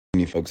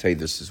evening, folks. Hey,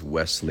 this is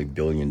Wesley, $1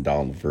 billion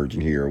virgin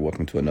here.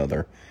 Welcome to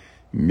another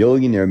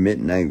Millionaire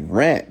Midnight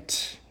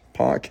Rant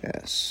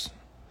podcast,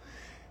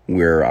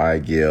 where I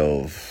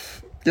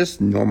give just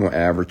normal,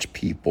 average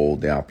people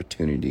the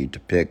opportunity to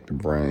pick the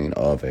brain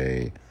of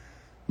a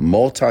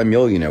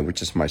multimillionaire,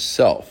 which is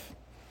myself.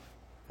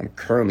 I'm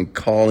currently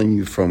calling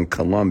you from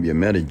Colombia,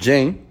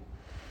 Medellin.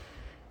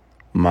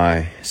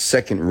 My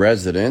second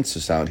residence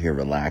is out here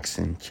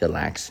relaxing,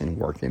 chillaxing,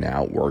 working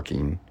out,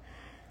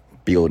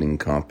 building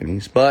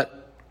companies.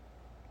 But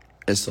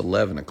it's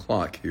 11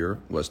 o'clock here.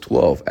 It was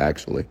 12,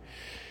 actually.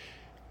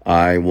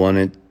 I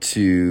wanted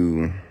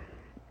to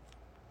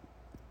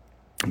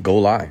go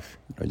live.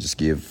 I just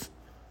give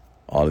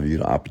all of you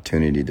the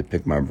opportunity to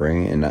pick my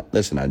brain. And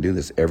listen, I do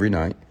this every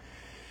night.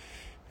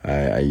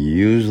 I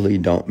usually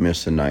don't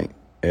miss a night.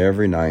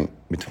 Every night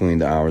between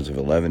the hours of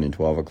 11 and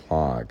 12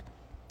 o'clock,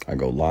 I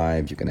go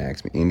live. You can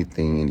ask me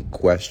anything, any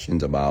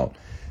questions about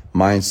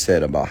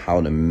mindset, about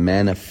how to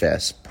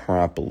manifest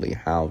properly,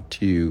 how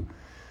to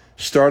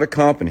start a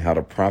company, how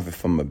to profit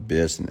from a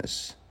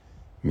business.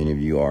 Many of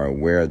you are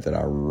aware that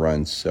I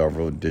run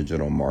several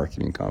digital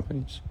marketing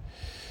companies,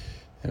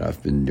 and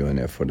I've been doing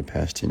that for the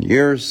past 10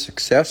 years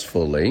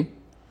successfully.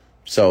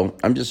 So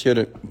I'm just here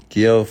to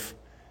give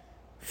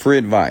free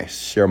advice,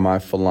 share my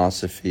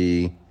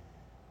philosophy,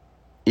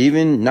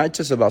 even not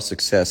just about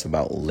success,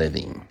 about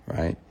living,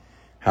 right?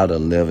 How to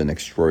live an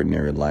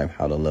extraordinary life,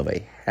 how to live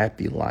a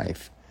happy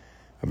life,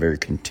 a very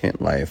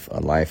content life, a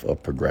life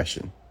of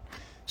progression.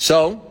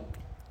 So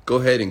go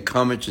ahead and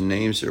comment your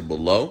names here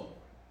below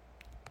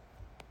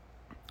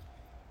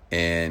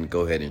and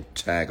go ahead and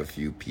tag a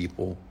few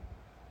people.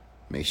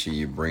 Make sure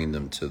you bring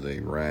them to the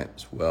rant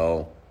as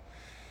well.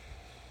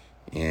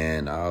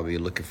 And I'll be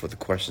looking for the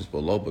questions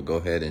below, but go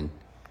ahead and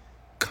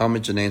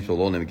comment your names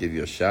below. Let me give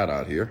you a shout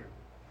out here.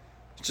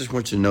 I just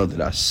want you to know that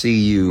I see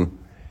you.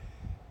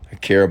 I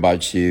care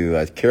about you.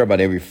 I care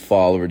about every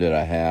follower that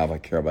I have. I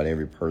care about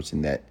every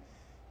person that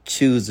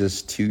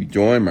chooses to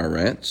join my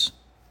rants.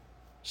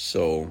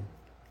 So,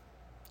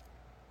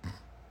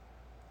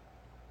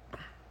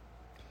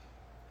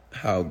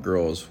 how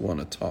girls want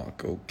to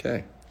talk.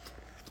 Okay.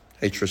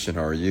 Hey, Tristan,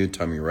 how are you?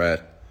 Tommy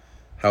Rat.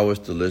 How was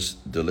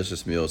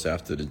delicious meals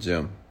after the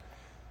gym?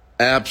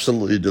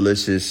 Absolutely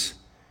delicious.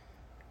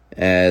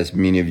 As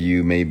many of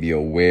you may be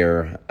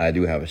aware, I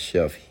do have a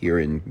chef here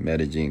in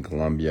Medellin,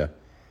 Colombia.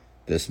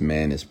 This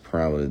man is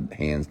probably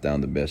hands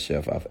down the best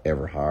chef I've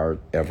ever hired,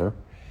 ever.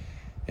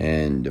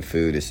 And the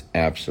food is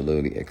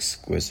absolutely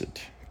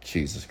exquisite.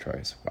 Jesus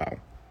Christ. Wow.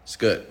 It's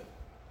good.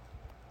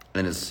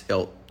 And it's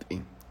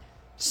healthy.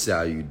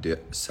 Saludable.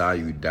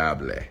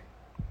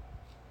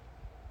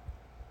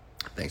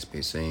 Thanks,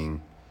 P.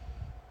 Singh.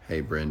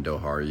 Hey,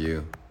 Brendo, how are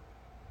you?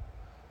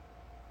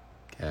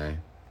 Okay.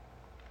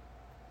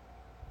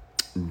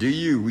 Do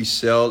you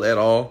resell at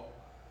all?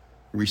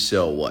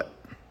 Resell what?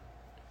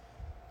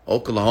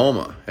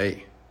 Oklahoma.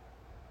 Hey.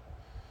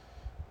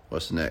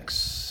 What's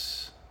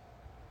next?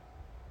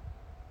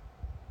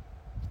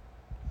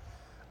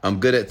 I'm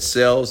good at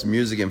sales,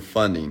 music, and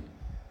funding.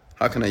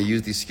 How can I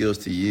use these skills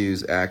to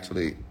use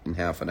actually and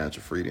have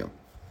financial freedom?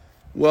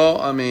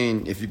 Well, I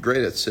mean, if you're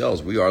great at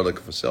sales, we are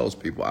looking for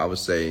salespeople. I would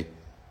say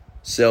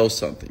sell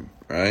something,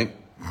 right?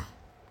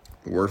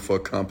 Work for a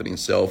company and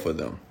sell for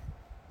them.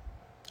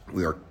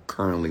 We are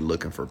currently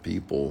looking for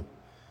people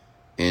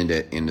in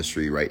that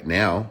industry right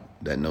now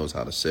that knows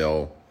how to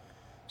sell,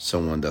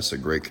 someone that's a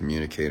great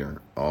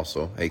communicator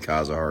also. Hey,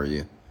 Kaza, how are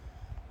you?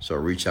 So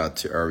reach out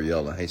to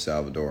Ariella. Hey,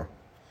 Salvador,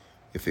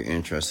 if you're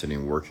interested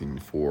in working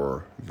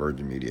for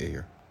Virgin Media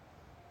here.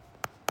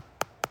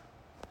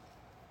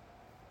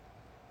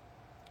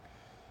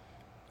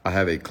 I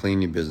have a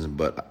cleaning business,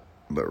 but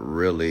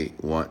really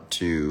want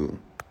to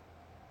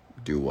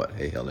do what?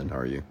 Hey, Helen, how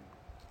are you?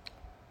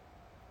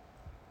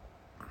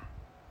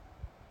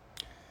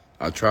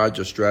 I tried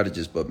your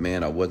strategies, but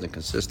man, I wasn't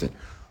consistent.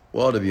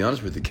 Well, to be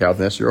honest with you, Cal,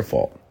 that's your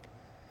fault.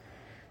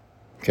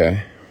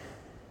 Okay?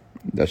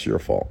 That's your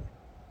fault.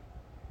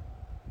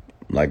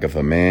 Like if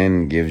a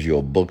man gives you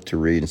a book to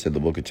read and said the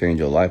book could change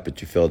your life,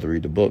 but you failed to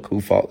read the book,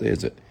 whose fault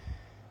is it?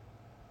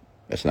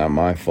 It's not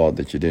my fault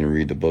that you didn't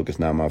read the book. It's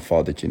not my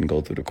fault that you didn't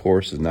go through the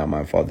course. It's not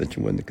my fault that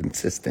you weren't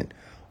consistent.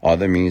 All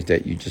that means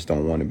that you just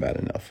don't want it bad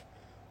enough.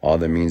 All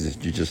that means is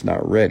you're just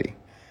not ready.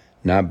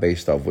 Not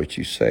based off what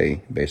you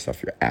say, based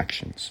off your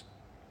actions.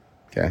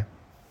 Okay?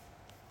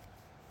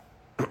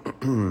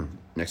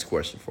 Next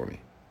question for me.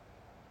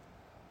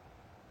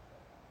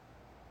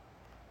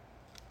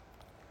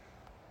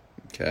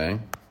 Okay.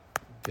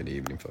 Good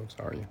evening, folks.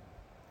 How are you?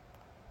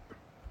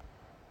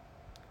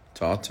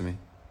 Talk to me.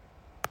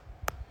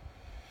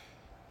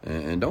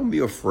 And don't be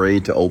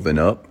afraid to open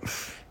up.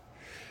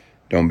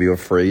 Don't be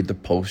afraid to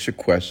post your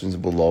questions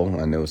below.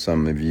 I know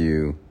some of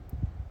you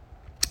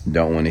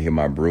don't want to hear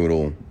my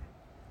brutal,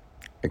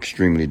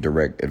 extremely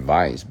direct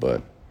advice,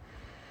 but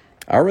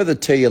I'd rather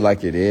tell you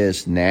like it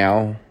is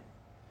now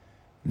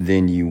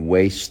than you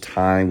waste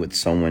time with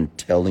someone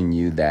telling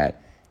you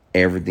that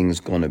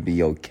everything's going to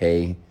be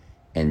okay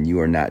and you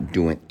are not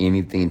doing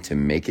anything to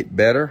make it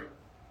better.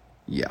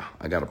 Yeah,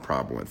 I got a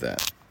problem with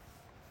that.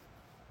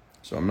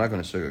 So I'm not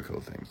going to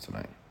sugarcoat things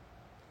tonight.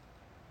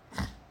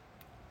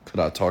 Could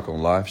I talk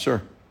on live?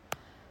 Sure.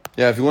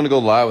 Yeah, if you want to go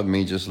live with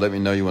me, just let me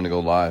know you want to go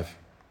live.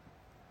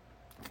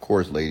 Of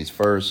course, ladies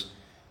first.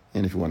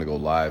 And if you want to go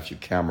live, your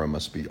camera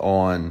must be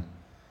on.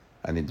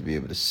 I need to be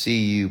able to see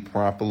you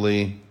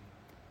properly.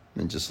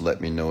 And just let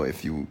me know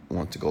if you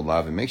want to go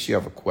live. And make sure you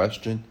have a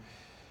question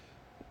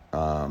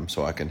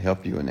so I can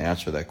help you and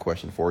answer that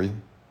question for you.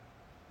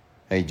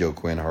 Hey, Joe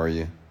Quinn, how are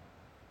you?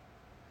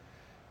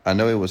 I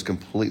know it was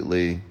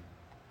completely,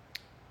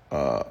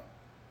 but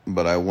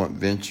I want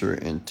venture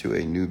into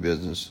a new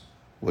business.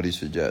 What do you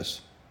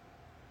suggest?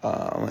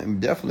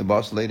 Definitely,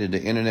 boss lady,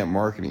 the internet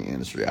marketing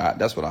industry.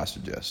 That's what I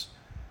suggest.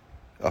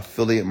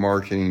 Affiliate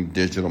marketing,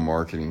 digital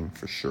marketing,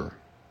 for sure.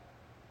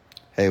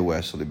 Hey,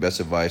 Wesley, best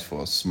advice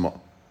for a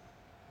small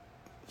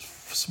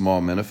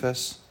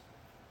manifest?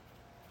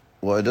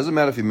 Well, it doesn't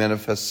matter if you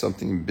manifest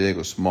something big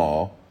or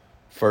small.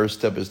 First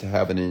step is to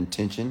have an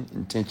intention.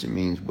 Intention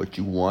means what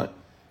you want.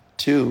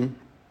 Two,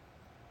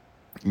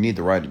 you need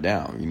to write it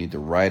down. You need to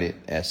write it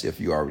as if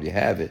you already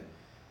have it.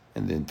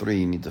 And then three,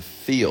 you need to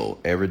feel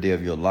every day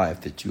of your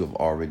life that you have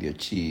already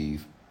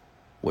achieved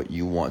what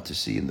you want to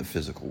see in the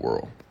physical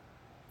world.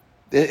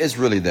 It's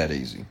really that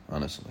easy,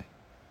 honestly.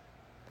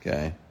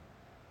 Okay?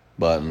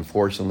 But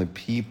unfortunately,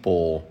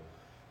 people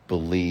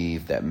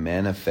believe that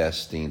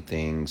manifesting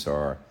things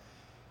or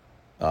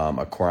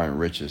acquiring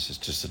riches is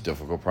just a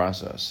difficult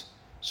process.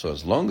 So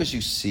as long as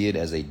you see it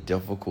as a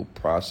difficult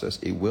process,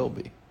 it will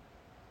be.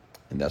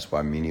 And that's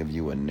why many of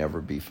you will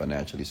never be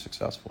financially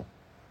successful.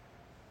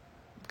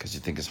 Because you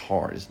think it's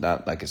hard. It's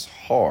not like it's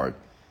hard.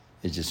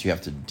 It's just you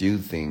have to do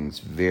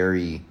things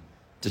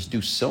just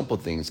do simple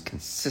things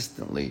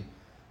consistently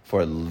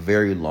for a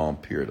very long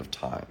period of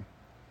time.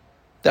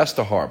 That's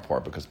the hard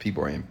part because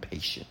people are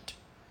impatient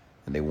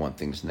and they want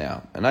things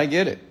now. And I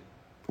get it.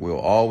 We'll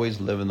always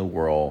live in the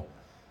world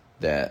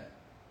that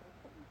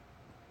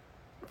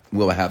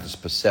we'll have this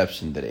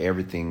perception that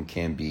everything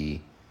can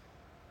be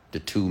the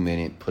 2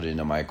 minute, put it in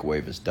the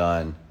microwave, it's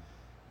done.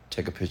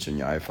 Take a picture on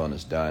your iPhone,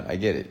 it's done. I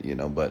get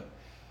it, but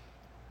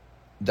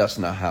that's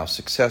not how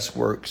success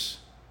works.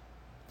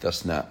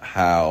 That's not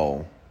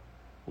how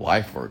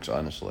life works,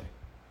 honestly.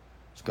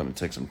 It's going to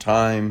take some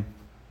time.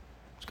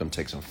 It's going to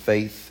take some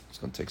faith. It's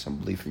going to take some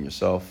belief in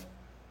yourself.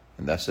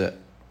 And that's it.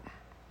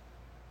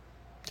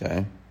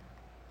 Okay.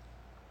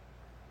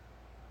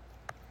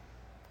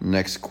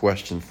 Next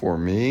question for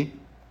me.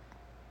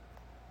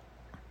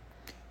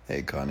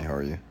 Hey, Connie, how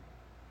are you?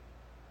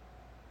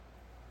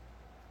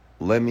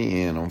 Let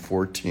me in. I'm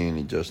 14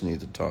 and just need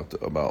to talk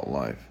about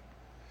life.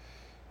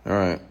 All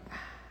right.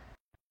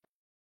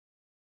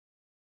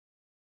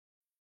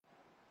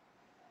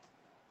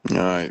 All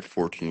right,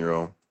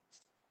 14-year-old.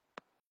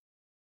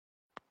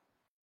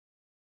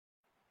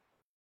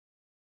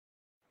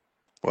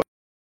 Well,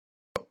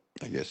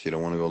 I guess you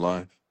don't want to go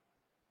live.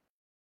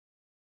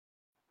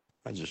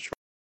 I just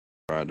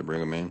tried to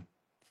bring him in.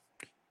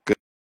 Good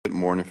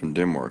morning from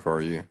Denmark. How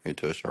are you? Hey,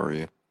 Tush, how are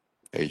you?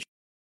 H.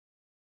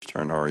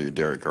 Turn, how are you?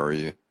 Derek, how are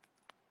you?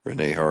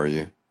 Renee, how are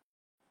you?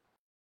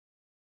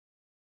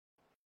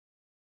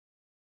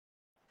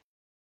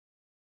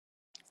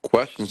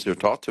 Questions here,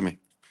 talk to me.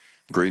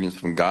 Greetings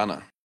from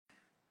Ghana.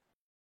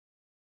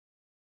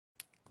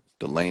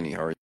 Delaney,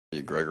 how are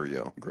you?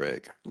 Gregorio,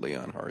 Greg,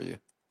 Leon, how are you?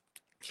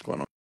 What's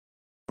going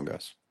on,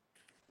 guys?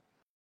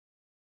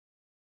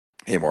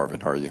 Hey,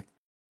 Marvin, how are you?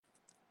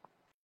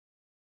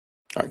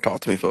 All right,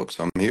 talk to me, folks.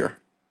 I'm here.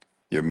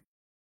 Your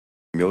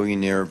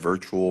millionaire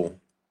virtual,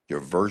 your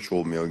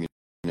virtual millionaire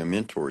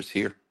mentor is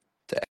here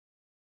to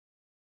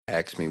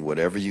ask me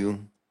whatever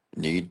you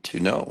need to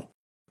know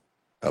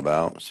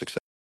about success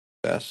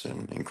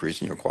and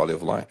increasing your quality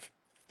of life.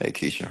 Hey,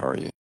 Keisha, how are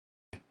you?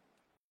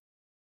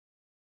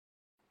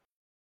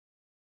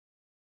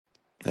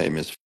 Hey,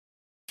 Miss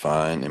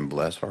Fine and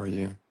Bless, how are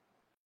you?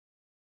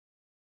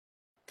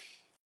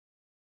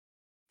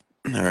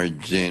 All right,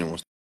 Jen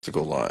wants to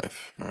go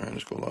live. All right,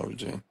 let's go live with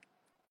Jen.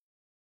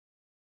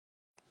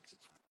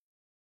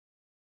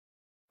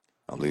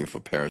 I'm leaving for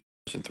Paris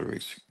in 3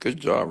 weeks. Good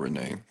job,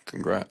 Renee.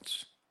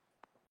 Congrats.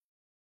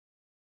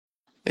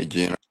 Hey,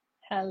 Jen,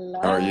 how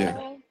are you?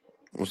 Hello.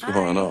 What's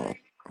going Hi. on?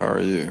 How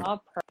are you?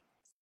 All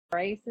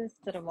praises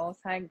to the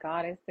Most High.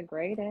 God is the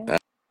greatest. A-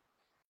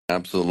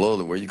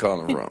 Absolutely. Where you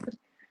calling from?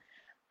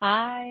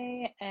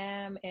 I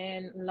am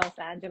in Los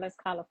Angeles,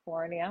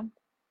 California.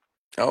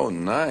 Oh,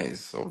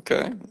 nice.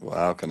 Okay. Well,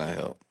 how can I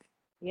help?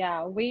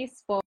 Yeah, we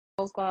spoke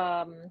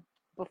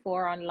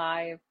before on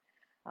live.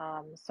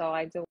 So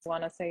I do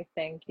want to say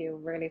thank you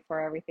really for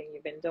everything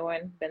you've been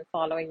doing. Been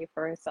following you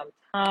for some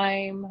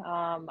time.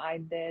 I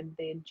did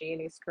the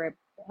Genie script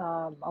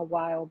a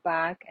while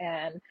back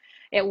and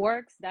it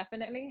works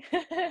definitely.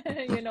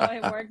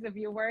 It works if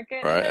you work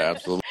it. Right.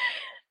 Absolutely.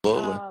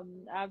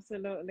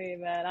 Absolutely,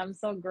 man. I'm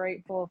so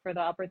grateful for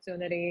the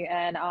opportunity,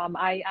 and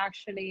I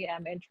actually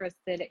am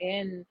interested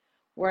in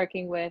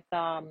working with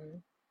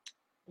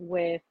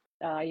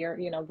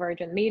your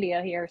Virgin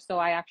Media here. So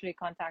I actually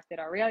contacted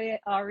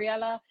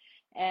Ariella,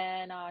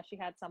 and she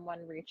had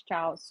someone reached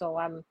out. So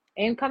I'm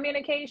in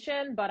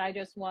communication, but I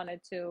just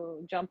wanted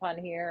to jump on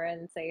here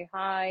and say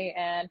hi.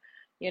 And,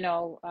 you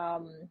know,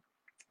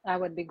 I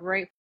would be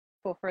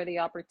grateful for the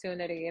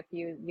opportunity if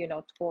you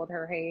told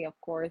her, hey, of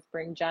course,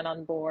 bring Jen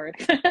on board.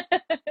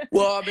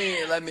 Well, I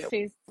mean, let me.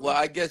 She's, Well,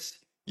 I guess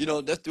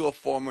let's do a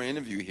formal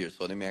interview here.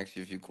 So let me ask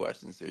you a few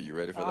questions. Are you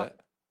ready for of that?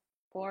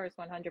 course,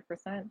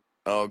 100%.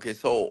 Okay.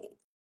 So,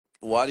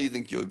 why do you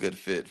think you're a good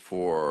fit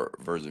for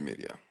Virgin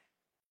Media?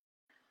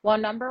 Well,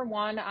 number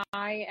one,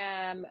 I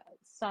am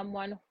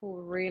someone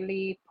who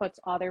really puts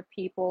other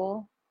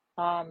people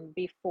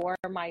before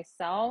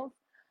myself.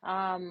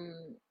 Um,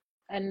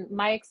 and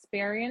my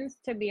experience,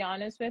 to be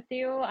honest with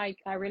you,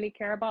 I really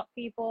care about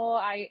people.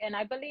 I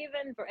believe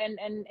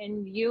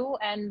in you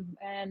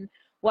and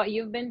what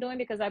you've been doing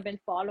because I've been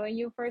following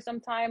you for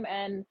some time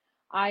and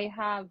I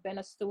have been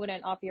a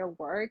student of your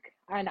work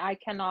and I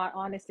cannot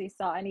honestly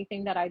sell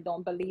anything that I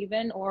don't believe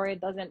in or it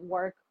doesn't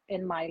work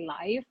in my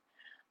life.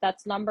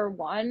 That's number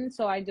one.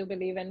 So I do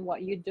believe in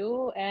what you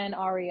do and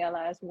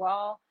Ariella as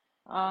well.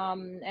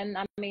 And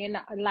I mean,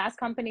 last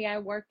company I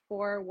worked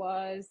for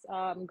was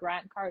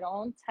Grant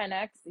Cardone,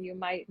 10X. You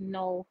might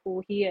know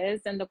who he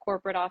is in the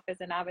corporate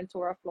office in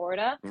Aventura,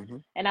 Florida. Hmm.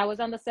 And I was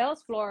on the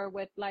sales floor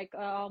with like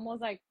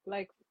almost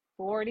like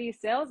 40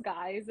 sales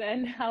guys,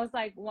 and I was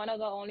like one of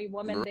the only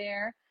women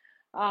there.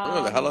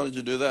 Really? How Um, long did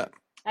you do that?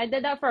 I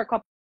did that for a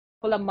couple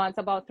of months,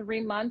 about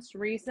 3 months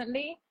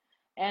recently.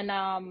 And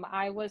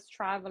I was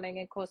traveling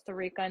in Costa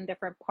Rica in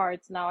different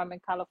parts. Now I'm in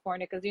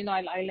California because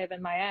I live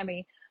in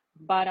Miami.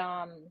 But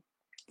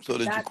So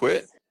did you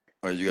quit, that's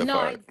or you got no,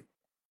 fired?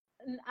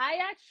 I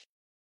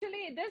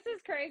actually this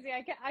is crazy.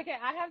 I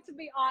have to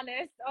be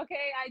honest.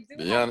 Okay, I do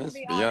Be have to honest.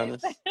 be Be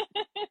honest. honest.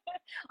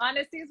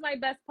 Honesty is my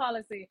best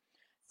policy.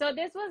 So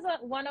this was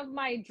one of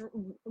my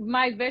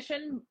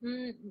vision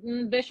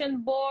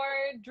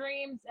board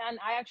dreams, and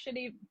I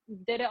actually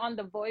did it on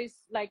the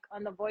voice, like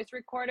on the voice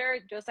recorder,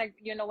 just like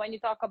when you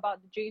talk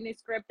about the genie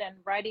script and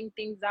writing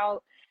things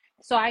out.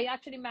 So I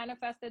actually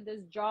manifested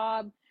this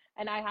job,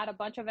 and I had a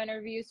bunch of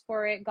interviews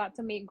for it. Got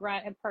to meet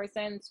Grant in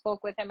person,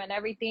 spoke with him, and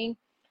everything.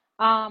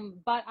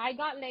 But I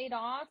got laid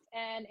off,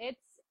 and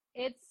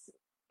it's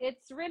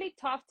it's really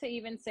tough to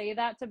even say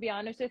that, to be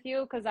honest with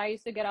you, because I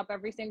used to get up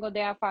every single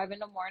day at 5 in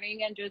the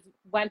morning and just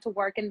went to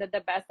work and did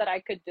the best that I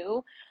could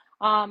do.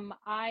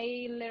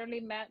 I literally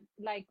met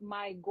like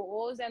my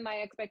goals and my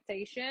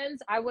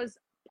expectations. I was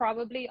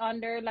probably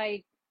under,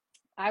 like,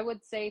 I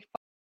would say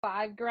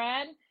 5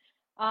 grand,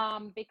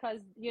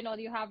 because you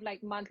have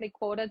like monthly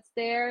quotas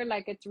there,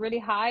 like it's really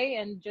high,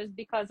 and just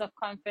because of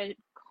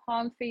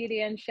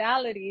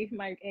confidentiality,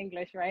 my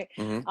English, right?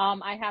 Hmm.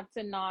 I have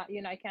to not,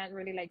 I can't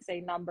really like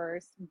say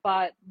numbers,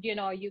 but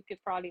you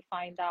could probably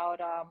find out,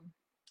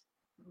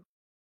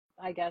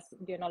 I guess,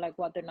 like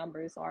what the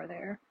numbers are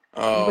there,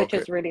 Oh, which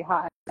okay. is really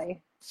high.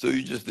 So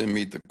you just didn't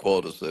meet the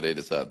quota, so they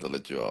decided to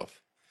let you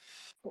off.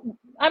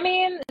 I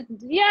mean,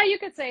 yeah, you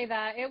could say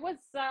that. It was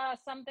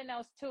something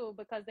else too,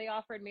 because they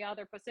offered me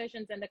other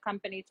positions in the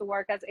company to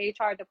work as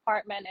HR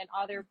department and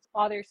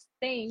other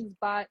things.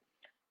 But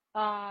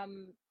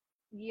um,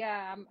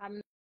 yeah,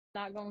 I'm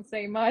not gonna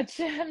say much.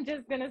 I'm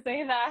just gonna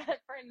say that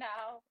for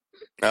now.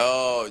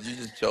 Oh, you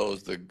just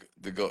chose to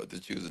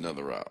choose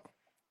another route.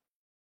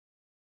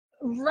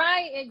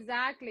 Right,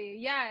 exactly.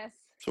 Yes,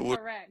 So what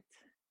correct.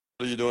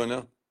 are you doing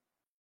now?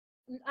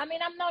 I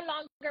mean, I'm no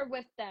longer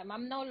with them.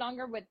 I'm no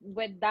longer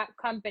with that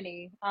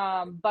company.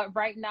 But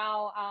right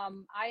now,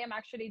 I am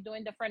actually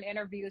doing different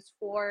interviews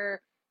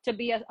for to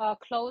be a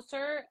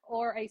closer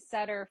or a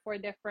setter for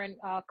different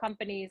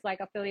companies like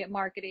affiliate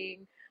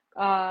marketing.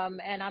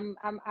 And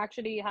I'm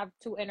actually have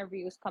 2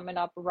 interviews coming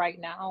up right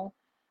now.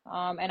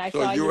 And I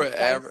So saw you you were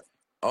aver guys.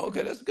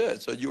 Okay, Mhm. that's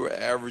good. So you were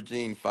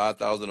averaging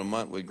 5,000 a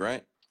month with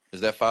Grant.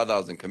 Is that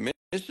 5,000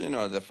 commission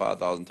or is that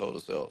 5,000 total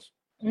sales?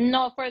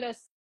 No,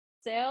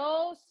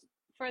 sales,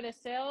 for the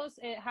sales,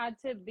 it had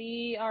to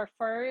be our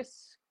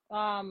first.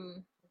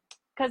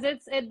 Because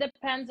it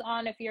depends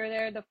on if you're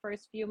there the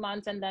first few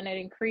months and then it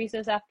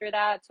increases after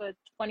that to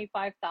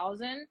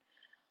 25,000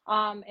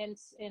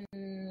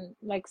 in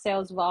like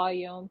sales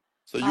volume,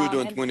 So you were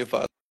doing and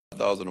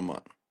 25,000 a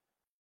month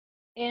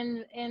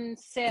in in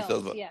sales.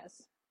 sales,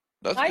 yes.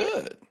 That's I know,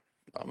 good.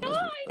 I mean, I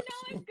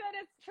know it's good.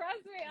 It's,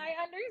 trust me, I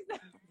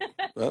understand.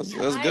 that's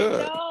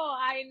good,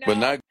 I but know,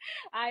 not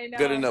I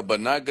good know. enough. But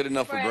not good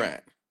enough for For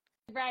Grant.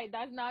 Right,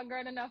 that's not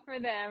good enough for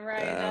them,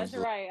 right? That's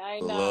Absolutely, right. I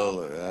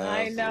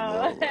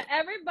know. absolutely.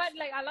 Everybody,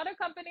 like a lot of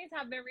companies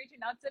have been reaching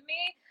out to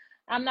me.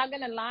 I'm not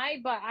gonna lie,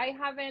 but I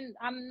haven't.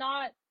 I'm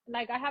not,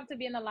 like, I have to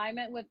be in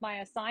alignment with my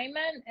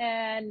assignment,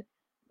 and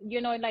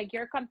like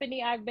your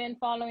company, I've been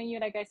following you,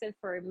 like I said,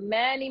 for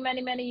many,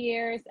 many, many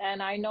years,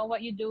 and I know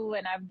what you do,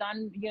 and I've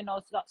done,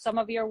 some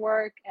of your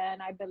work,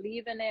 and I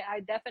believe in it. I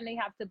definitely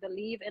have to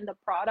believe in the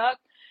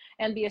product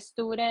and be a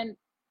student,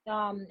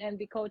 and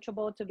be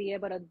coachable to be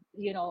able to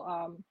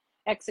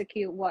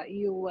execute what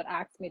you would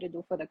ask me to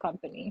do for the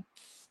company.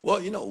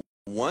 Well,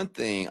 one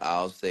thing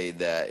I'll say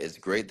that it's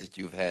great that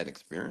you've had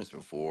experience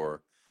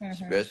before, Mm-hmm.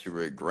 especially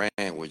with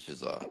Grant, which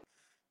is a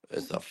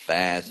it's a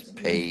fast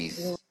You're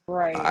paced,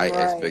 right, high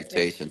right.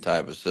 expectation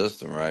type of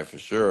system, right? For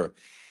sure.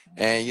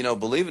 And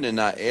believe it or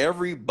not,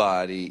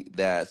 everybody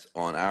that's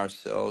on our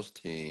sales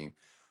team,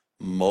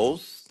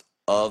 most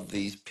of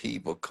these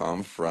people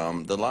come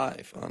from the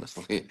live,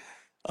 honestly.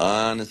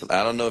 Honestly,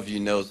 I don't know if you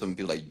know some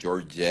people like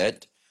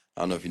Georgette.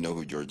 I don't know if you know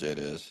who Georgette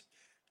is.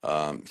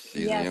 She's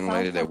a Yeah, young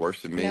lady sounds that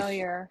works with me.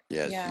 familiar.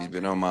 Yeah, she's Yeah.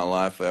 been on my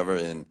live forever,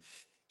 and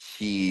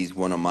she's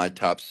one of my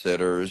top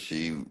setters.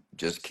 She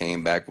just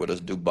came back with us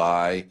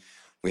Dubai.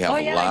 We have Oh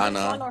yeah, I do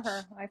Alana. follow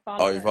her. I Oh,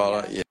 follow you her.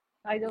 follow? Yeah.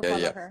 I do Yeah, yeah.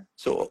 follow her.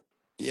 So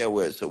yeah,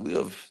 we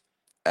have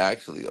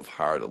actually have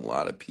hired a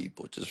lot of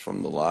people just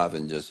from the live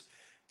and just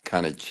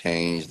kind of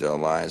changed their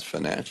lives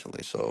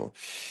financially. So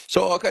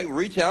okay,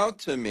 reach out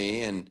to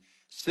me and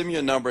send me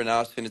your number and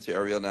I'll send it to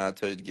Ariel and I'll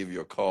tell you to give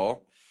you a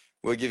call.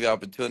 We'll give you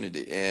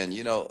opportunity. And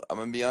I'm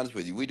gonna be honest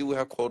with you, we do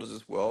have quotas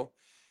as well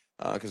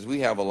because we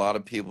have a lot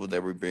of people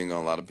that we bring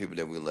on, a lot of people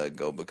that we let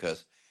go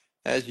because,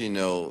 as you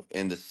know,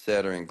 in the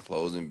setter and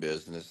closing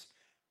business,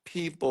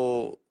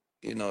 people,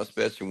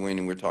 especially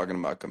when we're talking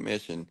about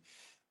commission,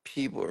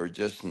 people are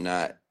just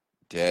not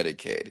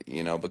dedicated,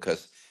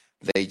 because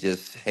they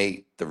just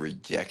hate the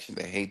rejection,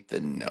 they hate the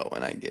no,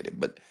 and I get it.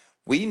 But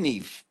we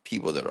need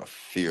people that are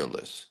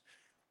fearless,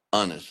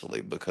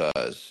 honestly,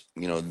 because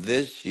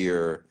this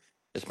year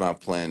it's my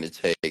plan to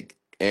take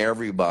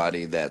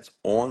everybody that's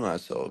on my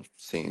sales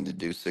team to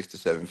do 6 to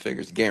 7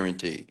 figures,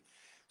 guaranteed.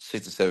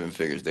 6 to 7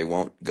 figures. They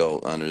won't go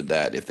under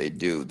that. If they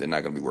do, they're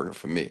not going to be working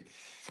for me.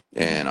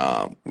 And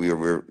Hmm.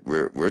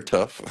 we're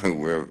tough.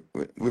 We're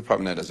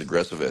probably not as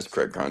aggressive as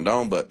Craig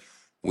Condon, but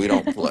we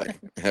don't play.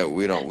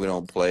 We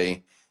don't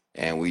play,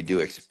 and we do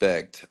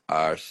expect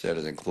our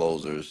setters and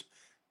closers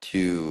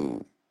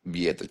to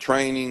be at the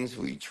trainings.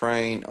 We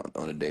train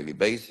on a daily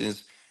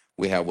basis.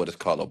 We have what is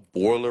called a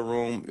boiler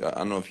room. I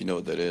don't know if you know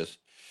what that is.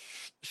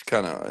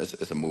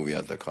 It's a movie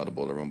out there called the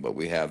boiler room, but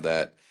we have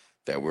that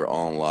we're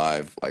on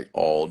live like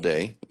all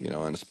day. In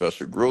a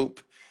special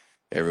group.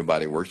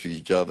 Everybody works with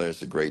each other.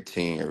 It's a great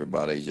team.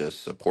 Everybody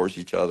just supports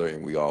each other,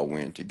 and we all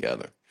win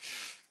together.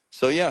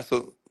 So yeah,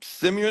 so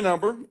send me your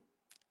number,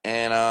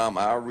 and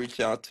I'll reach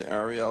out to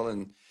Ariel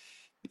and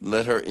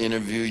let her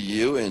interview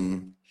you.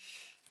 And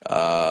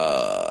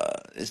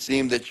it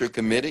seems that you're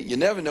committed. You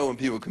never know when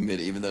people are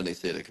committed, even though they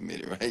say they're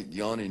committed, right?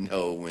 You only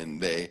know when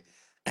they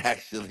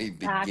actually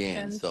begin.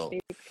 Action So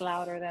speaks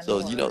louder than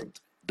so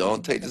words.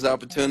 don't take this 100%.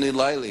 opportunity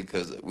lightly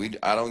because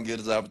I don't give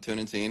this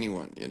opportunity to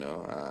anyone.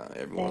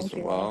 Every once Thank in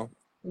a you. while,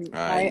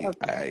 I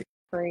I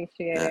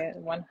appreciate it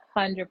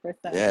 100%.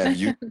 yeah, if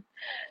you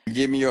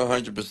give me your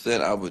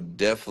 100%, I would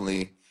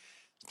definitely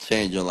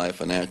change your life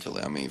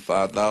financially. I mean,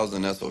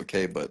 5,000, that's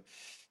okay, but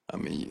I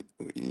mean,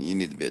 you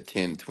need to be at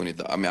 10,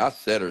 20,000. I mean, our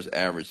setters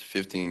average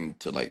 15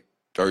 to like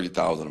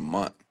 30,000 a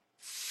month.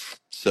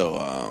 So,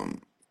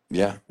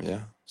 yeah,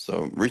 yeah.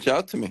 So reach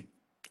out to me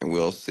and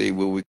we'll see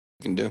what we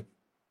can do.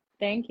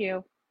 Thank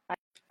you.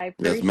 I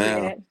Yes, appreciate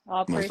ma'am. it.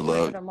 All Much praises to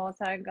love. the Most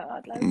High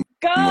God. Let's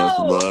Much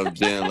go. love,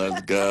 Jen.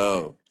 Let's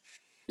go.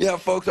 Yeah,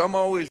 folks, I'm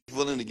always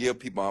willing to give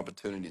people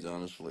opportunities,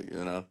 honestly.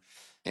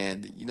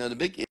 And, the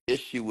big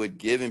issue with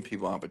giving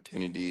people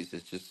opportunities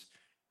is just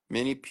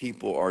many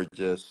people are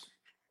just,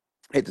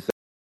 I hate to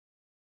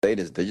say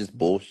this, they're just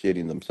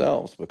bullshitting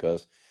themselves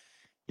because,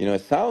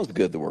 it sounds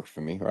good to work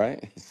for me,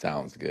 right? It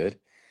sounds good,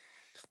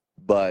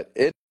 but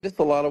it's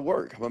a lot of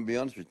work. I'm going to be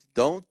honest with you.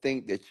 Don't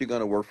think that you're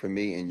going to work for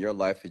me and your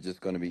life is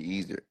just going to be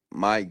easier.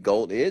 My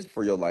goal is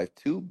for your life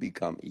to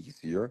become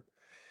easier,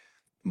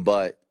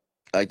 but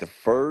like the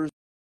first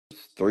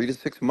 3 to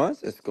 6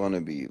 months, it's going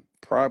to be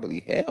probably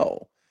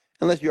hell.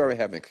 Unless you already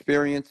have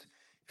experience,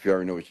 if you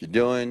already know what you're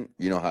doing,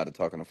 you know how to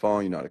talk on the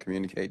phone, you know how to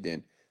communicate,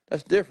 then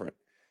that's different.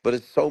 But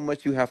it's so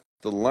much you have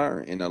to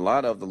learn. And a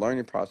lot of the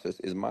learning process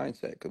is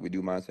mindset because we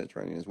do mindset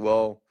training as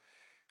well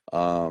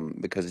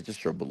because it's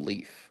just your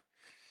belief.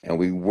 And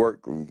we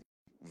work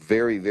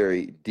very,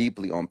 very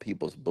deeply on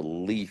people's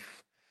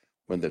belief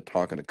when they're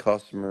talking to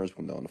customers,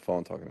 when they're on the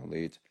phone talking to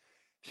leads.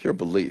 It's your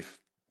belief.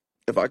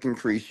 If I can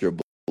increase your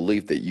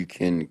belief that you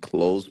can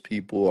close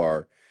people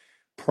or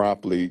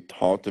properly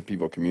talk to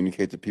people,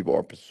 communicate to people,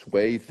 or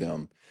persuade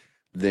them,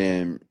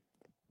 then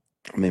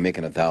I mean,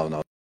 making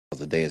 $1,000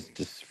 a day is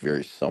just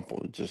very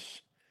simple.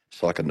 It's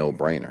like a no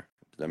brainer.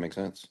 Does that make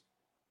sense?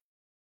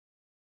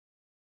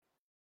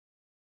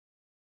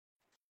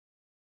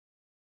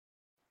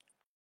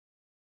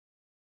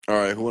 All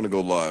right, who want to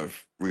go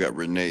live? We got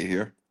Renee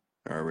here.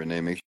 All right,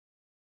 Renee, make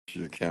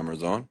sure your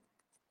camera's on.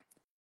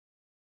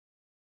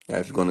 Yeah,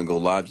 if you're going to go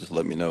live, just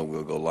let me know.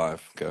 We'll go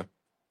live. Okay.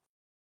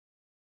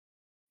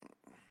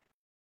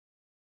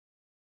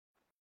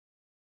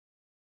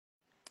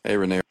 Hey,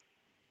 Renee,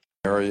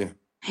 how are you?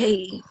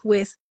 Hey,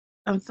 Wes,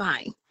 I'm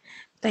fine.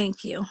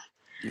 Thank you.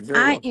 You're very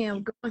I well.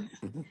 am going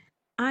Hmm.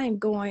 I am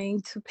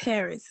going to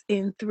Paris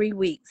in 3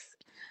 weeks.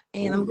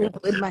 And Oh,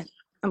 yeah.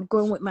 I'm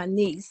going with my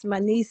niece. My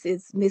niece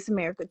is Miss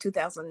America Okay.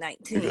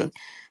 2019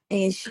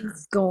 and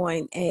she's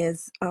going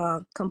as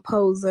a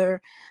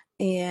composer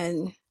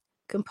and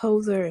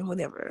composer and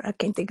whatever. I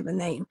can't think of the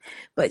name,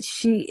 but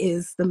she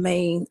is the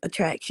main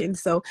attraction.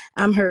 So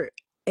I'm her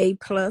A+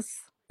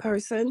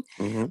 person.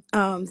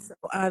 Mm-hmm. So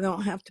I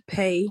don't have to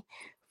pay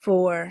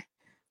for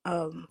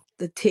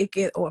the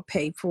ticket or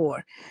pay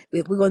for.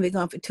 If we're going to be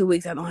gone for 2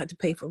 weeks, I don't have to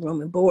pay for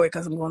room and board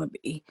because I'm going to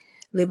be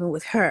living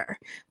with her.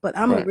 But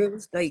I'm a Right. real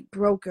estate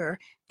broker,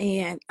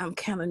 and I'm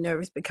kind of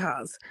nervous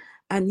because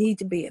I need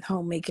to be at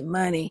home making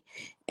money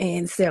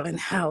and selling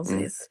Mm-hmm.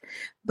 houses.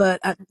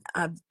 But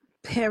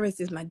Paris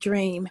is my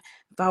dream.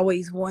 I've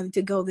always wanted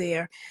to go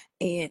there,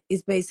 and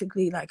it's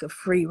basically like a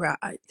free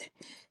ride.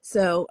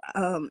 So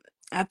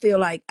I feel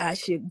like I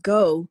should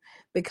go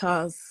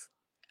because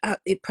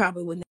it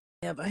probably would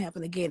never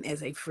happen again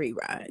as a free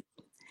ride.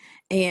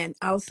 And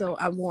also,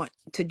 I want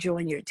to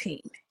join your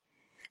team.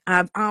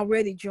 I've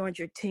already joined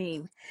your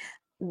team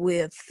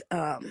with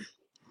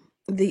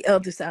the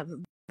other side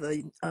of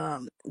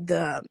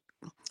the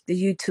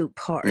YouTube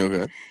part,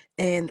 Okay.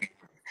 and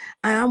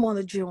I want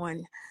to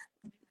join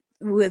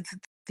with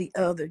the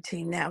other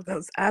team now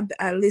because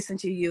I listen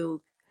to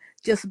you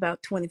just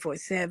about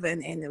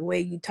 24/7, and the way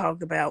you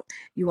talk about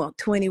you want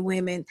 20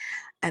 women,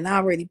 and I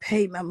already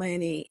paid my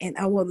money, and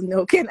I want to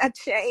know, can I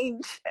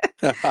change?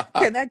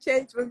 Can I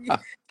change from you?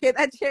 Can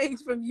I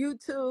change from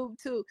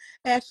YouTube to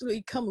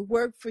actually come and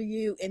work for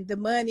you? And the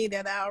money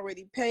that I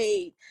already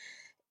paid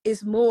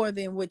is more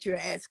than what you're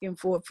asking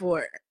for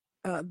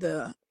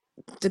the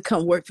to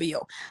come work for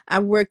you. I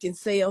worked in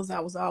sales. I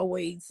was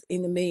always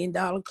in the $1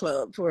 million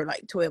club for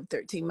like 12,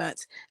 13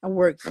 months. I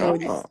worked for Oh.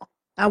 this.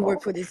 I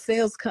worked for Oh. this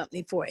sales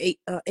company for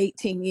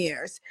 18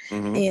 years,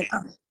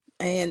 Mm-hmm.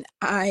 and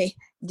I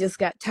just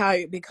got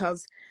tired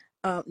because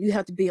you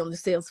have to be on the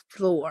sales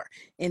floor,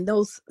 and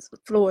those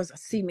floors are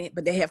cement,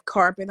 but they have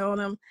carpet on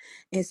them,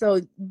 and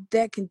so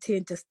that can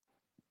tend to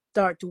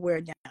start to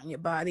wear down your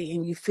body,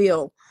 and you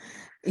feel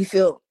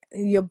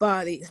your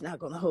body is not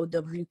going to hold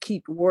up if you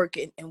keep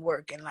working and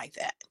working like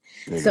that.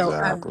 So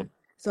Exactly.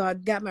 I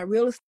got my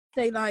real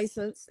estate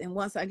license, and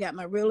once I got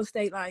my real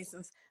estate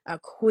license, I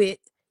quit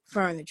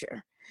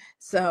furniture.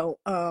 So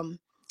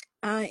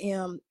I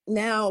am,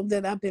 now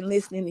that I've been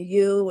listening to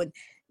you and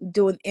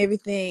doing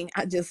everything,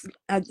 I'm just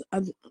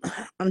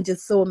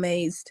so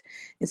amazed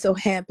and so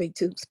happy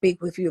to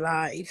speak with you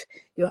live.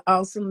 You're an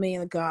awesome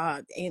man of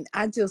God, and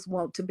I just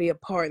want to be a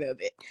part of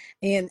it.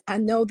 And I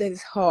know that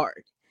it's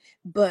hard,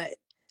 but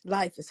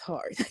life is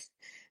hard.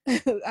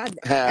 I,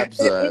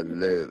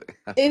 Absolutely.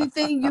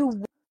 anything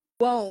you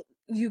want,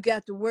 you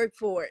got to work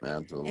for it.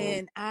 Absolutely.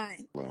 And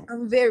I'm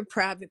a very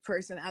private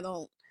person. I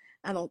don't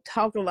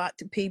talk a lot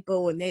to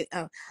people, and they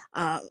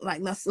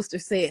like my sister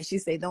said, she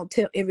said, don't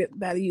tell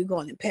everybody you're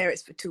going to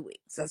Paris for 2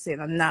 weeks. I said,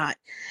 I'm not,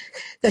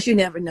 because you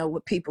never know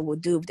what people will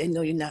do if they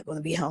know you're not going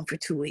to be home for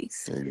 2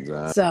 weeks.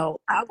 Exactly. So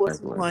I was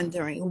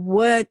wondering,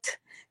 what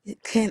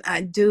can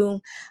I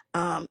do?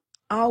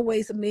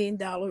 Always $1 million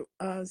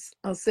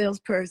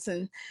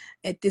salesperson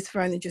at this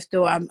furniture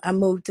store. I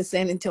moved to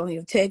San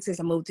Antonio, Texas.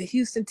 I moved to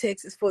Houston,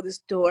 Texas for the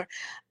store.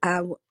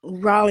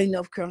 Raleigh,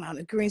 North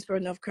Carolina, Greensboro,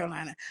 North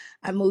Carolina.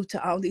 I moved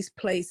to all these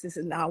places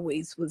and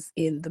always was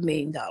in the $1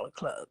 million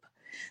club.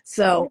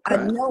 So I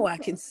Okay. know I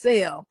can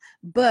sell,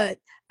 but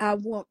I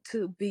want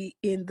to be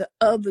in the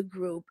other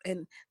group,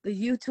 and the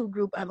YouTube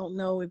group. I don't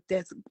know if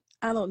that's,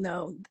 I don't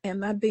know.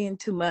 Am I being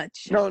too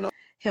much? No, no,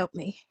 Help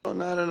me. no,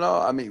 not at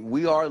all. I mean,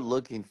 we are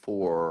looking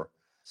for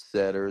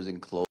setters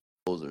and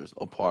closers,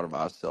 a part of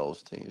our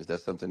sales team. Is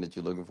that something that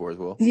you're looking for as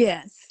well?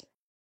 Yes,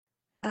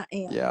 I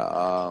am.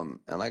 Yeah.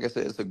 And like I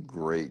said, it's a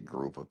great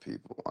group of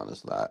people.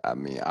 Honestly, I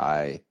mean,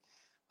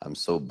 I'm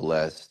so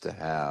blessed to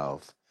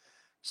have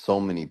so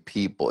many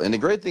people. And the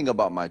great thing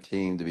about my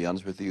team, to be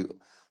honest with you,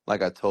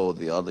 like I told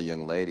the other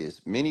young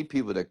ladies, many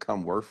people that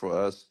come work for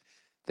us,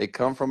 they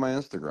come from my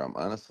Instagram,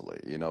 honestly.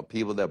 You know,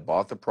 people that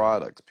bought the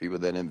products, people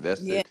that Yeah,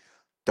 invested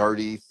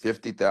 30,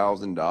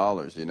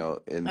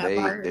 $50,000, and I've they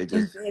already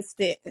just,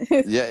 invested.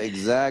 yeah,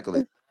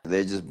 exactly.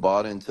 They just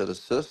bought into the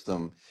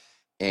system.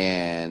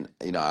 And,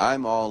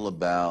 I'm all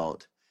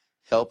about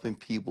helping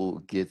people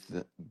get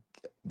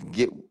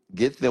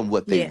get them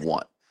what they Yes,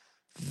 want.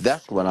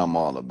 That's what I'm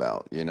all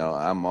about.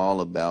 I'm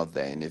all about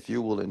that. And if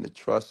you're willing to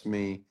trust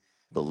me,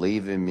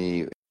 believe in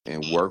me,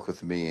 and work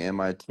with me and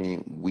my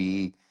team,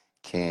 we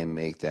can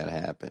make that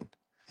happen.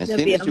 And that'd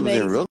seeing be that you was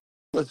in amazing.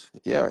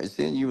 yeah, and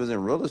seeing you was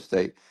in real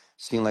estate,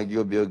 seemed like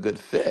you'll be a good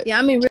fit. Yeah,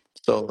 I'm in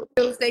So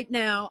real estate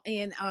now,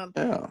 and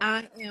yeah,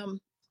 I am.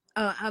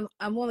 I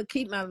want to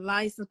keep my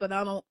license, but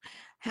I don't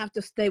have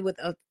to stay with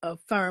a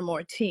firm or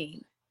a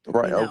team.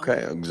 right, You know,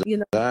 okay, what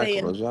I'm exactly,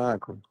 saying?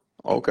 exactly.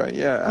 Okay,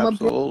 yeah, I'm a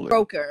absolutely.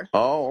 broker,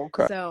 Oh,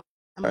 okay, so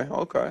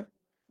okay.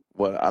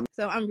 Well,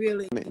 I'm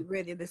really mean,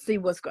 ready to see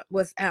what's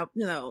out.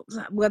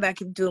 What I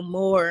can do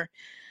more.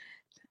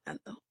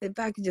 If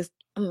I could just,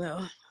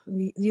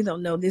 you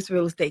don't know, this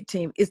real estate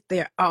team is,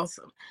 they're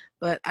awesome,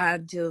 but I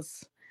don't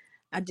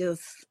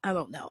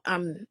know. I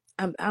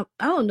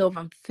don't know if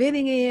I'm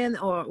fitting in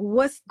or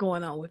what's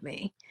going on with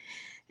me,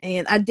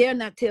 and I dare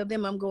not tell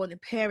them I'm going to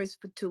Paris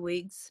for 2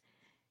 weeks.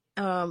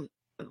 Um,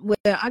 well,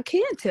 I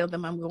can tell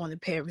them I'm going to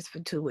Paris for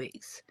 2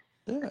 weeks.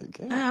 yeah, you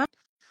can. I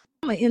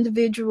an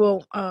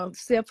individual,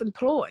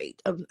 self-employed,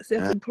 I can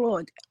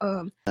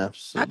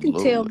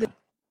tell Absolutely.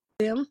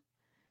 them.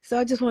 So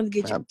I just want to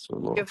get your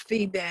Absolutely.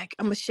 feedback.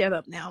 I'm gonna shut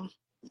up now.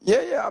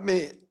 Yeah, yeah. I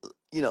mean,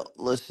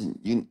 listen,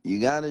 you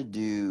got to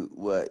do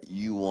what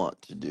you want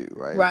to do,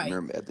 right? Right,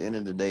 Remember, at the end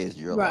of the day, it's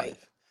your right.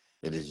 life.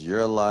 It is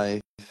your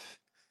life.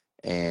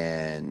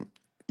 And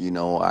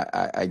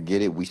I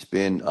get it. We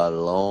spend a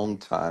long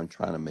time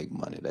trying to make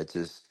money. That's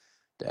just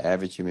the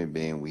average human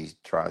being. We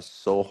try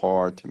so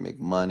hard to make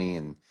money,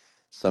 and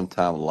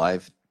sometimes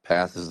life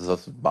passes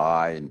us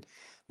by, and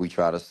we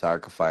try to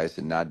sacrifice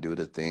and not do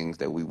the things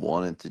that we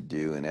wanted to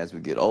do. And as we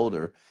get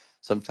older,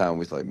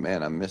 sometimes we're like,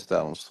 man, I missed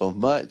out on so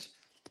much.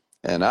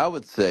 And I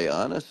would say,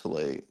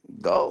 honestly,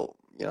 go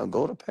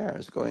to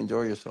Paris, go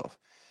enjoy yourself.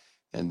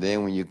 And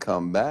then when you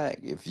come back,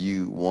 if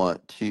you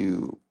want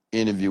to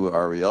interview with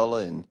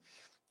Ariella and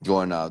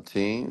join our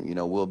team,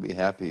 we'll be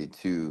happy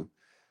to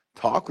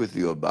talk with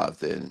you about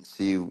that and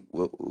see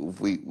if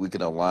we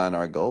can align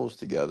our goals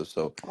together.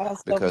 So,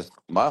 Awesome. because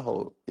my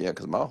whole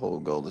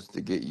goal is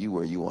to get you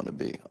where you want to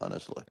be,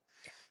 honestly.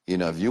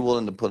 If you're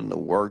willing to put in the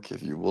work,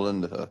 if you're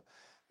willing to,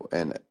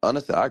 and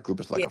honestly, our group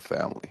is like Yeah, a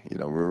family.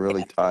 We're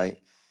really tight.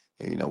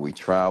 We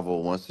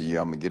travel once a year.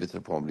 I'm gonna get it to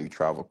the point where we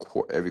travel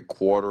every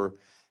quarter,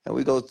 and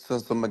we go to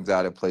some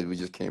exotic place. We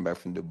just came back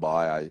from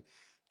Dubai. I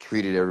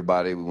treated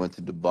everybody. We went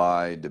to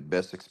Dubai, the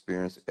best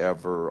experience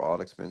ever, all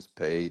expense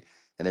paid,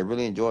 and they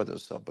really enjoyed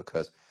themselves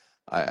because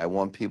I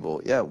want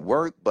people, yeah,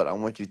 work, but I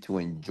want you to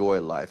enjoy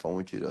life. I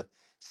want you to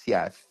see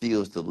how it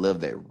feels to live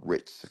that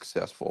rich,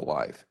 successful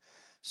life.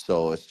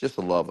 So it's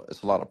a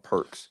lot of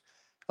perks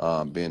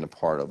being a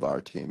part of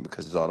our team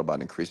because it's all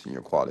about increasing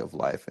your quality of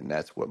life, and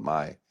that's what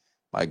my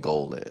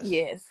goal is.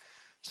 yes,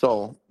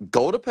 So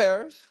go to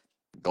Paris,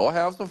 go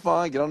have some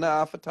fun, get on the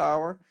Eiffel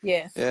Tower,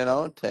 yes,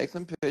 take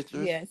some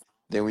pictures. yes.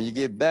 Then when you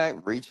get back,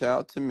 reach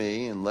out to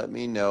me and let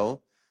me know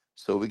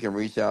so we can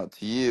reach out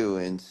to you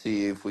and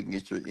see if we can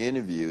get your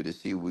interview to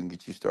see if we can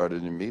get you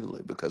started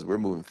immediately because we're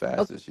moving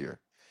fast this year.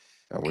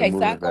 We're Okay, so I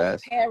moving go to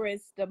fast.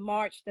 Paris the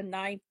March the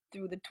 9th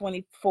through the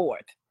 24th.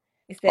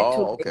 Is that too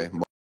Oh, late? okay.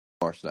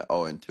 March.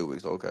 Oh, in 2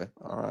 weeks. Okay.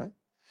 All right.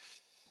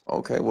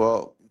 Okay.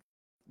 Well,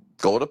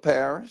 go to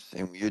Paris,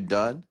 and when you're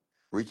done,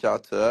 reach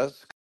out to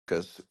us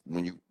because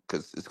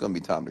it's gonna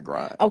be time to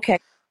grind. Okay.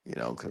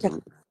 Because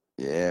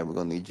yeah, we're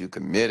gonna need you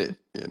committed.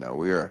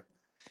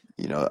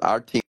 Our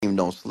team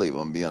don't sleep. I'm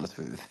gonna be honest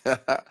with you.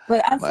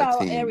 But I My saw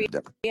team.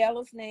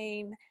 Ariella's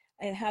name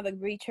and how to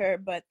reach her,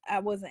 but I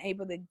wasn't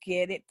able to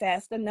get it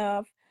fast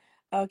enough.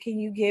 Can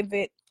you give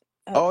it?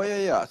 Uh, Oh yeah,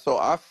 yeah. So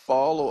I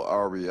follow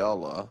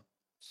Ariella.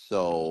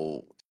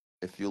 So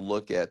if you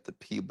look at the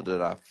people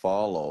that I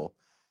follow,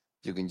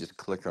 you can just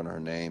click on her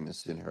name and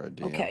send her a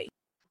DM, okay.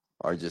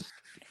 or just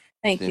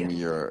Thank you. send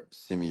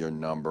me your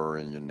number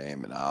and your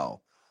name, and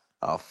I'll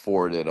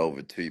forward it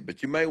over to you.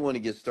 But you may want to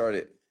get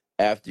started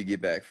after you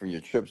get back from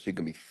your trip, so you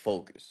can be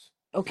focused.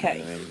 You know Okay.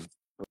 what I mean?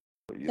 So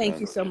you Thank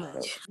you don't. so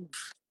much.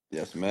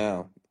 Yes,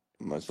 ma'am.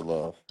 Much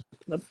love.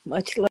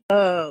 Much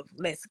love.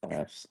 Let's.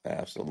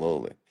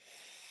 Absolutely.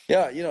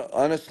 Yeah.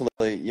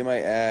 Honestly, you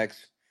might ask,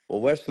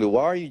 well, Wesley,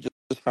 why are you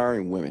just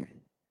hiring women?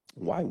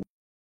 Why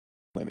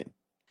women?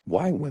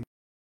 Why women,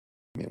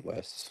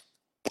 Wes?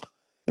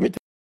 Let me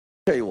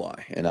tell you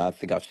why. And I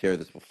think I've shared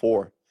this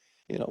before.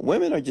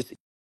 Women are just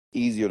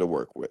easier to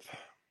work with.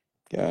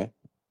 Okay.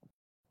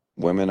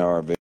 Women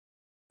are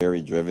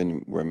very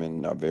driven.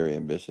 Women are very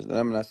ambitious. And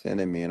I'm not saying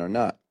that men are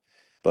not,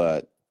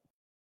 but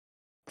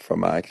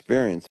from my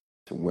experience,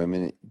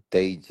 women,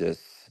 they're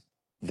just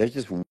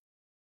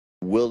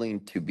willing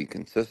to be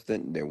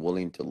consistent. They're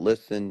willing to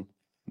listen.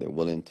 They're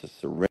willing to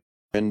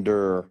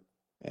surrender,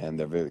 and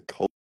they're very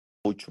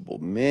coachable.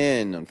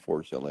 Men,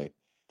 unfortunately,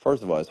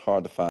 first of all, it's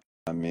hard to find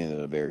men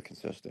that are very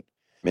consistent.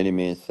 Many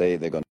men say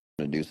they're going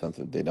to do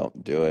something, they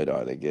don't do it,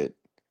 or it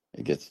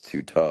gets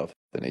too tough,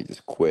 and they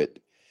just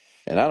quit.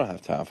 And I don't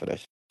have time for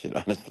that shit.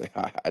 Honestly,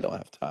 I don't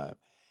have time.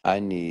 I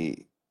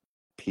need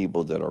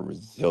people that are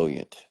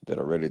resilient, that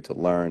are ready to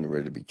learn,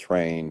 ready to be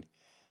trained,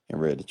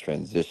 and ready to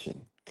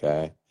transition.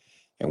 Okay.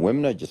 And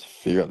women are just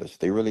fearless.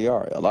 They really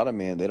are. A lot of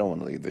men, they don't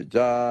want to leave their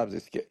jobs. They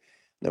scared.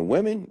 The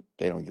women,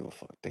 they don't give a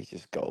fuck. They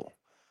just go.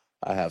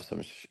 I have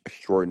some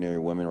extraordinary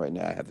women right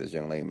now. I have this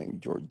young lady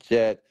named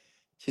Georgette.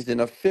 She's in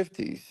her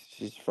 50s.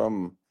 She's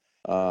from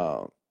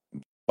uh,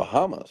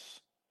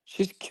 Bahamas.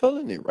 She's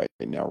killing it right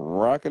now,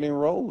 rocking and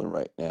rolling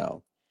right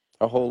now.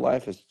 Her whole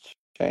life has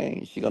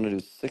changed. She's gonna do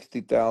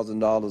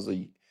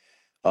 $60,000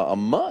 a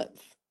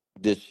month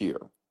this year,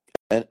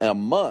 and a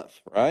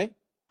month, right?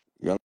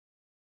 Young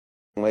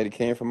lady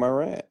came from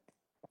Iran.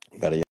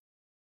 Got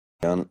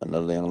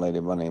another young lady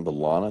by the name of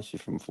Lana.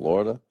 She's from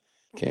Florida.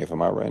 Came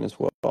from Iran as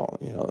well.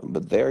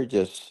 But they're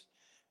just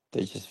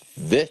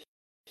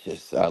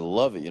vicious. I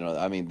love it.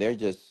 I mean, they're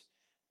just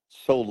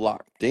so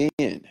locked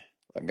in.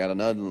 I got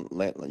another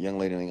young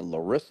lady named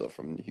Larissa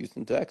from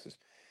Houston, Texas.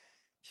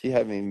 She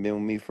hadn't even been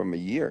with me from a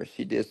year.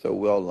 She did so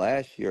well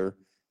last year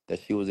that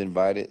she was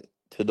invited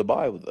to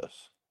Dubai with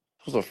us.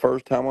 It was her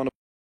first time on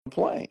a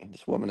plane.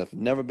 This woman has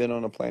never been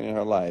on a plane in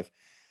her life.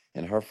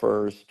 and her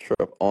first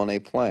trip on a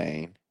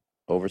plane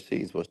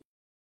overseas was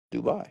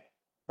Dubai,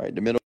 right?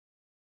 The Middle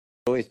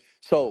East.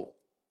 So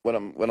what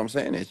I'm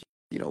saying is,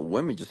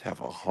 women just have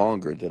a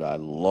hunger that I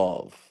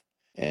love,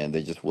 and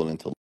they're just willing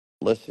to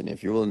listen.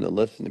 If you're willing to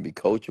listen and be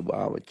coachable,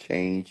 I would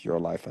change your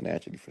life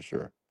financially for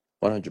sure,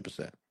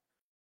 100%.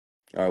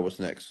 All right, what's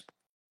next?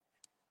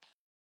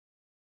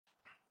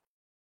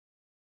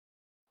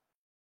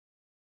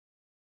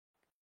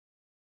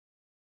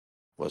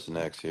 What's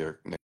next here?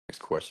 Next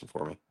question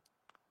for me.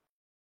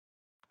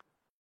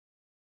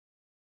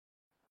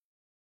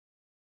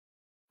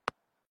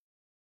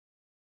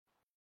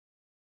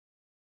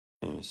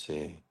 Let me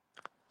see.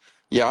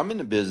 Yeah, I'm in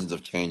the business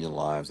of changing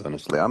lives,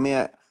 honestly. I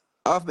mean,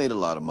 I've made a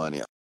lot of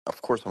money.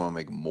 Of course, I'm gonna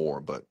make more,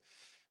 but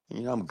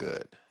I'm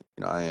good.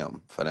 I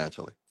am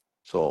financially.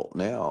 So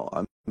now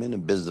I'm in the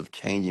business of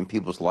changing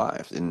people's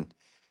lives. And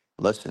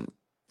listen,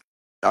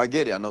 I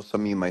get it. I know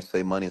some of you might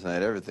say money's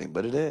not everything,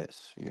 but it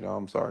is.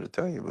 I'm sorry to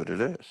tell you, but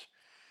it is.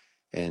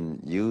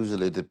 And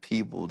usually the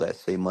people that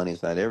say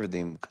money's not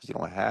everything because you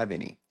don't have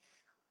any.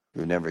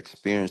 You've never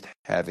experienced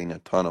having a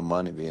ton of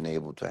money, being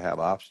able to have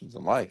options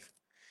in life.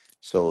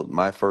 So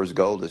my first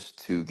goal is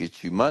to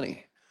get you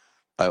money.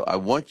 I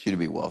want you to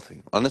be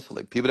wealthy.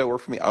 Honestly, people that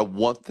work for me, I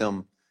want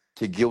them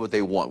to get what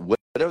they want,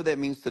 whatever that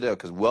means to them.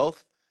 Because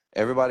wealth,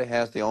 everybody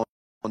has their own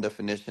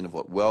definition of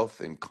what wealth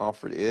and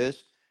comfort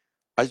is.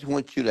 I just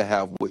want you to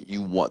have what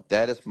you want.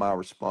 That is my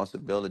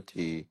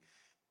responsibility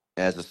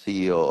as a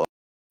CEO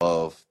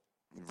of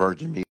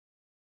Virgin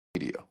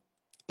Media.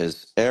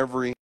 Is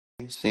every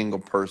single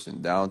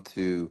person down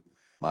to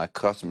my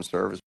customer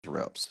service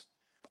reps.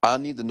 I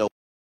need to know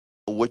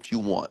what you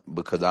want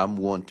because I'm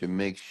going to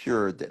make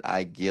sure that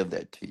I give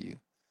that to you.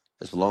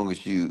 As long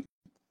as you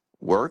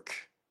work,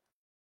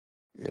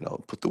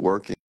 put the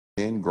work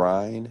in,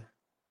 grind,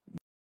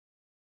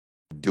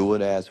 do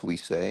it as we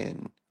say,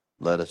 and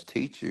let us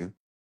teach you.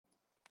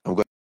 I'm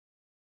going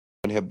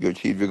to help you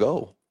achieve your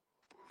goal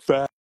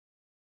fast.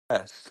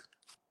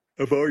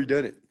 I've already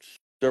done it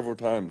several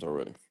times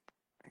already.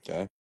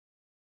 Okay.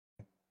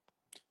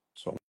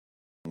 So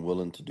I'm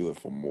willing to do it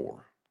for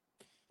more.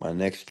 My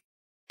next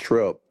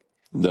trip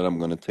that I'm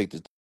going to take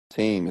the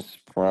team is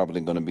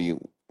probably going to be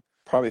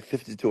probably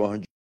 50 to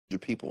 100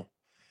 people.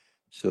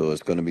 So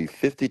it's going to be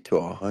 50 to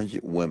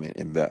 100 women.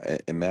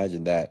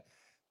 Imagine that.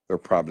 We'll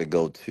probably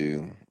go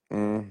to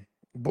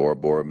Bora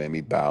Bora,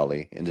 maybe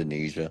Bali,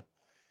 Indonesia.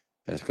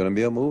 And it's going to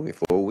be a movie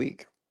for a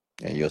week.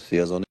 And you'll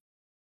see us on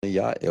the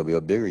yacht. It'll be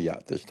a bigger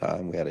yacht this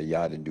time. We had a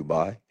yacht in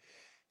Dubai.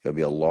 It'll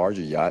be a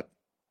larger yacht.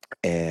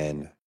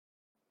 And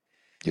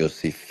you'll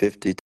see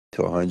 50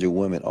 to 100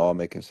 women all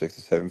making 6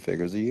 to 7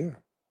 figures a year.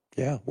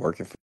 Yeah,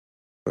 working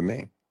for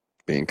me,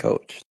 being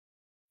coached.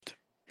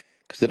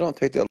 Because it don't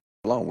take that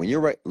long. When you're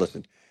right,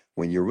 listen,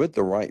 when you're with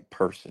the right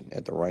person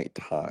at the right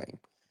time,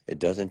 it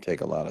doesn't take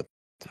a lot of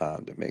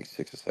time to make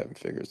 6 or 7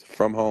 figures.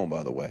 From home,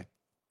 by the way,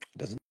 it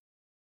doesn't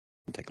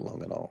take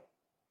long at all.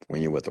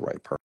 When you're with the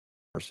right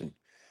person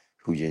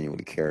who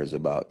genuinely cares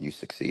about you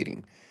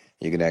succeeding.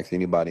 You can ask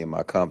anybody in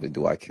my company,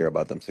 do I care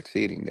about them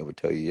succeeding? They would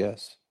tell you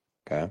yes.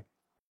 Okay?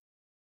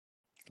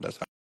 That's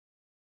how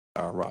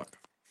I rock.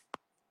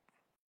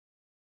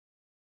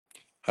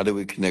 How do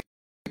we connect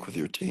with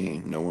your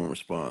team? No one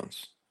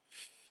responds.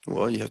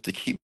 Well, you have to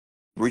keep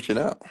reaching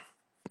out.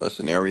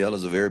 Listen,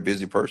 Ariella's a very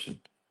busy person.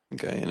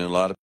 Okay. And a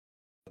lot of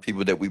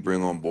people that we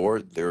bring on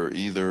board, they're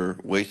either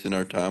wasting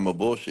our time or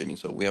bullshitting.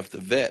 So we have to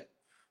vet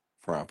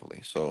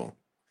properly. So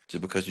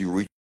just because you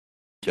reach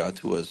out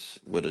to us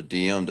with a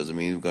DM doesn't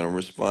mean we're going to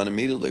respond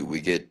immediately.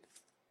 We get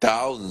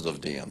thousands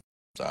of DMs,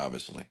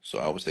 obviously. So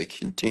I would say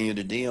continue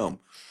to DM.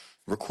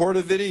 Record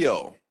a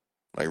video.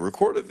 Like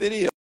record a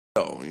video,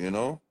 you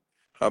know?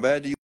 How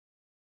bad do you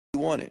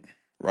want it?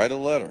 Write a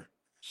letter.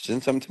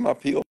 Send something to my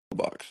P.O.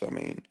 box. I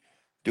mean,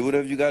 do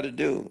whatever you got to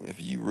do.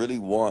 If you really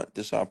want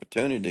this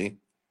opportunity,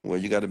 well,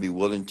 you got to be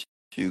willing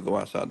to go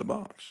outside the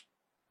box.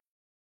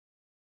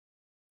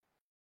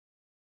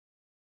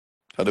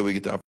 How do we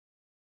get the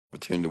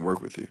opportunity to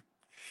work with you?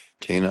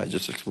 Tina, I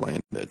just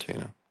explained that,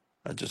 Tina.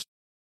 I just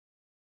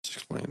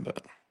explained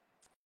that.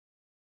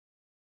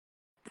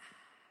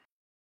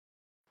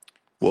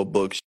 What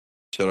books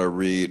should I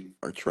read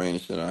or training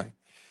should I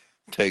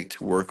take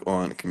to work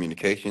on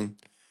communication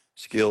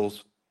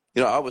skills?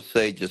 I would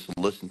say just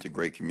listen to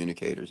great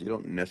communicators. You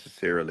don't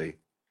necessarily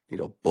need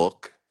a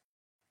book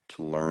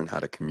to learn how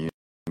to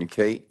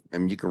communicate. I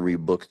mean, you can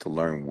read books to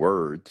learn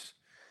words,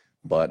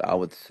 but I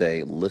would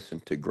say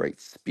listen to great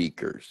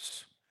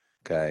speakers.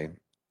 Okay,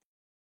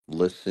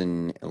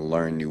 listen and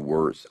learn new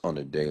words on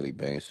a daily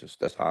basis.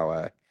 That's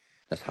how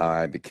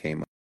I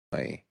became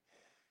a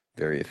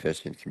very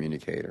efficient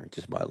communicator,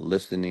 just by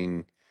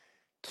listening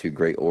to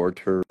great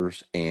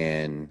orators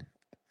and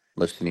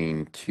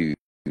listening to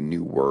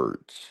new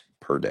words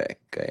per day.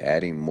 Okay,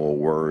 adding more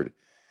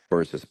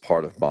words as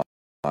part of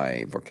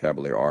my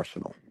vocabulary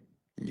arsenal.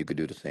 You could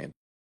do the same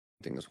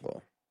thing as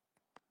well,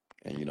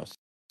 and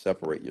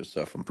separate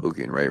yourself from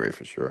Pookie and Ray Ray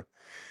for sure.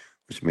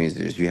 Which means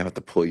is you have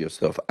to pull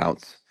yourself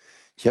out.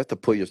 You have to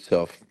pull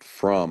yourself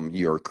from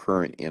your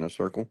current inner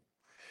circle.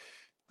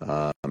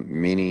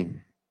 Many,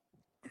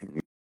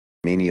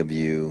 many of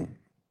you,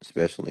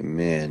 especially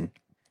men,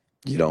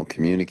 you don't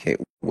communicate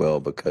well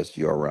because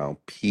you're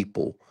around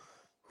people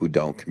who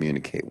don't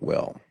communicate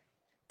well.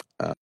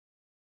 Uh,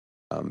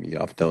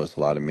 I've noticed a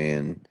lot of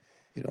men,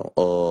 you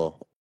know,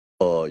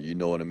 you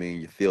know what I mean?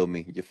 You feel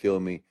me? You feel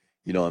me?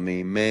 You know what I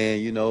mean?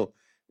 Man,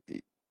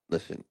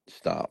 listen,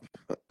 stop.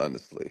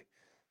 Honestly,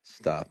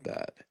 stop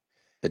that.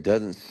 It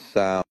doesn't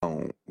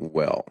sound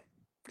well.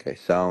 Okay,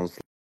 sounds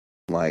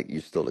like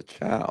you're still a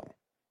child.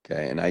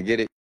 Okay, and I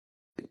get it.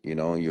 You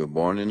were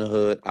born in the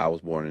hood. I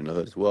was born in the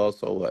hood as well.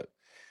 So what?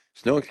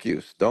 It's no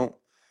excuse. Don't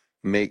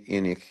make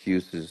any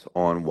excuses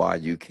on why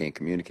you can't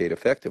communicate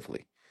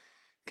effectively.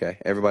 Okay,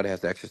 everybody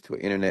has access to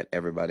an internet.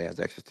 Everybody has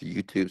access to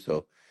YouTube.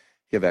 So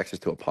you have access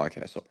to a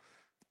podcast. So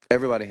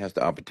everybody has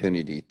the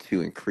opportunity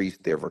to increase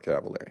their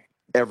vocabulary.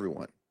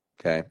 Everyone.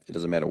 Okay, it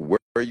doesn't matter where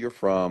you're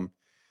from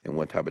and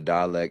what type of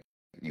dialect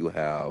you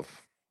have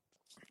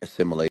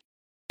assimilated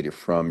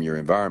from your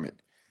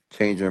environment.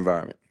 Change your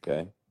environment.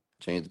 Okay,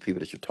 change the people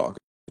that you're talking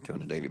to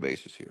on a daily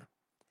basis here,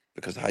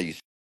 because how you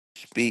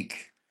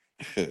speak,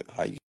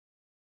 how you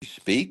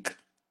speak,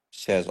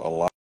 says a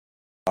lot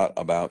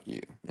about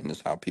you, and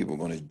it's how people are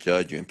going to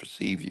judge you and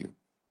perceive you.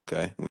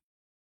 Okay, when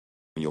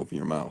you open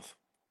your mouth.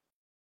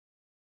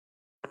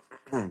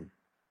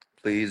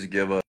 Please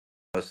give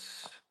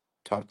us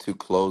top two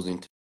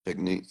closing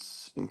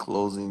techniques in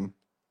closing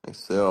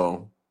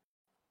Excel.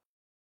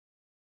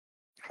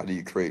 How do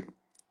you create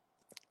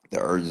the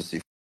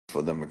urgency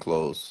for them to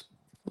close?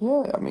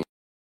 Yeah, I mean,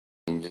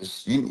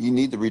 you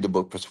need to read the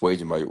book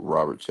Persuasion by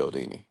Robert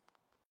Cialdini.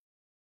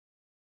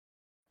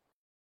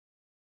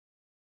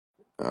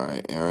 All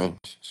right, Aaron,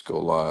 let's go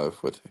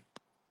live with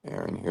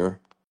Aaron here.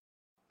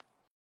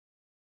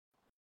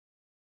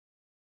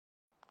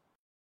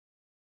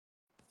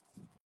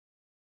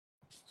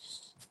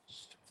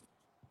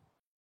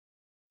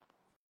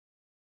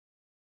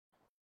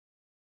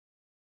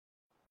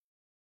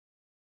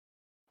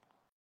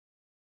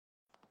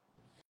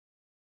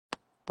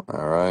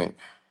 All right,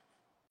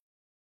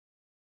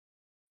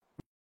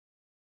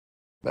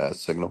 bad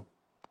signal.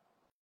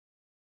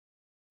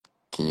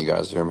 Can you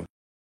guys hear me?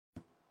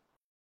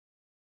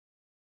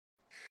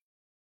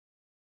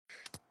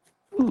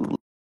 Ooh,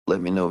 let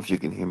me know if you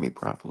can hear me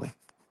properly.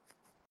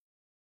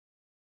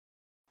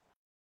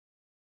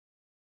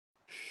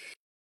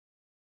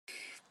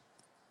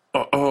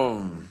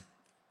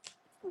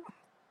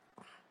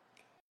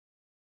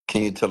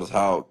 Can you tell us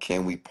how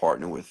can we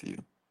partner with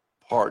you?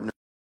 Partner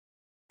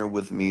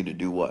with me to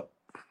do what?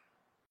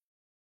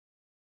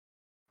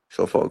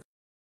 So, folks,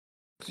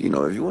 if you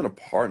want to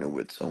partner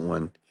with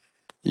someone,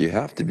 you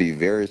have to be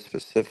very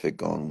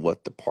specific on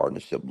what the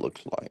partnership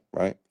looks like,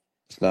 right?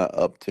 It's not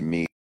up to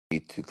me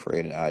to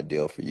create an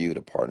ideal for you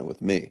to partner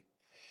with me.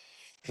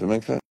 Does that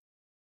make sense?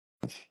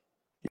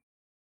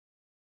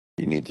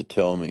 You need to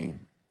tell me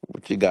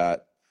what you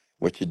got,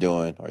 what you're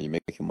doing, are you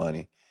making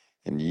money?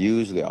 And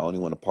usually I only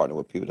want to partner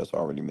with people that's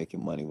already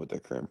making money with their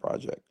current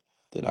project.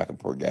 Then I can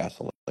pour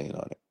gasoline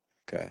on it.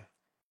 Okay.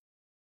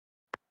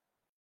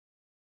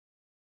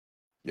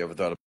 You ever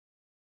thought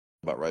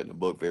about writing a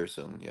book very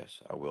soon? Yes,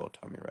 I will,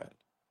 Tommy Rat.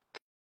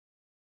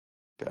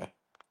 Okay.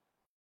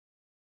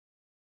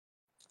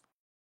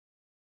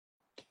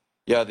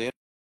 Yeah, the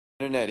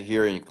internet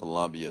here in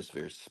Colombia is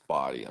very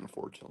spotty,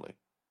 unfortunately.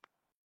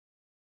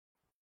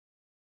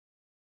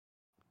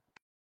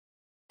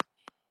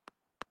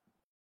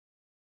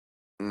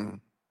 Mm.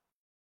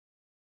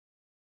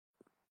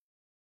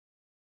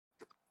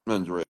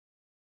 Andrea,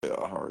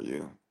 how are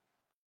you?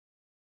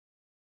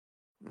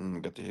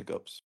 Got the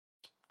hiccups.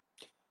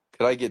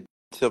 Could I get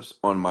tips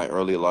on my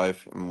early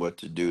life and what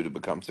to do to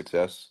become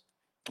success?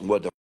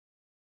 What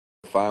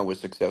define what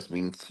success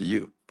means to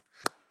you?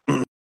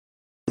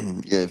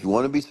 Yeah, if you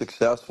want to be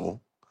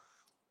successful,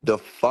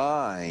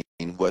 define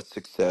what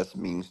success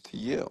means to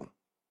you.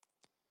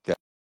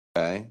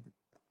 Okay?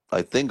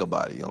 Like, think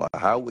about it. Like,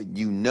 how would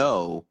you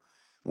know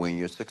when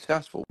you're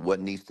successful? What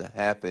needs to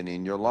happen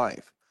in your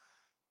life?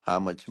 How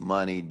much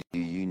money do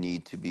you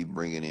need to be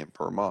bringing in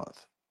per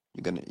month?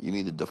 You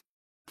need to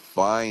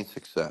define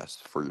success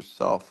for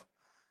yourself,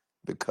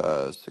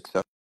 because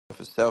success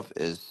itself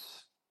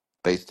is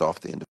based off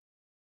the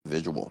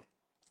individual.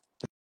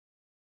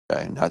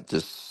 Okay, not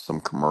just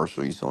some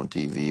commercial you saw on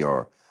TV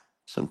or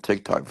some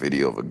TikTok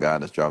video of a guy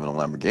that's driving a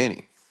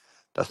Lamborghini.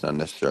 That's not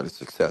necessarily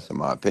success, in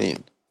my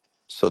opinion.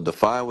 So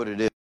define what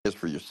it is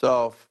for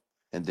yourself,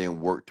 and then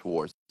work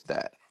towards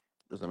that.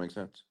 Does that make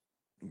sense?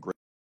 Great,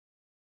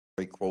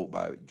 great quote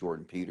by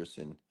Jordan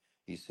Peterson.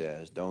 He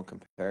says, "Don't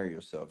compare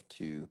yourself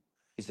to."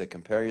 He said,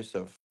 "Compare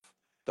yourself.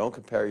 Don't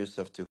compare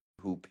yourself to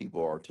who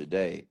people are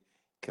today.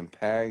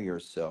 Compare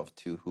yourself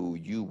to who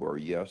you were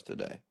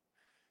yesterday."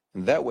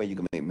 And that way you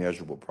can make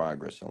measurable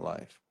progress in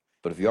life.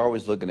 But if you're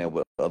always looking at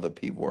what other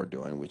people are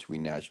doing, which we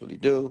naturally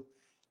do,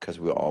 because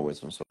we're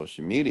always on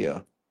social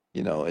media,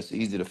 it's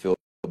easy to feel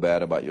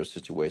bad about your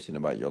situation,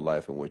 about your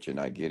life, and what you're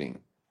not getting.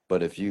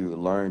 But if you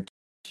learn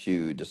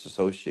you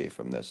disassociate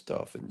from that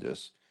stuff and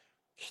just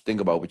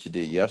think about what you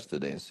did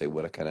yesterday and say,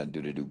 what can I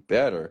do to do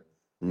better?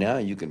 Now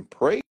you can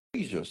praise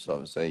yourself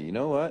and say, you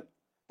know what?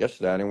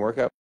 Yesterday I didn't work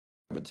out,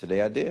 but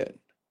today I did.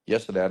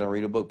 Yesterday I didn't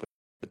read a book,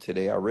 but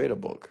today I read a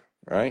book,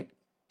 right?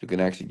 You can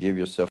actually give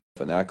yourself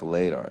an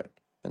accolade on it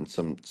and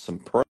some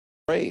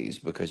praise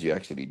because you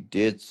actually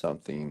did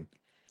something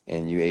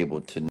and you're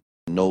able to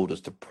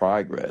notice the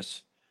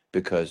progress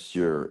because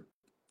you're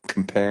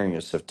comparing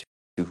yourself to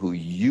who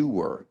you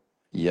were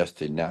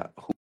yesterday,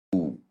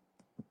 who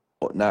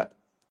not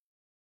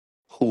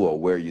who or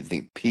where you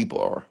think people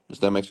are. Does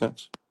that make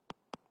sense?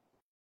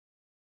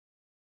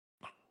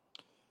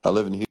 I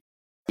live in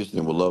Houston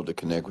and would love to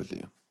connect with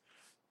you.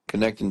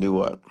 Connect and do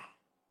what?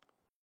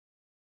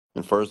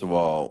 And first of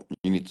all,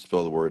 you need to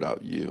spell the word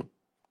out, you.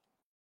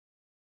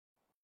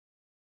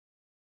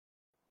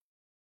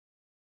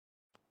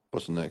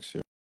 What's next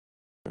here?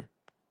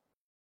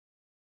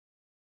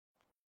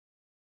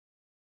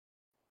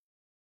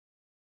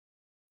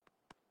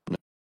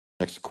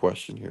 Next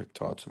question here.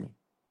 Talk to me.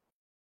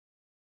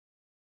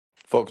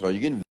 Folks, are you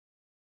getting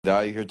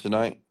value here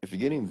tonight? If you're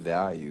getting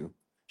value,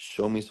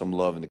 show me some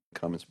love in the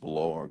comments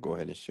below or go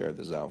ahead and share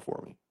this out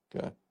for me.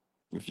 Okay?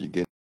 If you're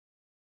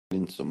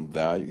getting some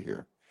value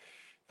here.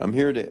 I'm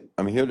here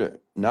to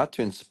not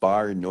to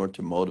inspire nor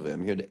to motivate.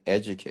 I'm here to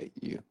educate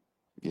you.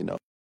 You know,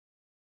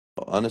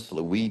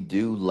 honestly, we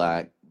do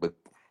lack, but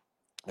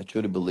I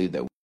truly believe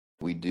that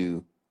we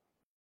do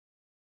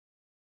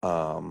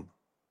um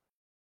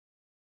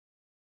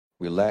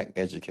we lack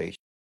education.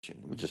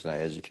 We're just not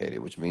educated,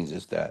 which means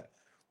is that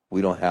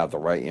we don't have the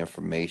right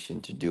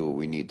information to do what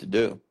we need to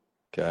do.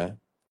 Okay?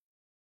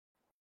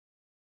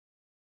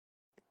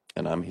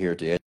 And I'm here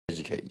to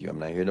educate you. I'm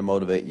not here to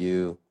motivate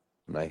you.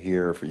 I'm not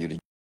here for you to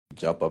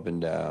jump up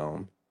and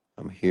down.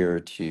 I'm here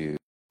to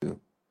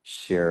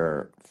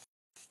share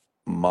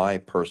my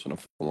personal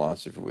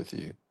philosophy with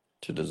you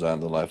to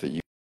design the life that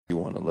you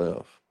want to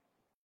live.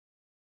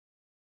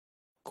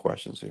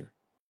 Questions here?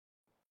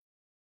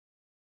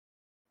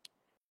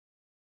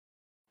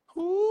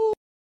 Ooh.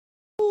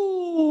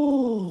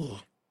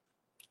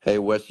 Hey,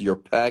 Wes, your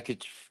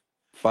package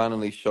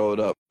finally showed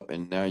up,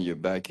 and now you're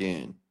back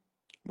in.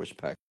 Which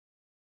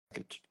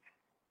package?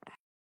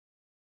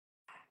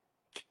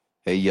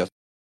 Hey,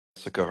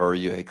 Jessica, how are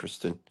you? Hey,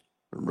 Kristen.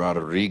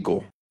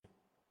 Rodrigo,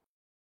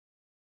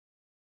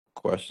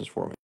 questions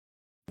for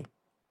me?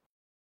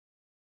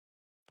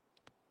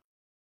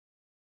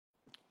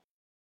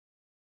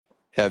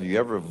 Have you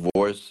ever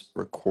voice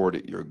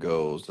recorded your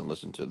goals and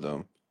listened to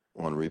them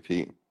on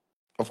repeat?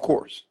 Of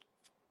course.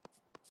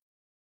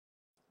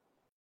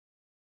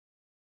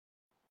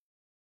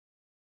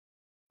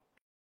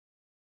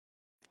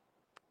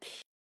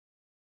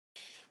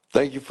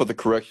 Thank you for the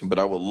correction, but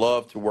I would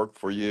love to work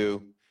for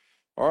you.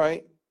 All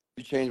right.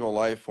 You changed my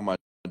life for my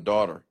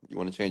daughter. You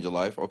want to change your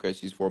life? Okay,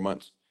 she's 4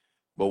 months.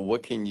 But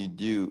what can you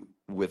do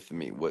with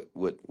me? What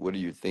are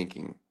you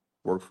thinking?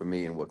 Work for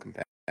me in what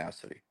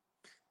capacity?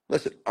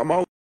 Listen, I'm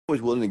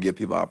always willing to give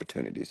people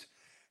opportunities,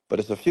 but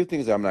it's a few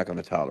things that I'm not going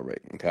to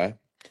tolerate. Okay.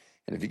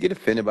 And if you get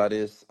offended by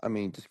this, I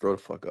mean, just grow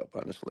the fuck up,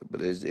 honestly.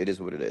 But it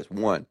is what it is.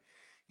 One,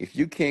 if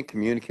you can't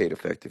communicate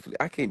effectively,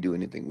 I can't do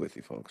anything with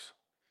you, folks.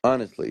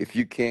 Honestly, if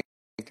you can't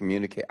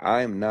communicate,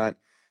 I am not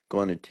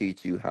going to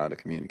teach you how to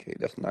communicate.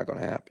 That's not going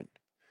to happen.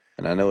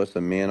 And I know it's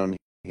some men on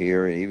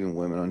here and even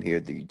women on here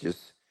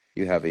that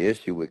you have an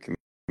issue with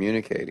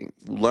communicating.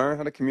 Learn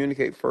how to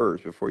communicate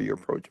first before you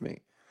approach me.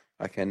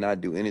 I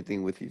cannot do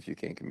anything with you if you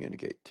can't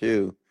communicate.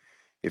 Two,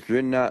 if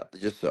you're not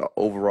just an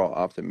overall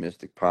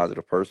optimistic,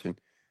 positive person,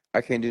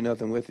 I can't do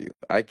nothing with you.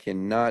 I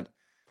cannot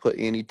put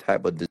any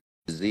type of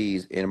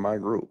disease in my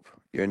group.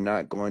 You're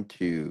not going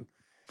to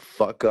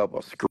fuck up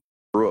or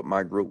screw up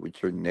my group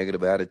with your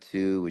negative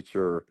attitude, with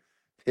your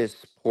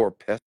piss poor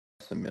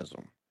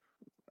pessimism.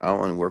 I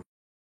want to work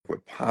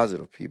with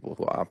positive people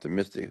who are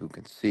optimistic, who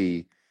can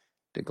see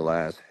the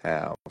glass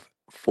half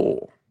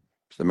full.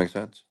 Does that make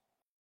sense?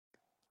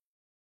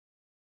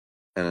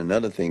 And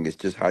another thing is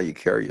just how you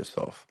carry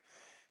yourself,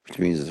 which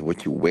means is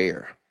what you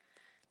wear.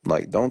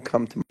 Like, don't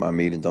come to my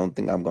meeting. Don't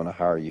think I'm going to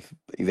hire you if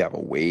you have a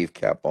wave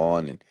cap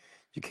on and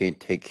you can't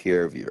take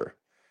care of your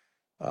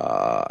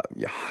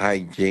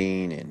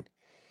hygiene and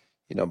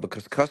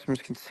because customers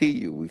can see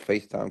you. We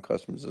FaceTime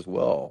customers as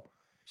well,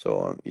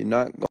 so you're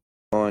not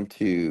going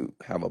to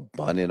have a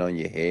bonnet on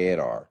your head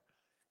or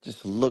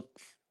just look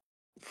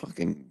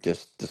fucking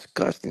just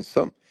disgusting.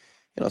 Some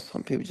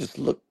people just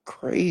look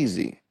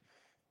crazy.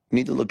 You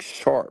need to look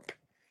sharp.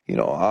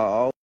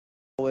 I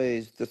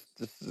always this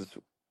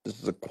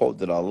is a quote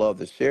that I love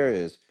to share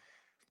is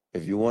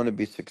if you want to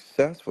be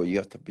successful, you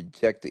have to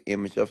project the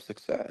image of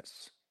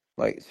success.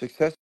 Like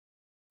success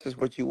is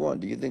what you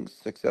want. Do you think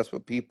successful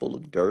people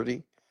look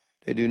dirty?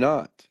 They do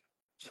not.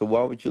 So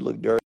why would you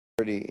look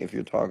dirty if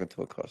you're talking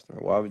to a customer?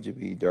 Why would you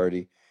be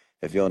dirty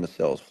if you're on the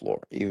sales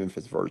floor, even if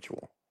it's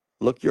virtual?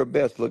 Look your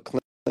best. Look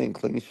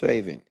clean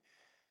shaven.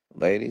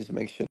 Ladies,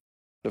 make sure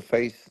the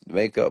face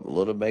makeup, a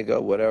little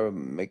makeup, whatever,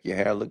 make your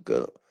hair look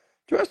good.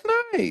 Dress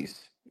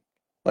nice.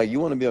 Like you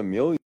want to be a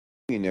millionaire.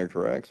 millionaire,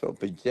 correct? So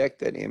project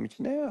that image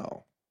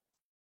now.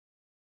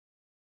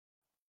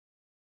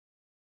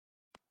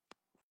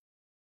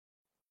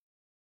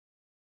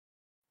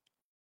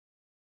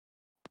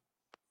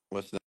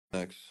 What's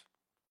next?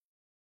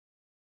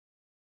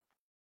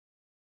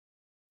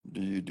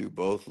 Do you do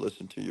both?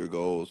 Listen to your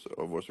goals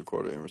or voice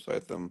recorder and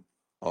recite them?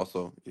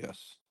 Also,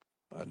 yes,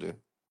 I do.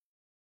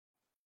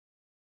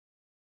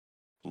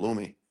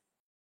 Bloomy.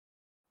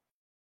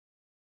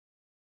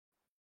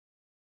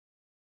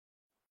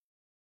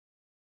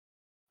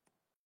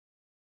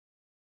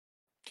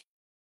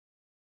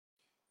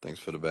 Thanks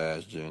for the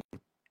badge, Jen.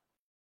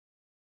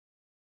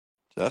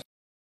 That's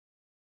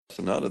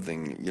another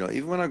thing.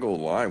 Even when I go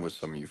live with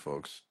some of you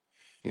folks,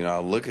 I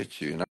look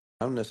at you and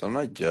I'm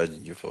not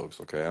judging you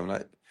folks, okay? I'm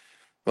not.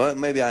 Well,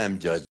 maybe I am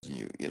judging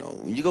you.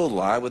 When you go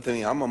live with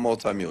me, I'm a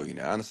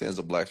multimillionaire. I understand it's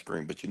a black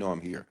screen, but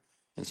I'm here.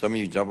 And some of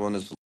you jump on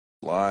this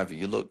live and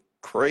you look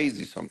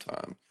crazy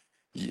sometimes.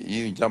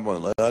 You jump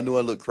on, like, I know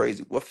I look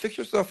crazy. Well, fix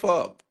yourself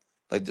up.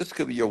 Like, this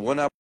could be your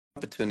one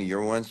opportunity,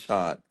 your one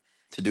shot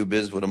to do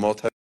business with a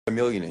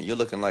multimillionaire. You're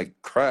looking like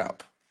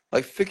crap.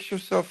 Like, fix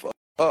yourself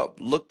up.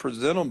 Look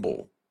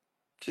presentable.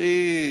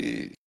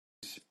 Jeez.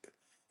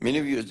 Many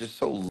of you are just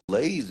so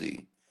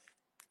lazy,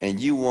 and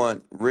you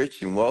want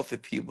rich and wealthy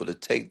people to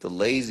take the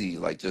lazy,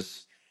 like,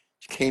 just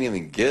you can't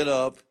even get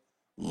up,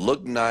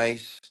 look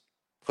nice,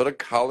 put a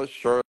collar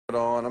shirt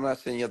on. I'm not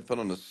saying you have to put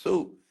on a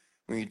suit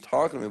when you're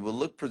talking to me, but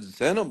look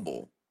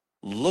presentable.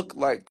 Look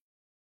like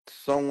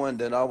someone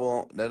that I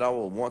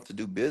will want to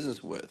do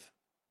business with.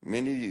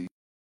 Many of you,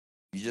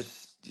 you're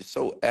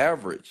so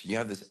average. You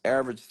have this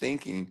average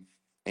thinking,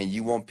 and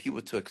you want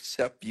people to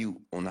accept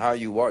you on how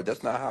you are.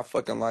 That's not how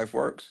fucking life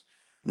works.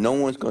 No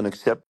one's going to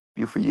accept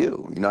you for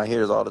you. I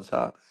hear this all the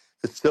time.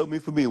 Accept me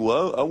for me.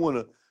 Well, I want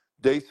to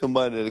date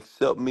somebody that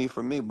accept me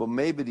for me. But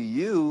maybe to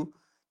you,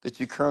 that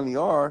you currently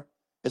are,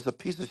 is a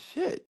piece of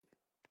shit.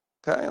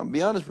 Okay, I'll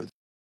be honest with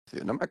you.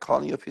 And I'm not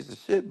calling you a piece of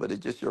shit, but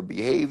it's just your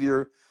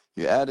behavior,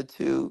 your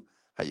attitude,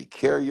 how you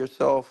carry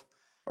yourself,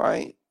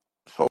 right?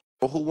 So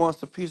who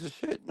wants a piece of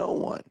shit? No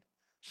one.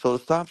 So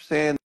stop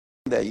saying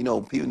that,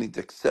 people need to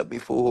accept me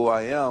for who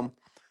I am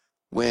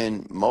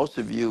when most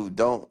of you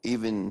don't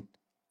even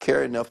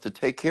care enough to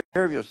take care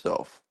of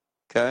yourself.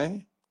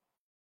 Okay?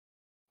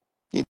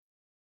 You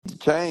need to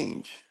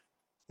change.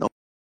 No,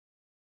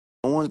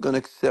 no one's going to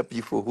accept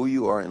you for who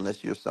you are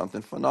unless you're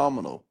something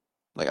phenomenal.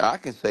 Like, I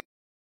can say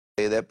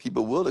that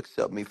people will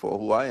accept me for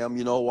who I am.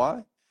 You know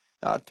why?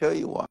 I'll tell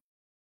you why.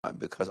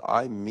 Because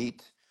I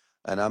meet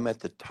and I'm at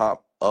the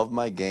top of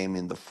my game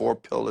in the four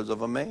pillars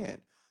of a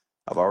man.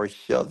 I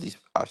shared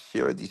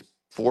these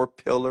four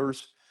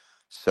pillars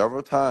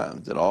several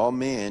times, that all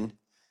men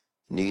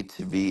need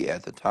to be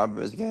at the top of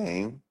his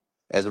game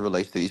as it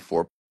relates to these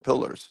four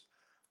pillars.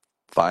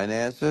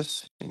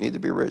 Finances, you need to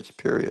be rich,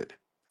 period.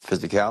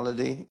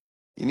 Physicality,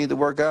 you need to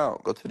work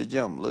out, go to the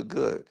gym, look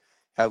good,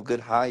 have good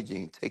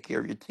hygiene, take care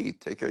of your teeth,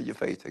 take care of your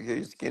face, take care of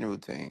your skin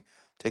routine,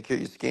 take care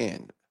of your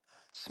skin,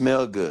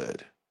 smell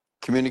good.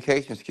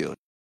 Communication skills,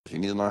 you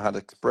need to learn how to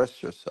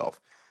express yourself.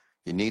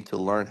 You need to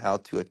learn how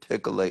to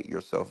articulate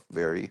yourself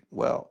very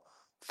well.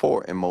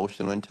 For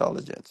emotional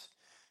intelligence,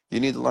 you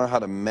need to learn how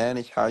to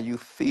manage how you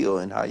feel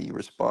and how you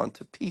respond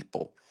to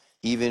people,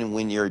 even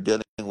when you're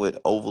dealing with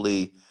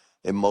overly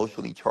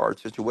emotionally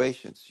charged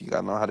situations. You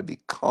got to know how to be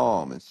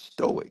calm and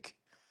stoic.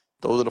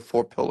 Those are the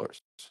four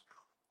pillars.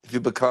 If you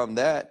become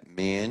that,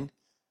 men,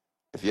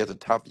 if you're at the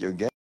top of your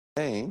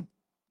game,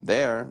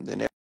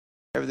 then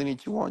everything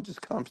that you want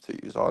just comes to you.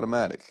 It's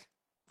automatic.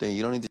 Then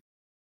you don't need to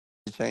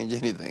change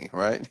anything,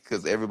 right?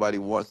 Because everybody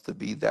wants to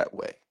be that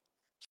way.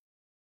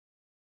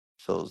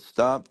 So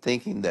stop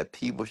thinking that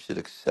people should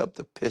accept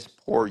the piss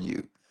poor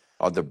you,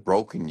 or the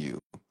broken you,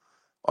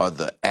 or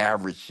the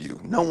average you.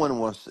 No one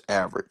wants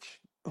average.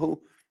 Who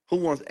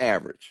wants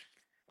average?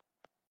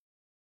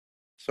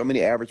 So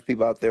many average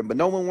people out there, but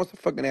no one wants a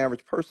fucking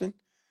average person.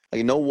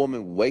 Like, no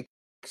woman wakes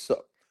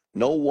up,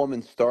 no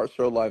woman starts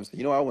her life and says,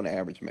 I want an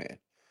average man.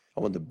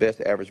 I want the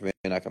best average man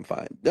I can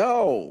find.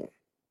 No.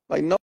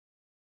 Like, no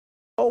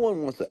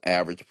one wants an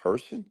average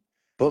person,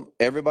 but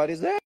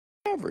everybody's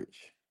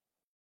average.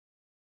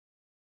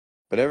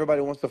 But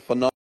everybody wants a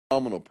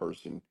phenomenal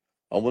person.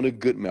 I want a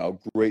good man,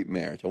 a great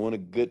marriage. I want a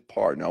good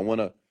partner. I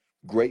want a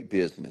great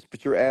business,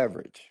 but you're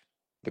average.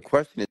 The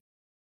question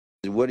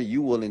is, what are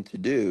you willing to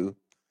do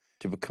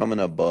to become an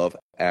above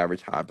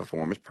average high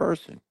performance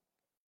person?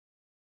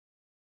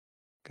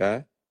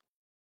 Okay?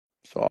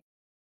 So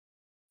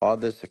all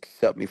this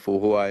accept me for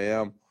who I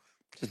am,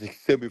 just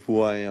accept me for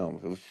who I am.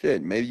 So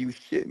shit, maybe you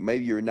shit.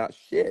 Maybe you're not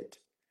shit.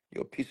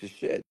 You're a piece of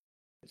shit.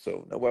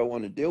 So nobody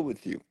want to deal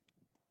with you.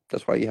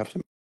 That's why you have so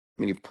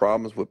many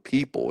problems with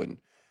people, and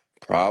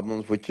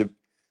problems with your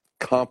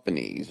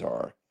companies,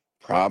 or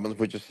problems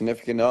with your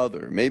significant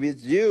other. Maybe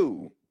it's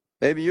you.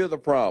 Maybe you're the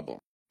problem.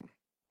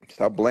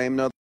 Stop blaming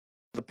other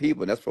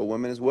people. And that's for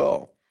women as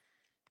well.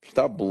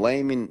 Stop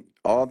blaming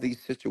all these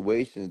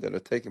situations that are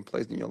taking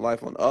place in your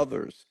life on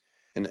others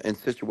and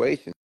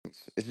situations.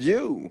 It's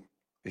you.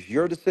 It's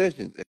your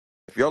decisions.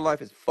 If your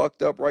life is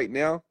fucked up right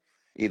now,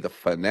 either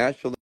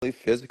financially,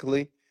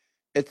 physically,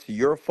 it's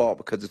your fault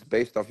because it's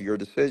based off of your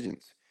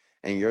decisions.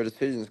 And your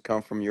decisions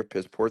come from your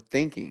piss poor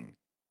thinking.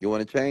 You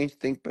want to change?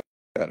 Think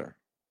better.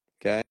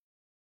 Okay?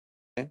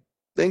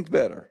 Think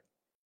better.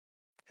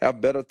 Have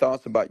better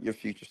thoughts about your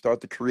future.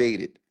 Start to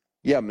create it.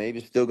 Yeah, maybe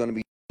it's still going to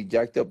be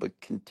jacked up, but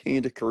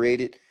continue to create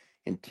it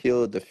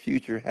until the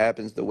future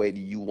happens the way that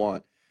you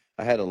want.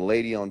 I had a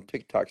lady on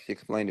TikTok. She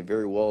explained it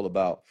very well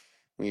about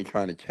when you're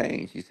trying to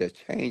change. She says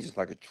change is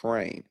like a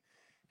train.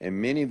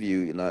 And many of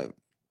you,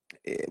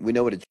 we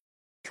know what a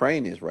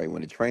train is, right?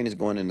 When a train is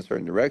going in a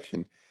certain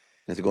direction,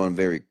 and it's going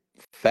very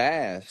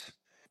fast,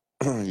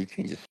 you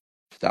can't just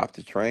stop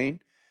the train.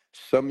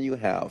 Some of you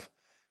have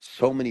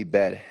so many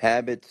bad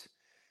habits.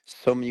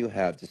 Some of you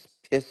have just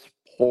piss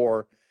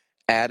poor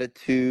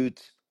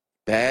attitudes,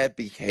 bad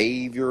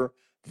behavior,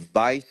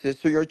 vices.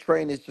 So your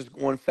train is just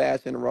going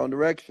fast in the wrong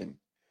direction.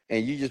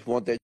 And you just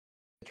want that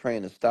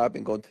train to stop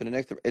and go to the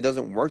next. It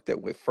doesn't work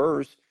that way.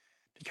 First,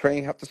 the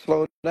train have to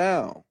slow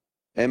down.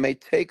 It may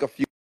take a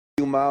few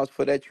miles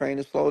for that train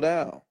to slow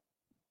down.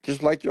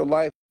 Just like your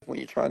life, when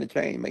you're trying to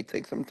change, it may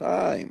take some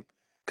time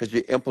because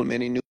you're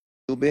implementing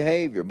new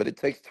behavior. But it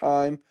takes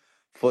time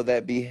for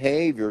that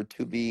behavior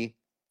to be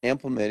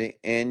implemented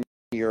in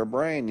your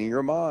brain, in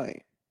your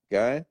mind.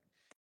 Okay?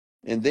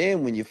 And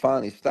then when you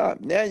finally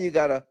stop, now you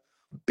got to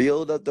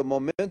build up the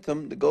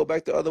momentum to go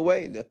back the other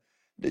way.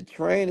 The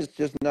train is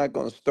just not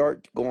going to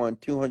start going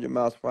 200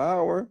 miles per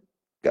hour.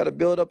 Got to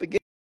build up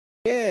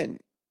again.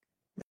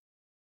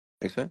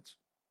 Make sense?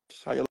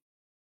 Just how your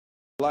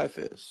life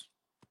is.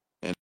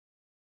 And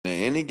at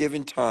any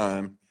given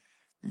time,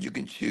 you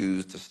can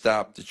choose to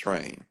stop the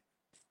train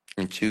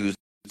and choose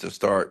to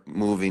start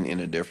moving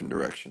in a different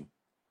direction.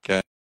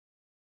 Okay?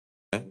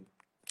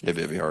 Hey,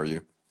 baby, how are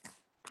you?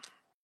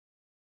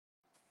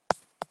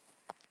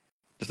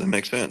 Does that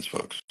make sense,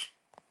 folks?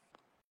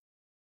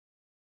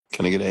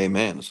 Can I get an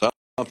amen or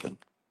something?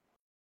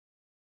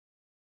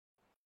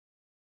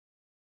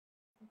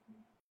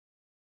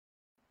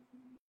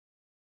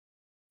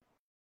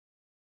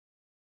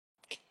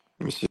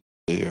 Let me see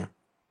here.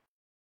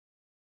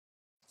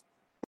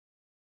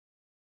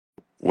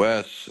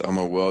 Wes, I'm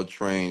a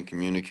well-trained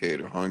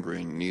communicator,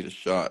 hungry and need a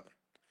shot.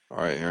 All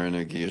right, Aaron,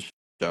 I'll give you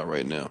a shot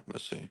right now.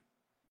 Let's see.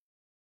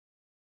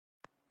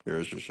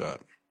 Here's your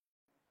shot.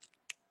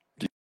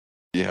 Do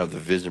you have the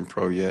Vision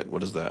Pro yet?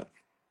 What is that?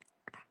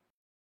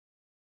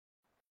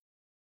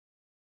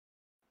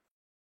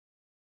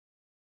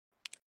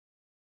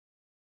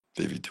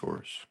 Vivi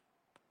Tours.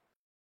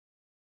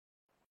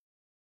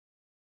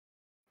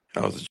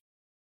 How's the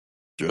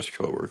dress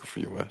code working for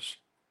you, Wes?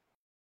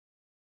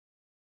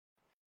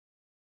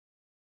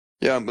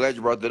 Yeah, I'm glad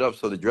you brought that up.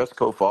 So the dress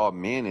code for all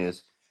men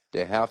is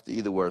they have to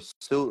either wear a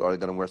suit or they're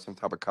going to wear some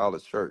type of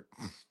collared shirt.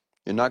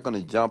 You're not going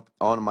to jump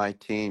on my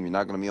team. You're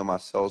not going to be on my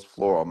sales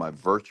floor or my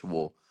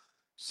virtual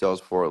sales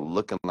floor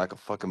looking like a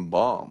fucking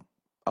bomb.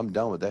 I'm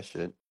done with that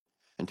shit.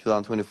 In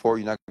 2024,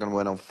 you're not going to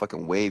wear no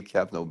fucking wave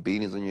caps, no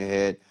beanies on your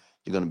head.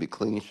 You're going to be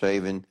clean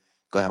shaven,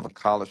 going to have a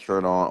collar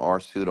shirt on or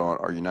a suit on,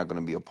 or you're not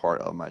going to be a part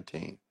of my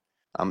team.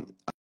 I'm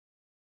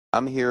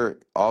I'm here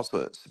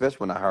also, especially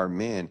when I hire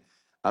men,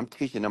 I'm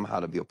teaching them how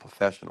to be a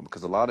professional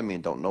because a lot of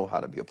men don't know how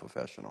to be a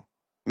professional.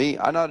 Me,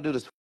 I know how to do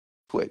the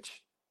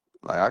switch.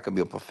 Like I can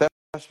be a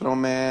professional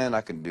man.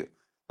 I can be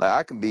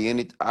I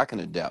can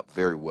adapt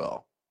very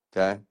well.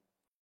 Okay.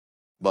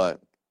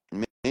 But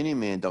many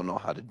men don't know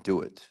how to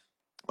do it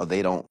or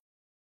they don't,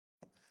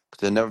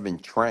 because they've never been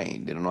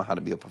trained. They don't know how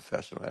to be a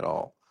professional at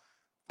all.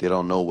 They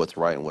don't know what's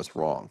right and what's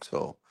wrong.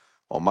 So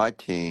on my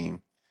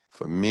team,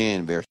 for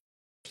men very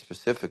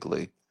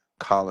specifically,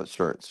 collared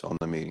shirts on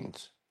the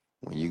meetings.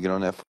 When you get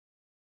on that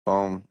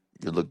phone,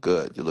 you look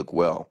good. You look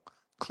well.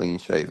 Clean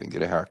shaven.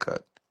 Get a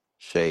haircut.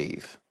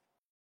 Shave.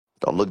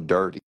 Don't look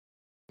dirty.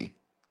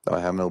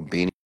 Don't have no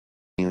beanie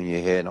on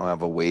your head. Don't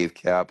have a wave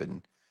cap,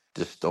 and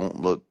just don't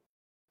look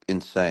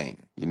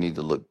insane. You need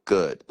to look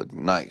good. Look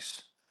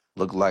nice.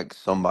 Look like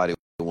somebody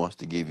who wants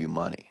to give you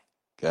money.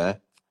 Okay?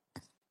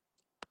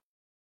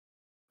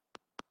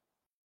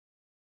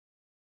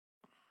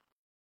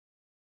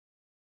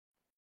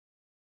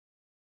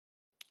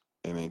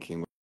 Amen,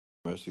 King.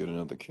 Mercy, get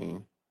another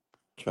king.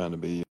 Trying to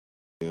be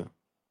you.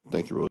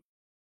 Thank you,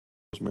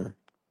 Rosemary.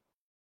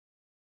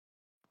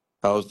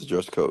 How's the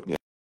dress code? Yeah,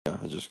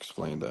 I just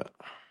explained that.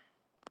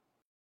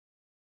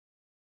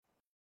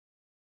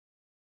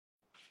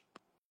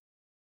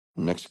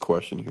 Next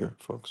question here,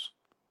 folks.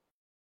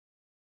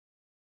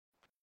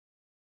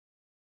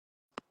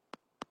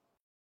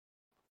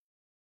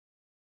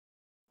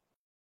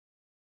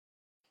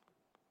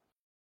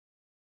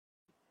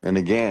 And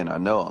again, I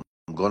know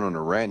I'm going on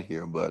a rant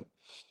here, but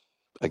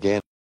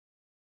again,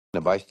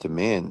 advice to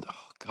men.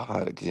 Oh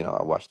God,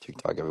 I watch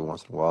TikTok every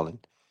once in a while, and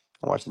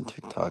I'm watching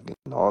TikTok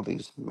and all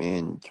these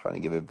men trying to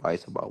give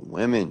advice about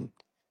women.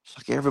 It's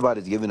like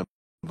everybody's giving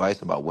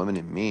advice about women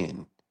and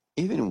men,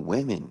 even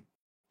women.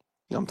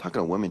 I'm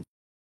talking to women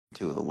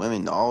too. The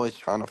women always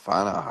trying to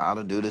find out how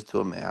to do this to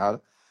a man.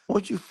 Why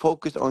don't you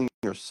focus on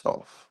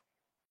yourself?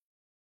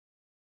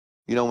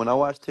 When I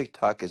watch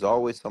TikTok, there's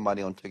always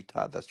somebody on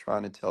TikTok that's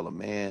trying to tell a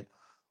man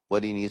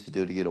what he needs to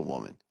do to get a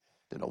woman.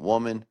 Then a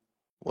woman,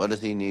 what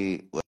does he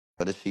need? What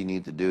does she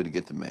need to do to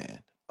get the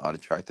man, or to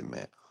attract the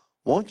man?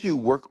 Won't you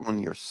work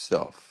on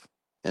yourself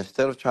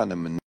instead of trying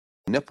to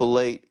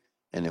manipulate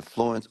and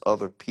influence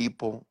other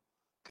people,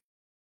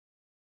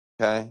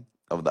 okay,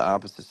 of the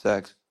opposite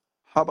sex?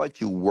 How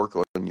about you work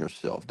on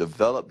yourself?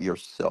 Develop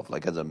yourself.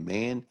 Like as a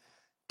man,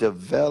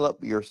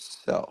 develop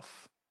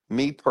yourself.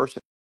 Me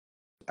personally,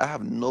 I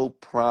have no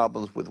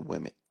problems with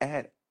women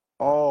at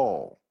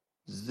all.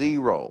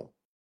 Zero.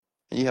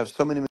 And you have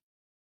so many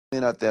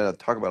men out there that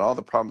talk about all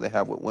the problems they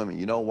have with women.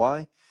 You know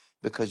why?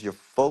 Because you're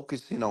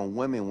focusing on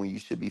women when you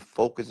should be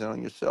focusing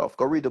on yourself.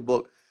 Go read the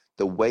book,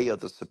 The Way of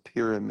the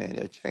Superior Man.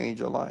 It'll change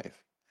your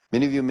life.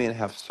 Many of you men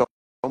have so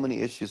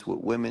many issues with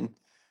women,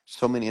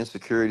 so many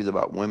insecurities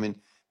about women,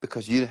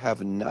 because you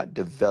have not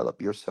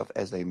developed yourself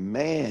as a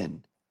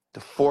man. The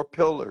four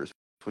pillars,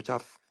 which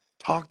I've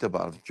talked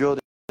about, I've drilled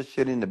this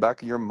shit in the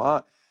back of your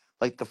mind.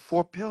 Like the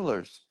four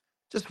pillars.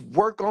 Just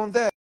work on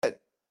that.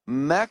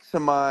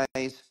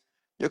 Maximize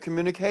your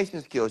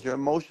communication skills, your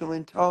emotional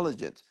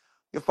intelligence,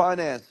 your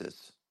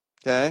finances,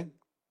 okay?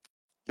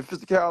 Your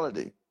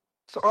physicality.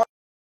 So all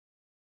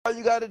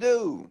you got to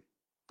do.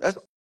 That's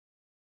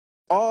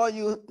all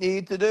you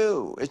need to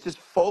do. Is just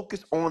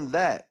focus on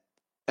that.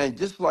 And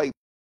just like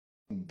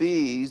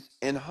bees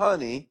and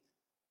honey,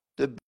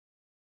 the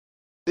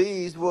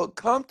bees will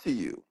come to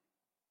you,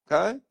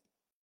 okay?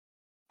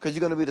 Because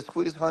you're going to be the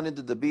sweetest honey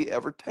that the bee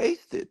ever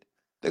tasted.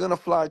 They're going to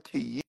fly to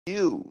you.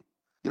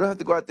 You don't have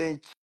to go out there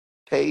and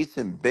chase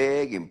and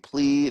beg and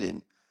plead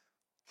and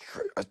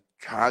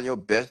try your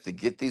best to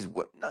get these.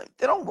 No,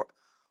 they don't work.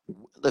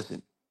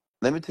 Listen,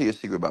 let me tell you a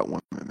secret about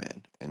women,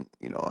 man. And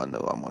I know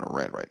I'm on a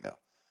rant right now,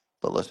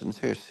 but listen,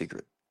 here's a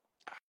secret.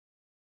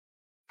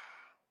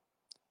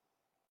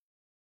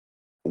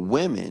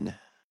 Women,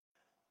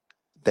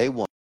 they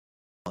want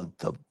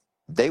the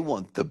they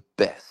want the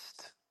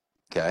best.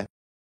 Okay.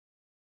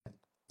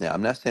 Now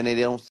I'm not saying they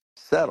don't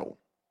settle,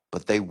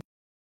 but they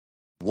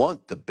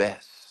want the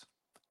best,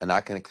 and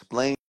I can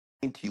explain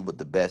to you what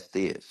the best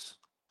is.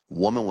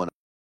 Women want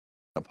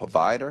a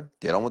provider.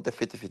 They don't want the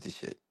 50-50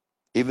 shit.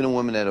 Even the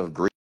women that have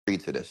agreed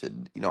to that shit.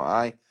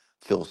 I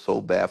feel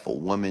so bad for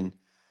women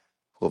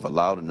who have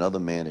allowed another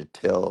man to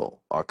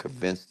tell or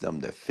convince them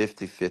that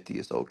 50-50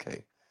 is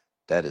okay.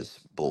 That is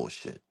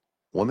bullshit.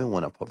 Women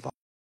want a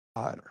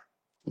provider.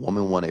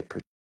 Women want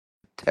a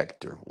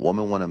protector.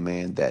 Women want a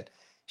man that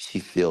she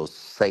feels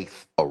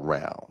safe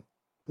around.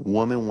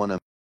 Women want a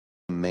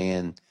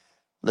man,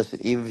 listen,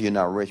 even if you're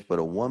not rich, but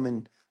a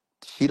woman,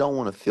 she don't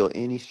want to feel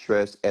any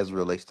stress as it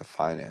relates to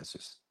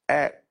finances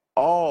at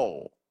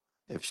all.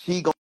 If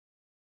she going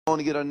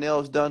to get her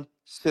nails done,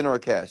 send her a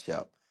cash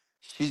out.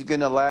 She's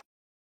getting her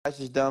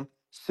lashes done,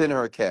 send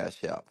her a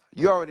cash out.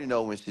 You already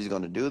know when she's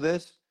going to do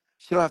this.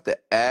 She don't have to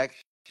ask.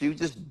 She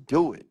just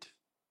do it.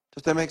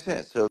 Does that make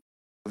sense? So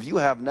if you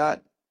have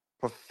not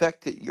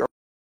perfected your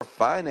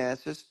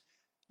finances,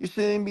 you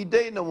shouldn't be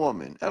dating a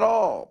woman at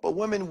all. But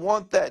women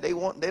want that. They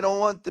don't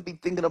want to be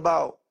thinking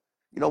about,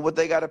 what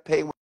they gotta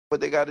pay,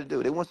 what they gotta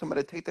do. They want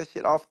somebody to take that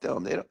shit off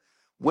them. They don't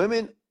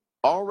Women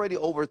already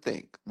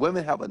overthink.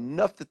 Women have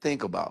enough to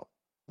think about.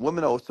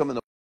 Women are some of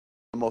the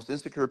most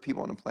insecure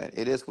people on the planet.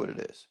 It is what it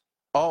is.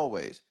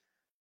 Always.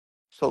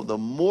 So the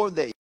more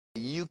that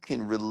you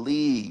can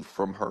relieve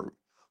from her,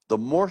 the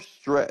more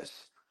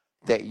stress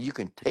that you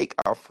can take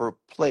off her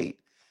plate,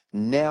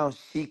 now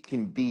she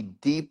can be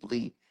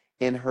deeply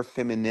in her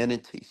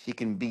femininity. She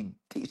can be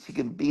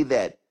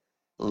that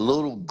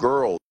little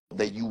girl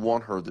that you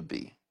want her to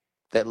be,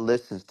 that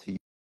listens to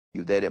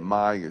you, that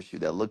admires you,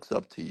 that looks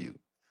up to you,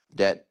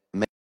 that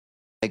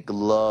make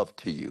love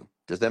to you.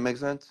 Does that make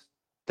sense?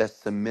 That's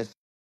submissive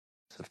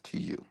to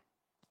you.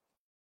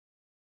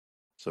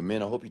 So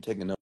men, I hope you're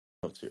taking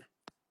notes here.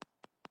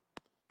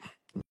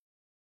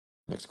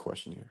 Next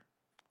question here.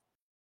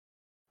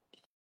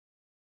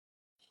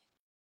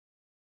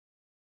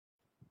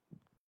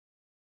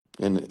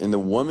 And the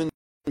woman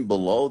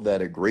below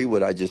that agree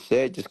what I just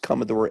said, just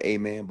comment the word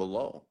amen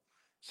below.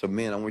 So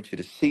men, I want you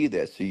to see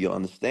that so you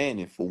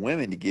understand. And for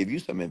women to give you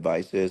some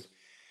advice is,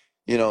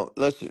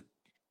 listen,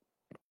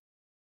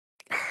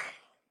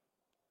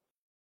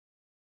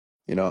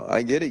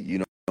 I get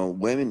it.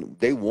 Women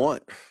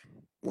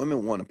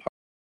want a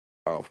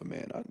powerful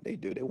man. They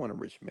do. They want a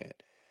rich man.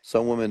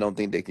 Some women don't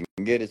think they can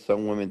get it.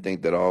 Some women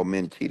think that all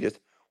men cheaters.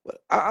 Well,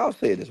 I'll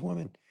say this,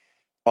 women.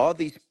 All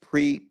these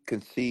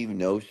preconceived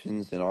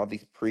notions and all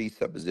these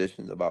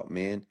presuppositions about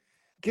men,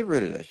 get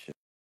rid of that shit.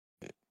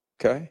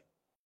 Okay?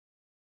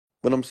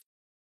 What I'm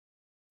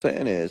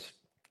saying is,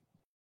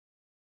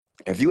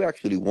 if you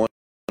actually want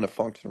a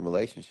functional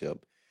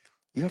relationship,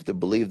 you have to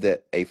believe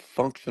that a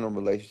functional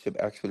relationship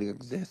actually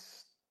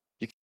exists.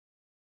 You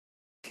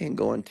can't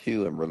go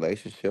into a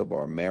relationship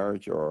or a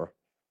marriage or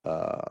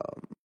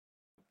um,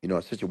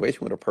 a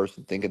situation with a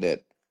person thinking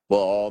that, well,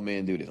 all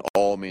men do this,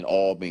 all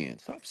men.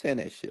 Stop saying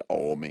that shit.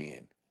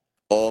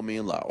 All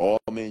men lie, all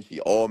men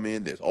cheat, all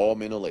men this, all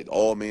men are late,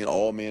 all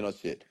men are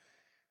shit.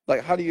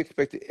 Like, how do you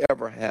expect to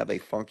ever have a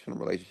functional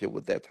relationship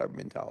with that type of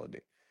mentality?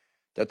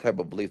 That type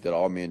of belief that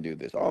all men do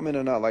this. All men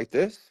are not like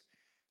this.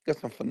 You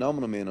got some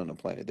phenomenal men on the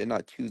planet. They're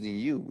not choosing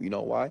you. You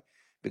know why?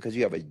 Because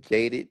you have a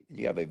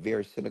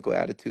very cynical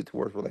attitude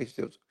towards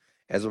relationships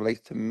as it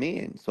relates to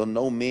men. So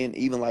no men,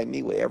 even like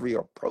me, will ever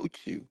approach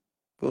you.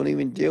 Won't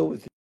even deal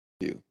with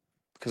you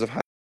because of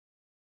how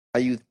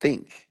you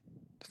think.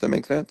 Does that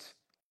make sense?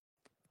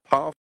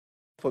 Powerful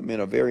men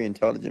are very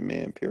intelligent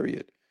men,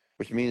 period.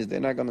 Which means they're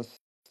not gonna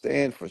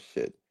stand for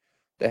shit.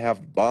 They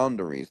have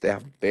boundaries, they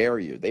have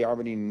barriers. They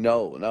already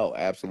know. No,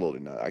 absolutely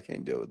not. I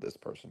can't deal with this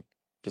person.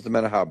 Doesn't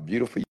matter how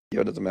beautiful you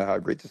are, doesn't matter how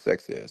great the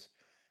sex is.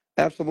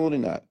 Absolutely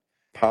not.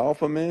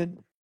 Powerful men,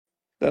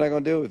 they're not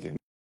gonna deal with you.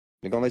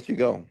 They're gonna let you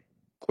go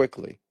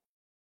quickly.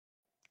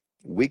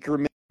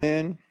 Weaker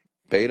men,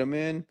 beta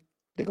men,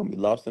 they're gonna be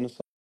lost in the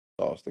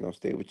sauce. They're gonna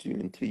stay with you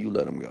until you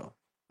let them go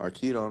or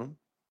cheat on them.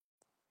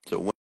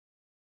 So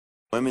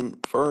women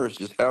first,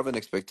 just have an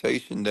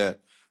expectation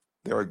that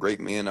there are great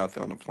men out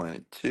there on the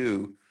planet.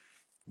 Two,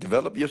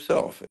 develop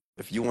yourself.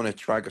 If you want to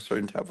attract a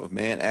certain type of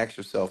man, ask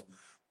yourself,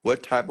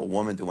 what type of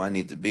woman do I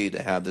need to be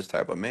to have this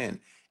type of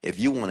man? If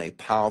you want a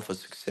powerful,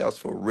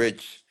 successful,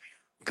 rich,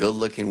 good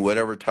looking,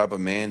 whatever type of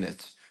man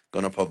that's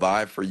going to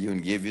provide for you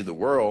and give you the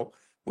world,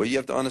 well, you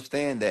have to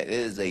understand that it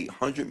is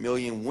 100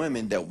 million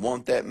women that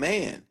want that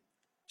man.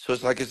 So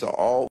it's like it's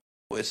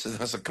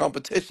a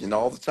competition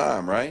all the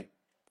time, right?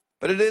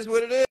 But it is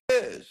what it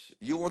is.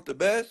 You want the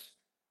best,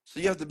 so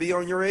you have to be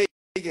on your A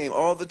game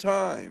all the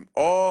time.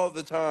 All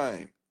the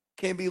time.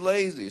 Can't be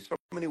lazy. So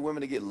many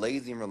women that get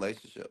lazy in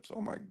relationships.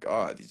 Oh my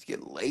God, you just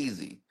get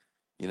lazy.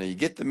 You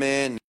get the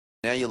man,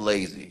 now you're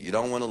lazy. You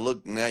don't want to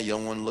look now, you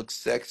don't want to look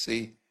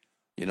sexy.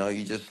 You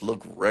just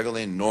look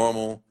regular and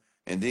normal.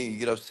 And then you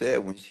get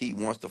upset when he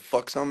wants to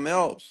fuck something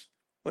else.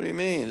 What do you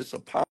mean? It's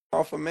a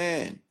powerful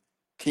man.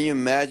 Can you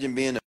imagine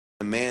being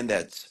a man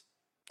that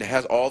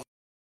has all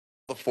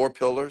the four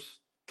pillars?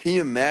 Can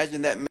you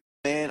imagine that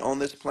man on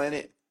this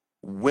planet?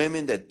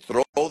 Women that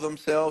throw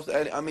themselves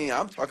at it. I mean,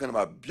 I'm talking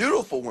about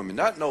beautiful women,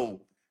 not no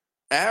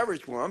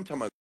average women. I'm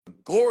talking about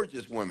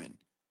gorgeous women,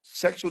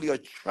 sexually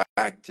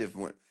attractive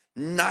women,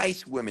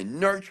 nice women,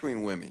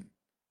 nurturing women.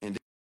 And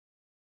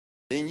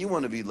then you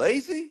want to be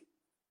lazy?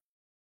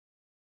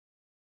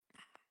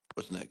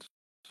 What's next?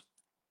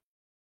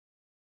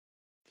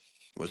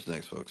 What's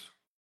next, folks?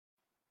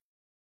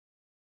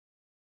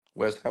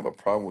 West have a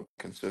problem with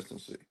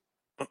consistency.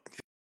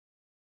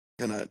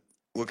 Can I?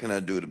 What can I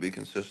do to be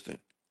consistent?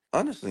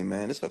 Honestly,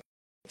 man, it's up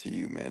to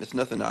you, man. It's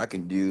nothing I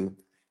can do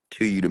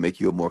to you to make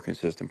you a more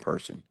consistent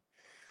person.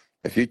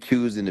 If you're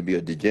choosing to be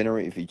a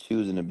degenerate, if you're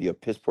choosing to be a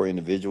piss poor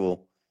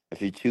individual,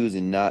 if you're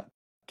choosing not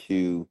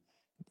to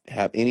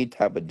have any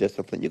type of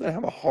discipline, you're gonna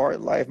have a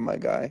hard life, my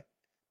guy.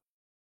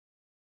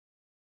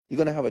 You're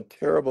gonna have a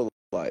terrible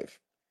life.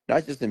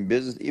 Not just in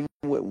business, even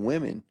with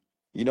women.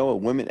 You know what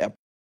women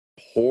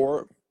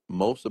abhor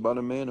most about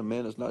a man? A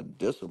man that's not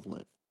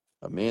disciplined.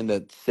 A man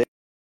that says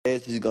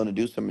he's gonna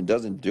do something and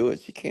doesn't do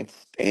it. She can't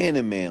stand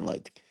a man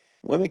like that.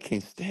 Women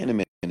can't stand a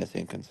man that's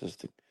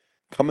inconsistent.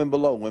 Comment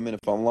below, women, if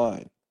I'm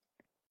lying.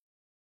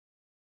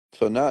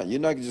 So now you're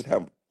not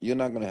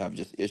gonna have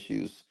just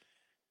issues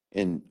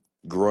in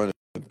growing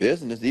a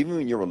business, even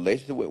in your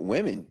relationship with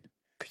women,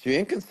 because you're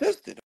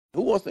inconsistent.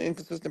 Who wants an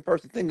inconsistent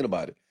person? Thinking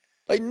about it,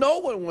 like no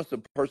one wants a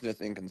person that's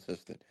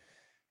inconsistent.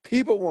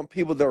 People want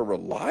people that are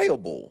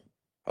reliable.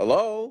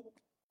 Hello,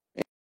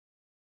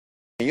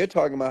 and you're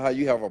talking about how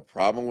you have a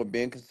problem with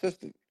being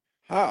consistent.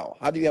 How?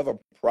 How do you have a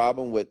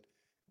problem with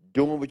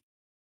doing what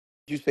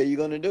you say you're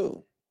gonna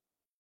do?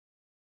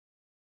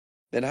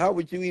 Then how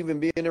would you even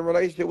be in a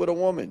relationship with a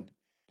woman?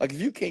 Like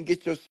if you can't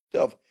get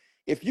yourself,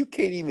 if you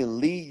can't even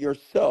lead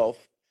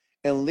yourself,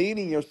 and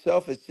leading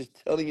yourself is just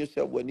telling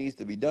yourself what needs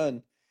to be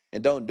done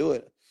and don't do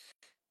it,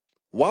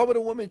 why would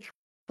a woman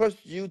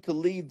trust you to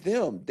lead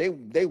them?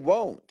 They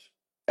won't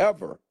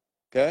ever.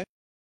 Okay,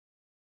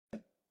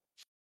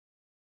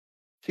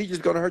 she's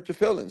just gonna hurt your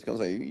feelings. Gonna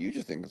say you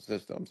just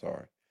inconsistent. I'm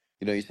sorry.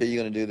 You say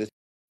you're gonna do this,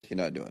 you're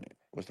not doing it.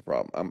 What's the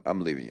problem?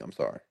 I'm leaving you. I'm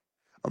sorry.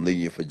 I'm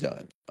leaving you for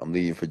John. I'm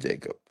leaving you for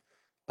Jacob.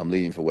 I'm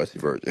leaving for West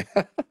Virgin.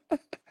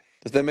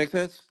 Does that make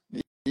sense?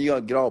 You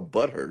gotta get all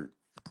butthurt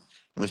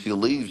when she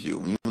leaves you.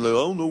 And you're like,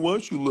 I don't know why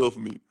she left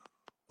me.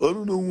 I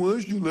don't know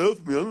why she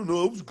left me. I don't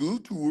know. I was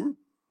good to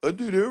her. I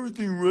did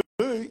everything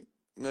right.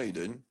 No, you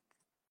didn't.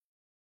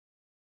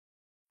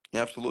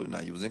 Absolutely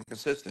not. You was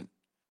inconsistent.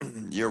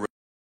 You'd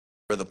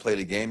rather play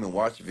the game and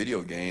watch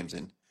video games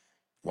and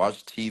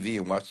watch TV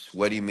and watch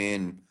sweaty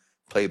men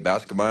play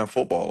basketball and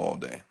football all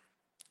day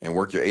and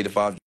work your 8 to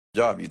 5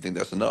 job. You think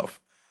that's enough?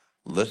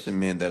 Listen,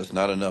 man, that is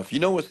not enough. You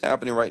know what's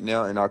happening right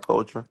now in our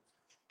culture?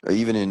 Or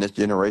even in this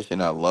generation,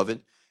 I love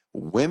it.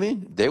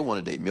 Women, they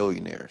want to date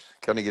millionaires.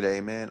 Can I get an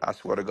amen? I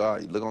swear to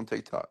God, you look on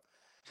TikTok.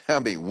 I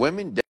mean,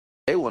 women,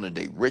 they want to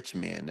date rich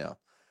men now.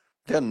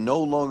 They're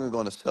no longer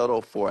going to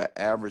settle for an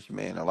average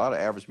man. A lot of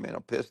average men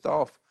are pissed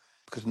off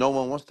because no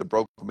one wants the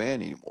broke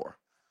man anymore.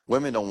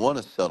 Women don't want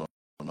to settle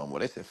no more.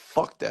 They say,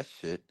 fuck that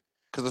shit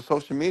because of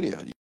social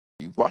media.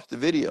 You watch the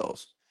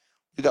videos.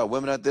 You got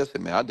women out there say,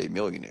 man, I date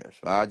millionaires.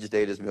 I just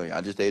dated this millionaire.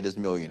 I just dated this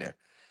millionaire.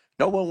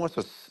 No one wants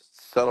to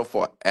settle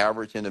for an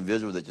average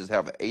individual that just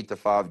have an 8 to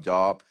 5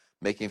 job,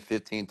 making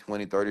 15,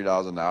 20,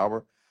 $30 an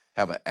hour,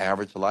 have an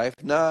average life.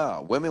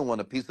 Nah, women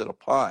want a piece of the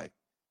pie.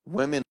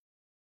 Women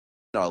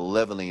are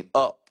leveling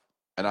up.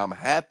 And I'm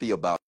happy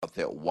about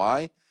that.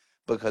 Why?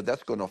 Because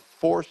that's going to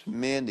force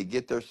men to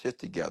get their shit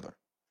together.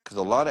 Because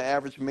a lot of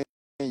average men,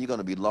 you're going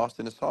to be lost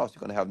in the sauce.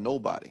 You're going to have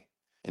nobody.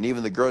 And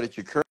even the girl that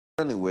you're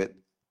currently with,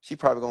 she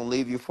probably going to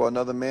leave you for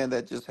another man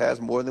that just has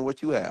more than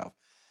what you have.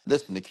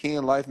 Listen, the key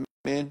in life,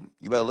 man,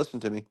 you better listen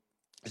to me,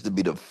 is to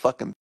be the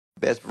fucking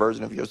best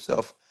version of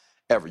yourself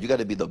ever. You got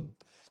to be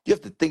you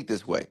have to think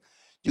this way.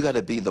 You got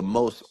to be the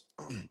most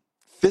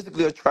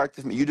physically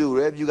attractive. You do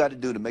whatever you got to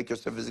do to make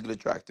yourself physically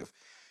attractive.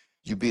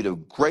 You be the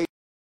greatest,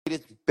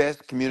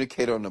 best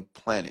communicator on the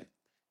planet.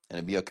 And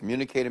to be a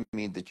communicator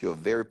means that you're a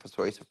very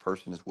persuasive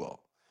person as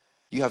well.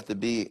 You have to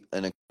be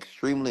an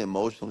extremely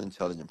emotionally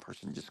intelligent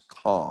person, just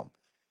calm.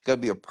 You got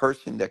to be a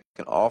person that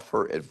can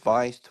offer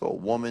advice to a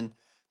woman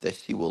that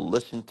she will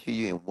listen to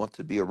you and want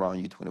to be around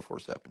you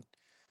 24/7.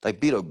 Like,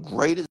 be the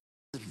greatest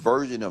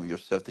version of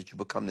yourself that you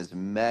become this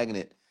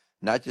magnet,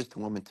 not just to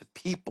women, to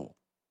people.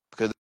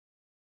 Because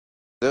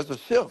there's a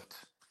shift.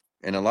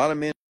 And a lot of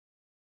men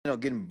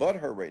getting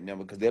butthurt right now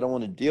because they don't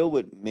want to deal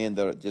with men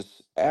that are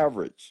just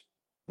average.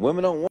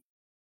 Women don't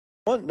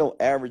want no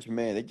average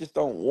man. They just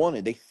don't want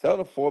it. They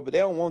settle for it, but they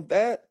don't want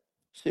that.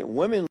 Shit,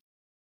 women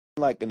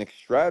like an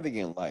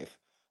extravagant life.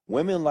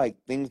 Women like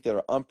things that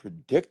are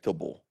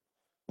unpredictable.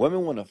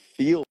 Women want to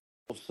feel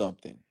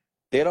something.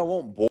 They don't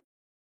want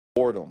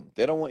boredom.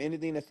 They don't want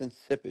anything that's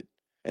insipid.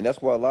 And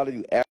that's why a lot of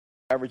you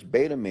average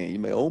beta men, you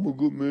may, oh, I'm a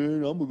good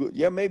man. I'm a good.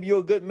 Yeah, maybe you're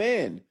a good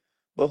man.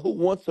 But who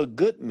wants a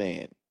good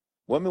man?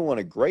 Women want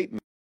a great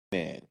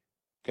man.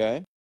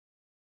 Okay?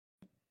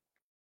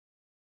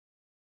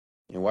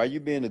 And while you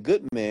being a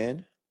good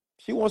man,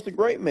 she wants a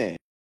great man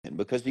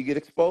because you get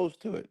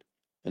exposed to it.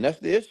 And that's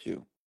the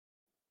issue.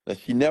 That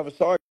she never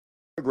saw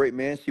a great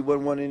man, she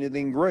wouldn't want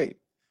anything great.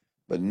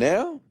 But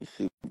now, you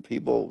see,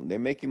 people, they're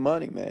making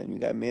money, man. You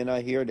got men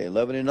out here, they're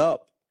leveling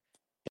up.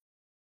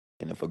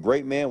 And if a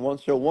great man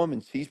wants your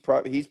woman,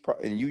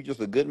 and you just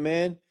a good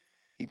man,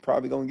 he's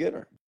probably going to get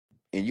her.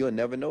 And you'll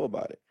never know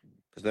about it.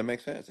 Does that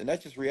make sense? And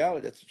that's just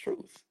reality. That's the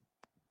truth.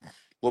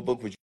 What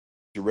book would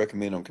you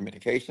recommend on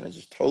communication? I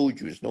just told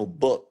you, there's no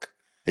book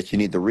that you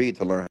need to read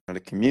to learn how to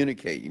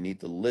communicate. You need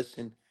to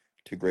listen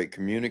to great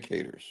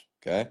communicators.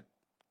 Okay.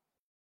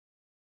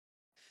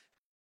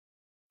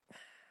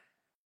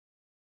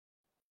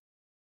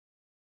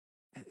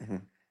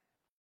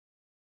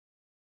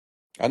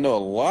 I know a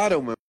lot of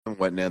women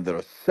right now that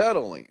are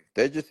settling.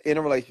 They're just in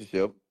a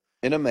relationship,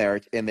 in a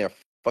marriage, and they're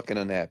fucking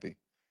unhappy.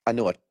 I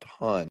know a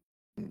ton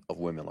of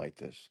women like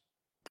this.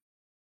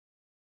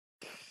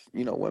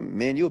 Women,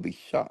 men, you'll be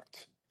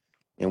shocked.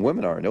 And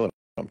women already know what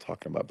I'm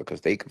talking about because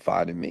they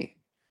confide in me.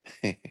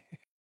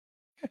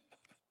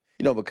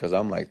 Because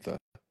I'm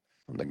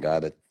the guy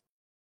that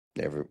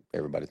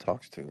everybody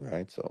talks to,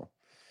 right? So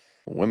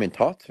when women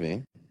talk to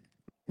me,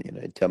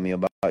 they tell me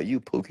about you,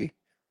 Pookie.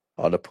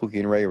 All the Pookie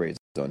and Ray Rays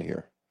on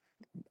here.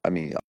 I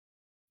mean,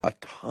 a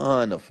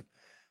ton of.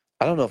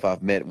 I don't know if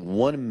I've met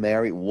one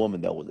married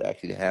woman that was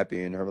actually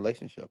happy in her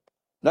relationship.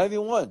 Not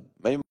even one.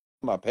 Maybe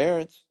my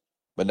parents,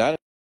 but not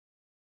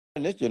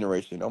in this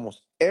generation.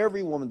 Almost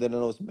every woman that I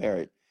know is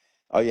married.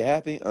 Are you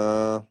happy?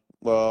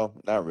 Well,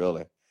 not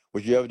really.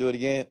 Would you ever do it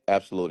again?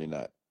 Absolutely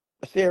not.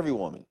 I say every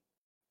woman.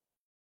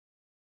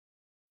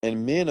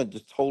 And men are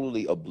just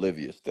totally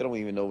oblivious. They don't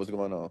even know what's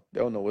going on. They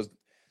don't know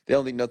they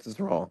don't think nothing's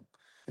wrong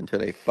until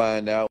they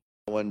find out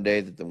one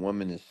day that the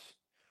woman is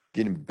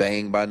getting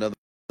banged by another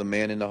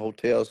man in the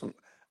hotel.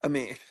 I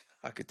mean,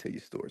 I could tell you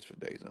stories for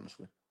days,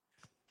 honestly.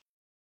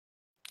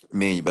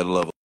 Men, you better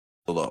level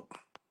up.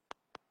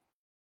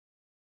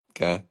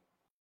 Okay?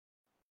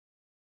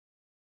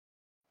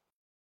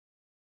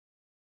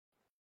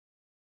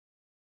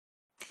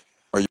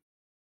 Are you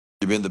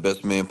being the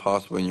best man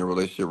possible in your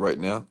relationship right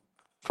now?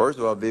 First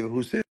of all, baby,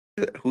 who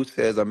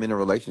says I'm in a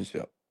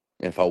relationship?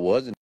 And if I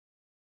wasn't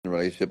in a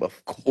relationship,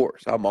 of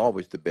course, I'm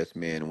always the best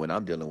man when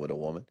I'm dealing with a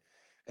woman.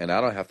 And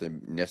I don't have to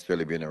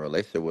necessarily be in a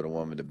relationship with a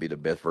woman to be the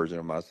best version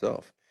of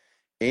myself.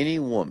 Any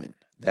woman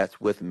that's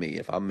with me,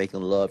 if I'm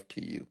making love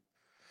to you,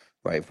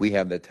 right? If we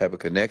have that type of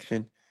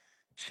connection,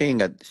 she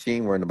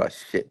ain't worrying about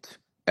shit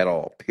at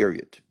all.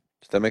 Period.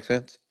 Does that make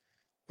sense?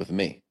 With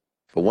me.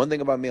 But one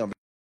thing about me, I'm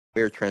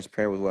very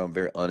transparent with women. I'm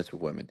very honest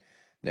with women.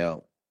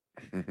 Now,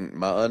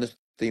 my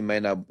honesty may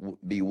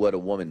not be what a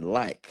woman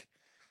like.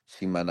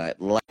 She might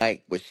not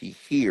like what she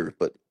hears,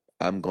 but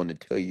I'm going to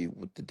tell you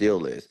what the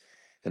deal is.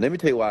 And let me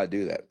tell you why I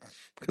do that.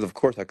 Because of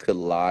course I could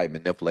lie,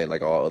 manipulate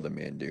like all other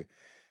men do.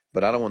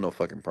 But I don't want no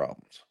fucking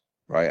problems,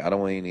 right? I don't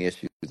want any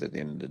issues at the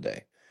end of the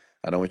day.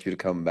 I don't want you to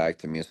come back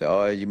to me and say,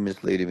 "Oh, you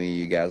misleaded me.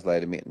 You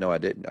gaslighted me." No, I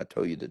didn't. I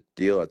told you the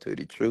deal. I told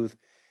you the truth.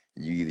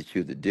 You either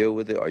choose to deal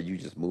with it or you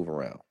just move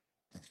around.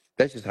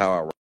 That's just how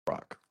I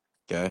rock.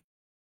 Okay.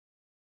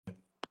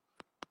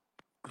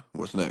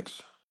 What's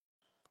next?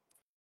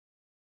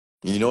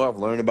 You know what I've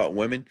learned about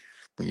women?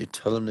 When you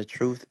tell them the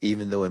truth,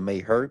 even though it may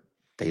hurt,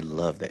 they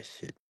love that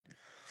shit.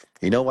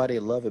 You know why they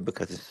love it?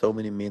 Because there's so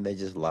many men that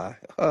just lie.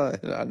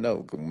 I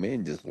know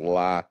men just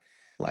lie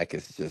like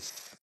it's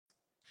just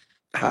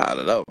I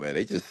don't know, man.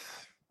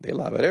 They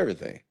lie about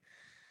everything.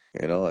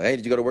 You know, hey,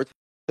 did you go to work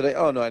today?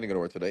 Oh no, I didn't go to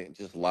work today.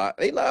 Just lie.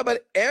 They lie about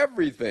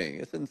everything.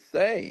 It's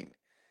insane.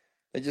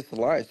 They just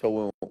lie.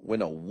 So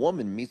when a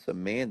woman meets a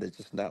man that's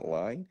just not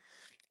lying,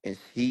 and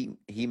he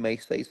may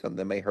say something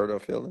that may hurt her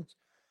feelings,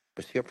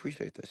 but she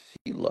appreciates it.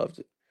 She loves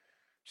it.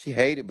 She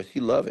hated it, but she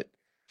love it.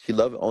 She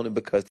love it only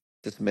because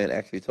this man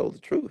actually told the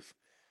truth.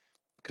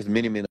 Because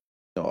many men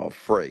are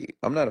afraid.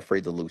 I'm not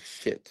afraid to lose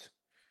shit.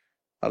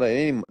 I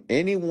let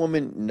any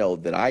woman know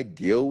that I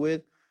deal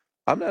with.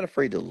 I'm not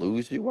afraid to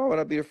lose you. Why would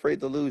I be afraid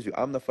to lose you?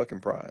 I'm the fucking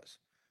prize.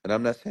 And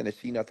I'm not saying that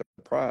she's not the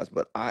prize,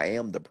 but I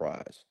am the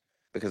prize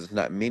because it's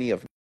not many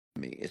of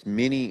me. It's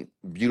many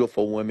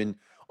beautiful women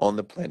on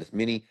the planet. It's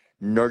many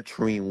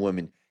nurturing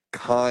women,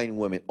 kind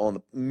women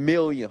on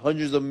the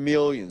hundreds of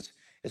millions.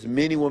 It's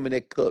many women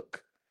that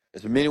cook.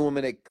 It's many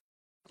women that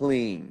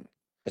clean.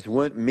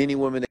 Many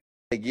women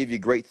that give you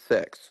great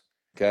sex.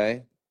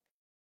 Okay,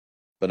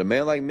 but a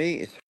man like me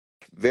is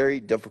very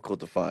difficult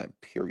to find.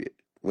 Period.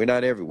 We're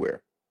not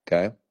everywhere.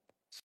 Okay,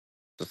 it's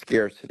a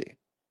scarcity,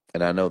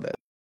 and I know that.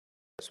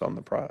 So I'm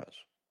the prize,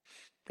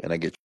 and I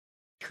get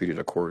treated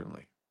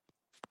accordingly.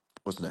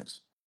 What's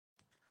next?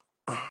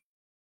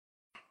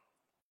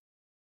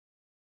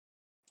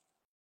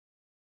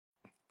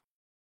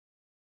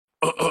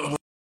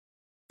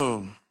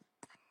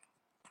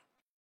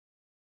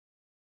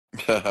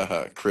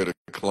 Create a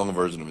clone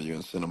version of you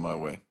and send them my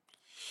way.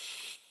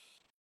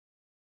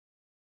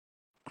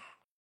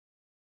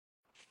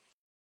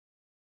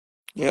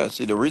 Yeah,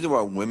 see, the reason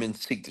why women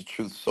seek the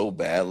truth so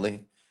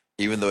badly,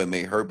 even though it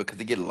may hurt, because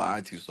they get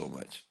lied to so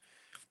much.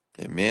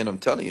 And man, I'm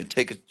telling you,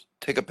 take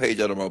a page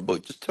out of my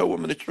book. Just tell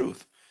women the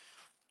truth.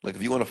 Like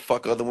if you want to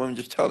fuck other women,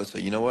 just tell her. Say,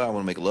 you know what? I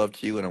want to make love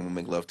to you, and I want to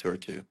make love to her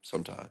too.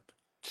 Sometime,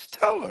 just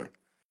tell her.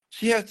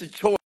 She has the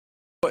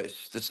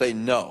choice to say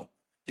no.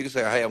 You can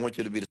say, hey, I want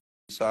you to be the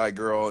side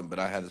girl, but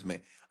I have this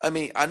man. I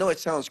mean, I know it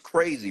sounds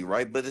crazy,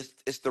 right? But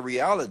it's the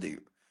reality.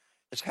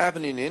 It's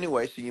happening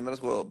anyway, so you might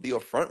as well be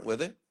upfront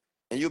with it,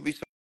 and you'll be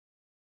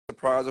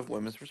surprised of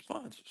women's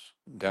responses.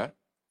 Okay.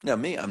 Now,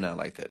 me, I'm not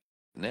like that.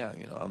 Now,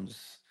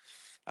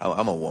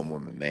 I'm a one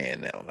woman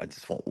man now. I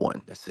just want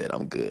one. That's it.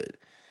 I'm good.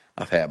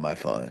 I've had my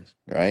fun,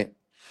 right?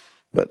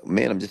 But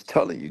man, I'm just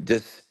telling you,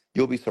 just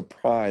you'll be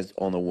surprised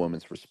on a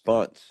woman's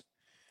response.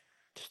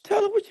 Just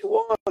tell her what you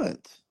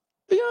want.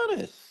 Be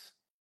honest,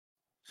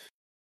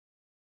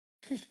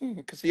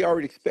 because he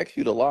already expects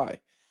you to lie.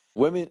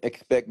 Women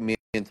expect men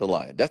to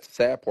lie. That's the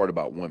sad part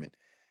about women.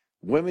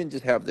 Women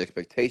just have the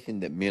expectation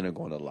that men are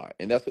going to lie,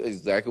 and that's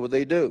exactly what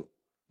they do.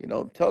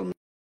 Tell them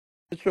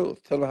the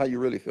truth. Tell them how you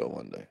really feel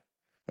one day,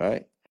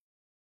 right?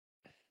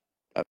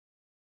 I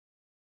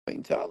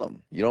mean, tell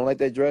them you don't like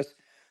that dress.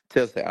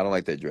 Say I don't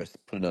like that dress.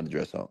 Put another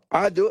dress on.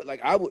 I do it like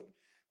I would.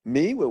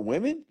 Me with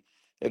women,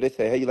 if they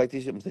say, "Hey, you like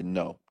this?" I'm saying,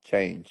 "No,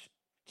 change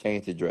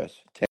the dress,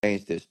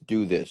 change this,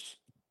 do this."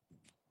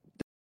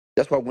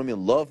 That's why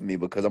women love me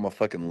because I'm a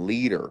fucking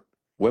leader.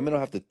 Women don't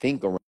have to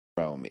think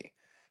around me.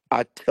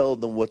 I tell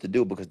them what to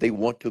do because they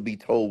want to be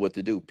told what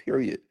to do.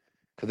 Period.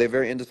 Because they're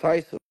very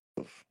indecisive.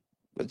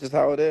 That's just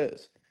how it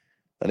is.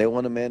 And they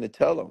want a man to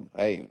tell them,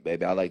 "Hey,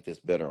 baby, I like this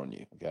better on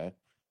you." Okay.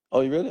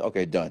 Oh, you really?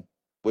 Okay, done.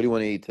 What do you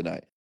want to eat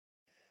tonight?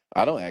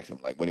 I don't ask them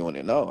like, "What do you want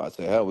to know?" I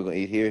say, "Hell, we're gonna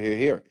eat here, here,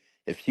 here."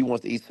 If she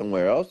wants to eat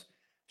somewhere else,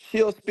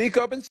 she'll speak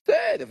up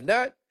instead. If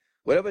not,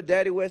 whatever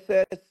Daddy West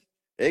says,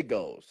 it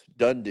goes.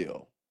 Done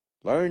deal.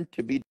 Learn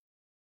to be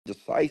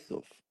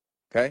decisive.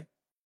 Okay,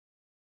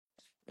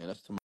 and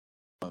that's to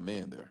my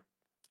man there.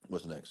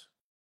 What's next?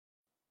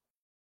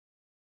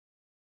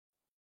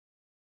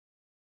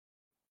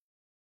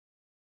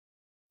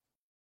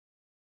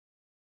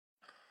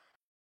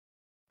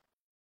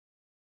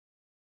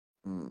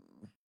 Hmm.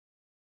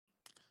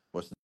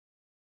 What's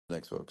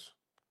next, folks?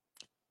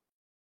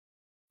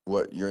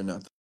 What you're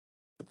not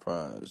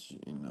surprised,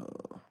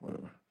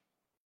 whatever.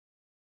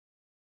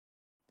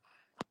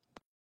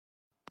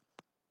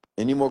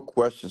 Any more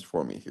questions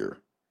for me here?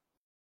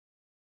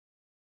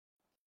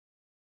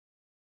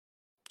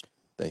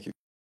 Thank you,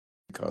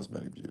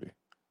 Cosmetic Beauty.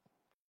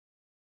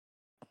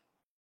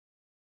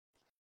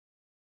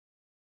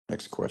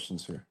 Next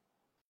questions here.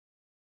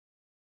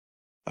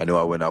 I know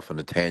I went off on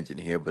a tangent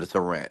here, but it's a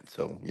rant,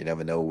 so you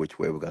never know which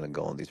way we're gonna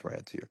go on these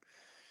rants here.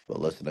 But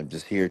listen, I'm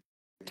just here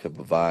to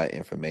provide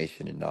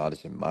information and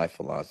knowledge and my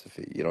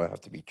philosophy. You don't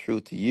have to be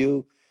true to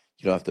you.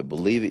 You don't have to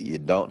believe it. You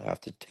don't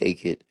have to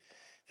take it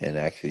and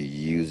actually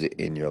use it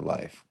in your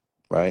life,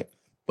 right?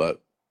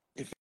 But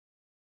if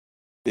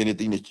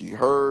anything that you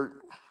heard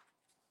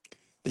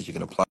that you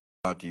can apply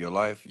to your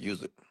life,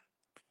 use it.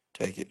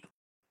 Take it.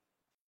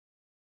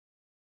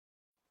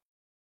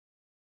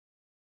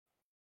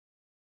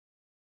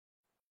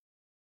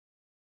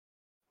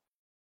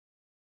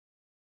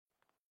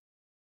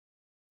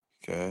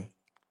 Okay.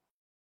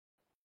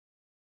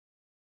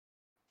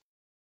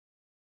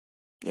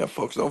 Yeah,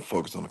 folks, don't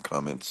focus on the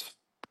comments.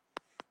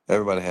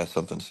 Everybody has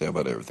something to say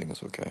about everything.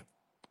 It's okay.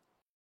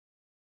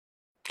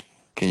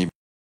 Can you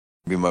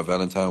be my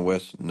Valentine,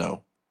 West?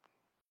 No.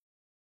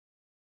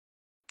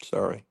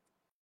 Sorry.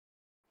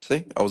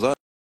 See, I was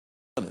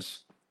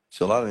honest.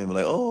 So a lot of people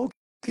are like, oh,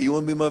 okay, you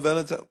want to be my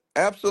Valentine?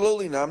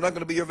 Absolutely not. I'm not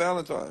going to be your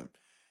Valentine.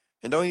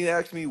 And don't even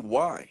ask me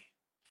why.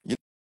 You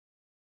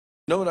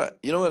you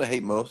know what I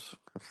hate most?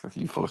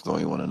 You folks don't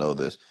even want to know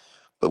this.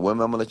 But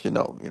women, I'm gonna let you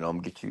know. I'm gonna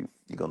get you.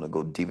 You're gonna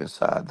go deep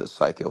inside the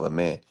psyche of a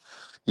man.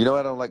 You know what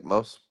I don't like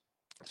most?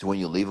 It's when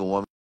you leave a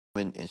woman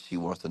and she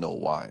wants to know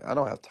why. I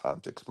don't have time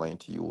to explain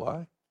to you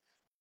why.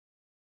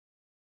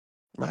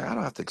 Like, I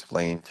don't have to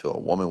explain to a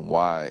woman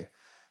why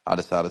I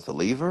decided to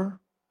leave her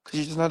because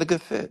she's just not a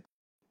good fit.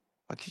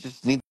 Like, you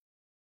just need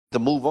to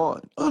move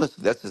on.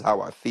 Honestly, that's just how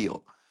I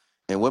feel.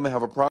 And women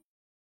have a problem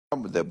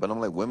with that. But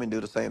I'm like, women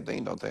do the same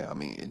thing, don't they? I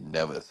mean, it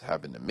never has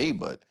happened to me,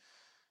 but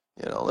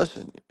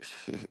listen,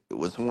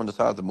 when someone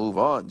decides to move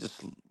on,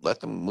 just let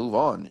them move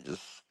on.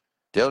 Just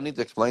they don't need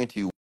to explain to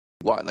you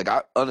why. Like,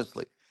 I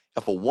honestly,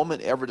 if a woman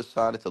ever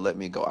decided to let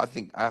me go, I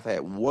think I've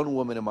had one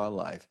woman in my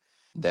life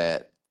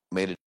that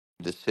made a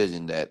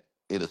decision that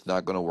it is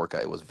not going to work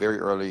out. It was very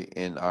early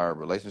in our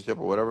relationship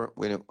or whatever.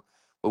 It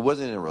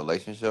wasn't in a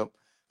relationship.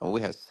 I mean,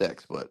 we had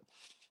sex, but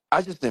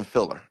I just didn't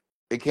feel her.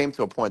 It came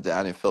to a point that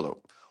I didn't feel her.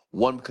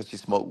 One, because she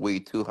smoked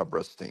weed. Two, her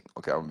breath stink.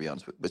 Okay, I'm gonna be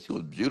honest with you. But she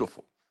was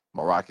beautiful.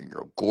 Moroccan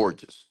girl,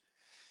 gorgeous.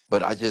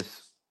 But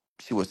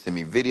she would send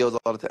me videos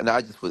all the time, and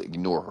I just would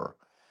ignore her.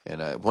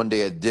 And one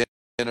day at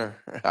dinner,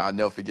 I'll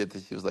never forget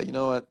this. She was like, you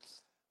know what?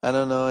 I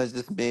don't know. It's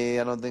just me.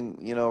 I don't think,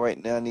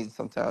 right now I need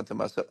some time to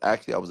myself.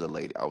 Actually, I was a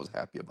lady. I was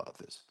happy about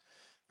this.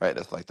 Right?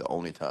 That's like the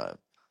only time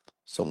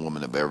some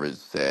woman have ever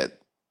said,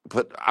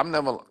 but I'm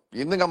never,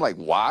 you think I'm like,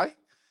 why?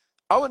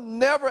 I would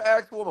never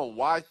ask a woman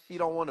why she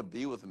don't want to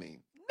be with me.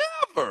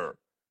 Never.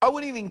 I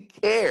wouldn't even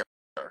care.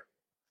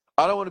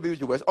 I don't want to be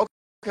with you, Wes.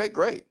 Okay,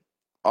 great.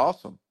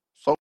 Awesome.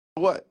 So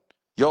what?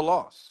 Your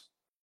loss.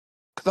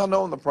 Because I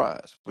know I'm the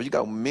prize. But you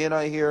got men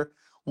out here,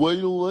 why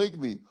you don't like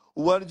me?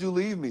 Why did you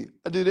leave me?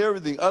 I did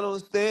everything. I don't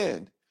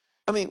understand.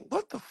 I mean,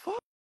 what the fuck?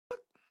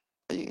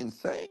 Are you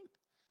insane?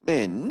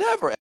 Man,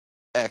 never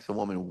ask a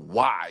woman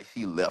why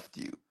she left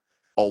you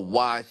or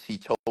why she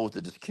chose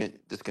to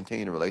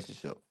discontinue the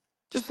relationship.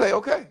 Just say,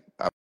 okay,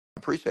 I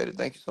appreciate it.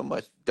 Thank you so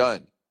much.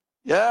 Done.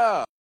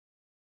 Yeah.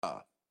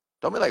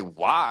 Don't be like,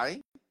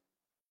 why?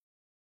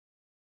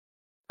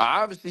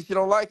 Obviously, she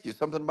don't like you.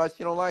 Something about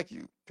she don't like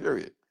you.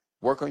 Period.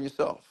 Work on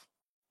yourself.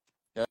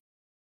 Yeah.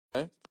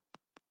 Okay?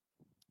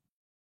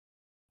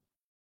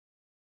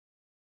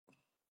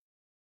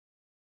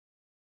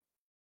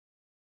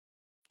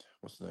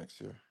 What's next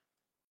here?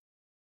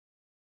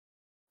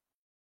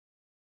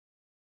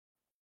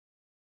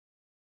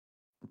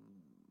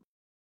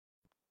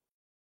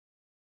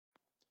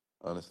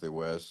 Honestly,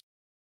 Wes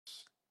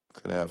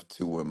could have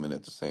two women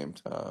at the same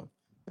time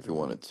if he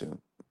wanted to.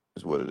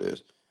 Is what it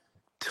is.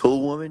 Two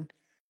women?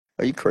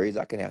 Are you crazy?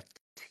 I can have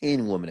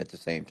 10 women at the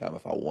same time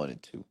if I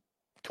wanted to.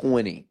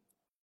 20,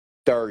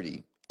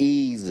 30,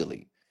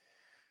 easily.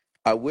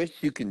 I wish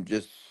you can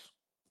just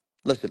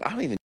listen. I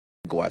don't even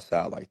go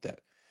outside like that,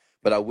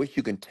 but I wish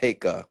you can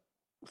take a.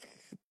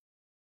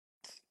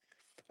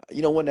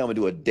 One day I'm gonna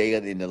do a day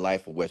in the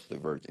life of Wesley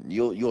Virgin.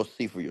 You'll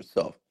see for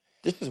yourself.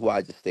 This is why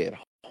I just stay at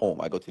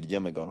home. I go to the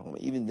gym and go home.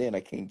 Even then,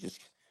 I can't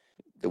just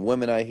the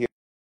women I hear.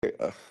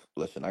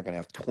 Listen, I can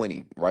have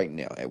 20 right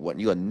now at one.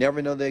 You'll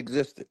never know they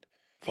existed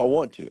if I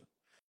want to.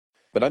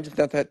 But I'm just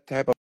not that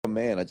type of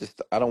man.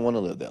 I don't want to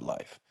live that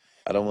life.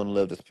 I don't want to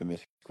live this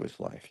promiscuous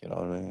life. You know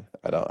what I mean?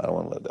 I don't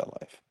want to live that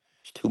life.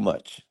 It's too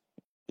much.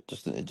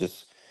 It's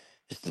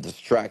the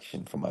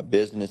distraction for my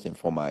business and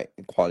for my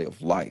quality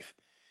of life.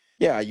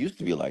 Yeah, I used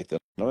to be like that.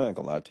 I'm not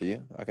gonna lie to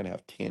you. I can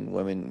have 10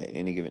 women at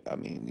any given. I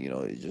mean,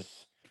 it's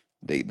just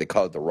they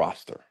call it the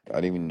roster. I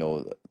didn't even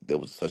know that there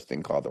was such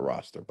thing called the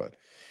roster. But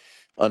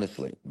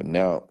honestly, but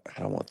now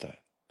I don't want that.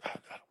 I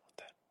don't want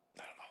that.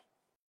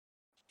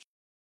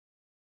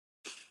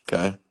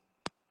 Okay,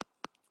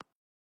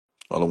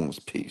 all I want is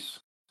peace.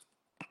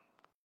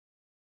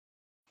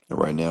 And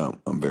right now,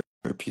 I'm very,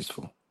 very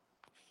peaceful.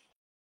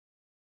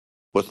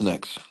 What's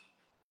next?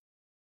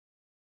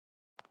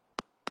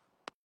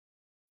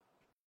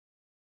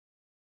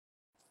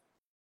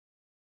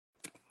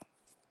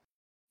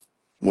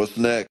 What's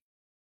next?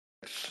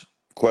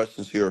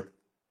 Questions here.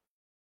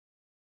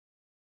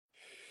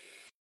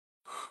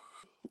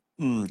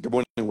 Good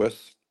morning,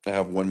 Wes. I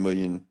have 1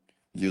 million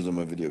views on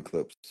my video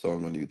clips,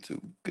 song on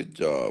YouTube. Good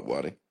job,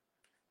 Waddy.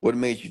 What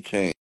made you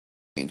change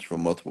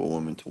from multiple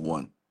women to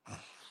one?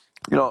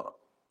 You know,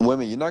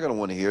 Women, you're not going to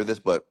want to hear this,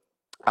 but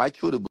I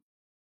truly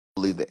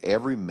believe that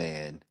every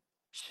man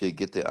should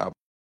get the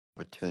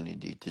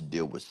opportunity to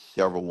deal with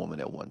several women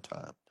at one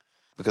time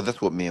because that's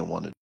what men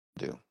want to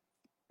do.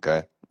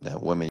 Okay? Now,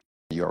 women,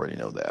 you already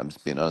know that. I'm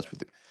just being honest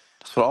with you.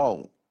 That's what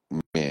all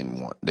men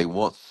want. They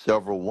want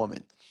several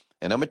women.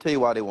 And I'm going to tell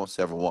you why they want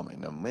several women.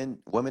 Now,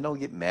 women don't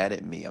get mad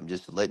at me. I'm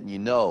just letting you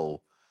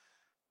know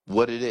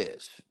what it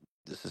is.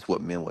 This is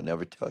what men will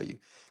never tell you.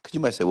 Because you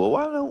might say, well,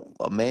 why don't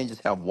a man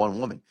just have one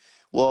woman?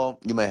 Well,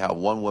 you may have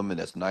one woman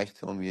that's nice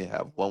to him. You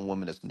have one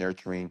woman that's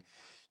nurturing.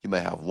 You may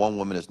have one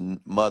woman that's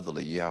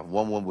motherly. You have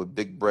one woman with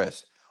big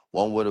breasts,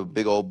 one with a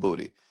big old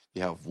booty.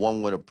 You have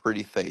one with a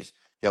pretty face.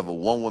 You have a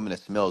one woman that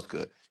smells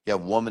good. You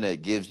have a woman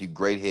that gives you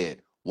great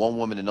head. One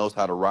woman that knows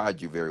how to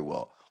ride you very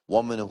well.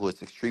 Woman who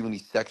is extremely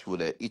sexual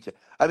that each.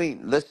 I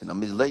mean, listen,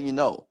 I'm just letting you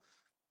know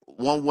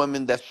one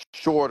woman that's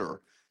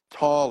shorter,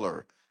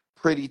 taller,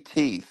 pretty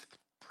teeth,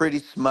 pretty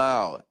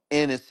smile,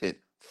 innocent,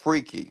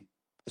 freaky.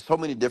 There's so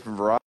many different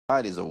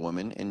varieties of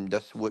women, and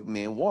that's what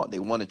men want. They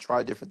want to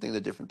try different things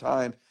at different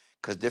times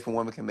because different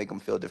women can make them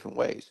feel different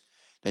ways.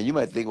 Now you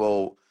might think,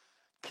 well,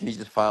 can you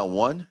just find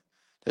one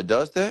that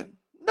does that?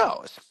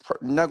 No, it's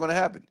not going to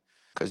happen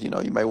because you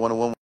might want a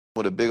woman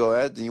with a big old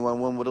ass, then you want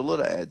one with a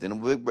little ass.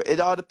 Then it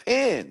all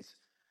depends.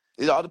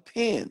 It all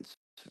depends,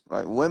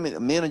 right?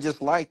 Men are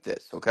just like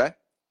this, okay?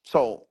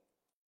 So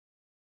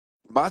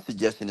my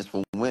suggestion is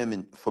for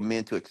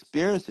men to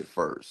experience it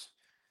first,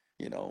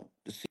 to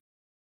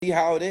see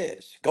how it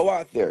is. Go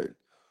out there,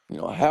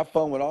 have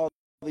fun with all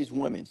these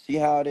women, see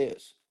how it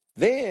is.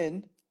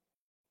 Then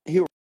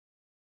he'll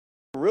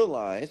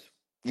realize,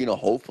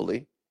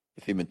 hopefully,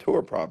 if he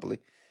mature properly,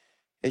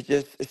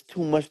 it's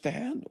too much to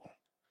handle.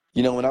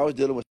 When I was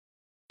dealing with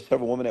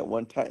several women at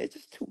one time, it's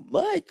just too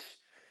much.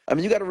 I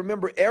mean, you got to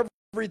remember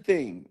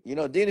everything.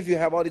 Then if you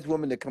have all these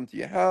women that come to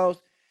your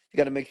house, you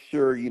got to make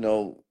sure,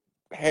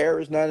 hair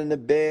is not in the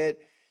bed.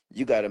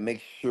 You got to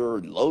make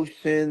sure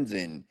lotions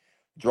and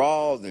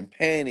drawers and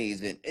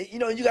panties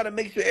you got to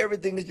make sure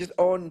everything is just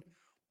on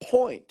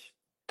point.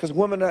 Because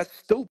women are not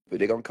stupid.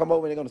 They're going to come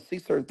over and they're going to see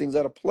certain things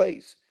out of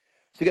place.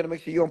 So you got to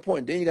make sure you're on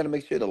point. Then you got to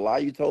make sure the lie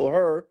you told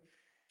her,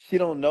 she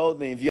don't know.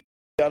 Then if you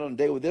got on a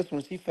date with this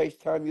one, she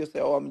FaceTime you and say,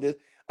 oh, I'm this.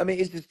 I mean,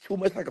 it's just too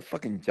much like a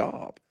fucking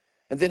job.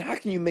 And then how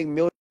can you make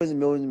millions and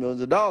millions and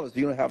millions of dollars if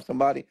you don't have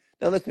somebody?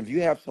 Now, listen, if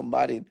you have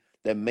somebody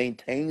that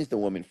maintains the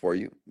woman for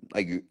you,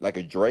 like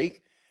a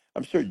Drake,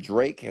 I'm sure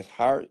Drake has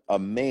hired a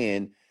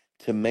man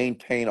to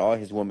maintain all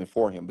his women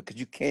for him because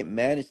you can't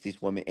manage these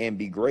women and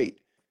be great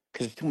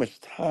because it's too much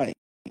time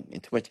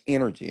and too much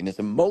energy and it's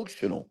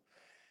emotional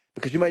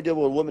because you might deal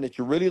with a woman that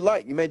you really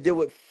like. You may deal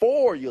with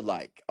four you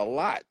like a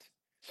lot.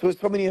 So it's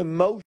so many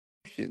emotions.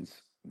 Does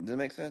that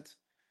make sense?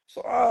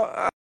 So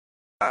I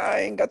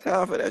ain't got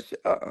time for that shit.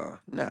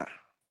 Nah.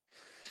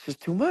 It's just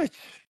too much.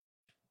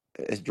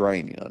 It's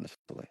draining,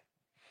 honestly.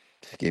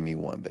 Just give me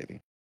one,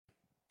 baby.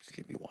 Just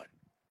give me one.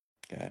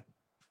 Okay.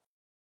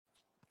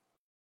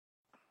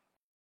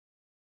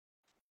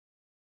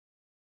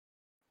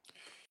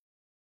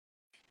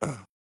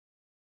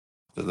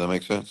 Does that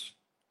make sense?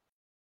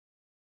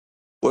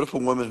 What if a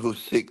woman who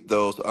seek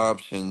those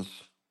options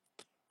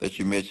that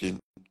you mentioned,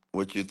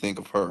 what you think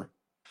of her?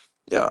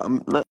 Yeah,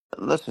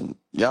 listen.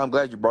 Yeah, I'm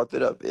glad you brought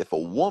that up. If a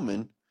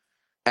woman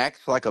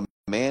acts like a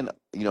man,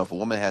 if a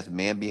woman has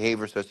man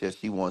behavior such as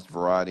she wants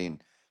variety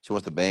and she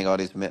wants to bang all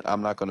these men,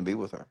 I'm not going to be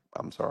with her.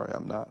 I'm sorry,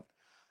 I'm not.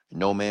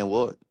 No man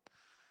would.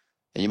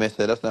 And you may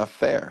say that's not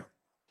fair.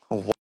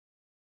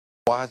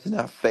 Why is it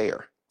not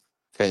fair?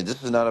 Okay,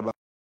 this is not about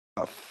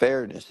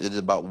fairness. It is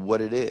about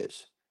what it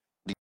is.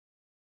 To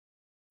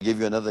give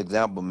you another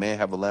example, a man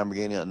have a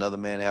Lamborghini, another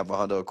man have a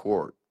Honda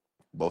Accord.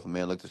 Both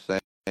men look the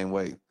same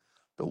way.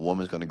 The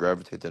woman's going to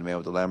gravitate to the man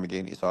with the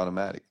Lamborghini. It's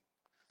automatic.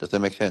 Does that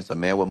make sense? A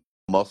man with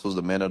muscles,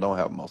 the man that don't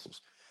have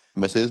muscles.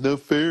 You might say it's not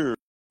fair.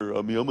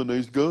 I mean, I'm a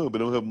nice guy,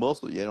 but I don't have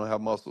muscles. Yeah, I don't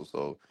have muscles,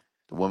 so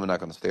the woman not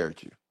going to stare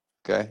at you.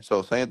 Okay,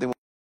 so same thing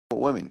with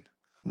women.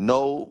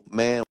 No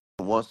man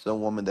wants a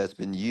woman that's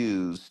been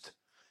used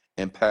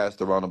and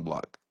passed around the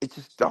block. It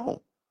just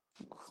don't.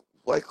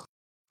 Like,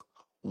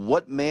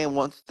 what man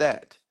wants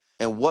that?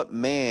 And what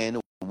man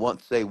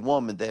wants a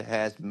woman that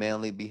has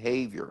manly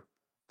behavior?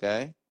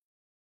 Okay?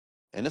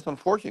 And it's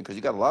unfortunate because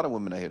you got a lot of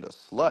women out here that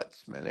are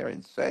sluts, man. They're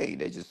insane.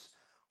 They just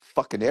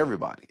fucking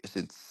everybody. It's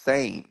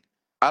insane.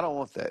 I don't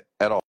want that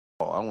at all.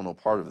 I don't want no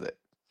part of that.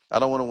 I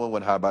don't want a woman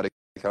with high body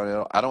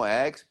count. I don't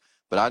ask,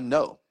 but I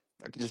know.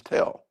 I can just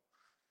tell.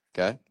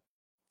 Okay?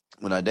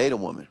 When I date a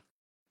woman.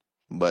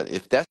 But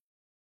if that's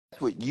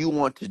what you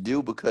want to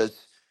do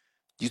because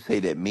you say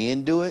that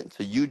men do it,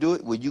 so you do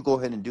it, well, you go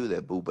ahead and do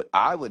that, boo. But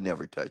I would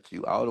never touch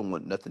you. I don't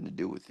want nothing to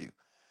do with you.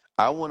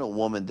 I want a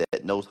woman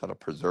that knows how to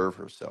preserve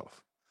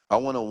herself. I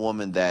want a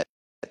woman that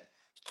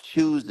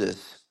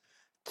chooses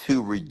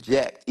to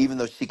reject, even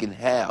though she can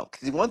have.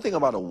 Because one thing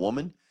about a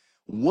woman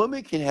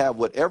can have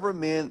whatever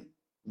man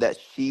that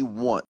she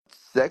wants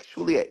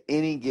sexually at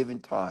any given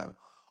time.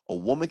 A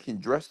woman can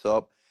dress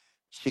up.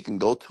 She can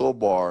go to a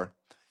bar.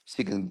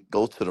 She can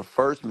go to the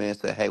first man and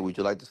say, hey, would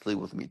you like to sleep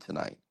with me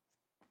tonight?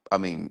 I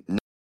mean, 9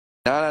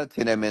 out of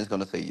 10, that man's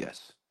going to say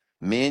yes.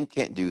 Men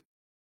can't do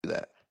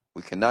that.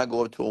 We cannot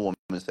go up to a woman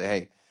and say,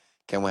 hey,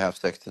 can we have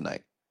sex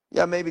tonight?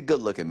 Yeah, maybe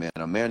good looking man,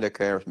 a man that's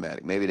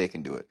charismatic. Maybe they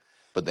can do it.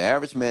 But the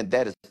average man,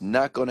 that is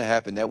not going to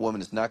happen. That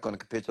woman is not going to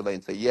capitulate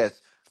and say,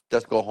 yes,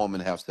 let's go home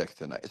and have sex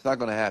tonight. It's not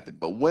going to happen.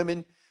 But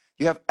women,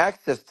 you have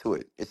access to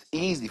it. It's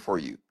easy for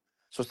you.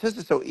 So since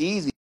it's so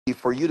easy,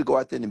 for you to go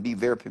out there and be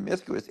very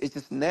promiscuous. It's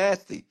just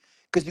nasty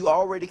because you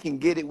already can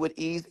get it with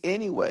ease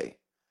anyway.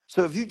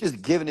 So if you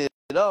just giving it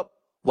up,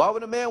 why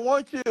would a man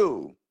want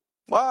you?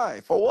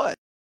 Why? For what?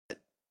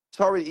 It's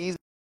already easy.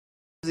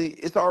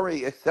 It's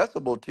already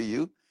accessible to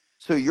you.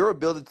 So your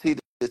ability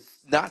to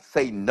not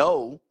say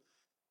no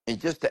and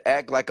just to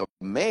act like a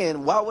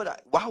man, why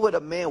would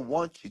a man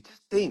want you?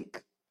 Just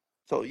think.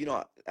 So,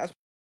 that's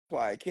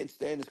why I can't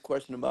stand this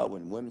question about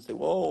when women say,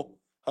 well,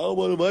 how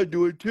about am I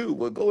doing too?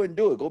 Well, go and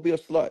do it. Go be a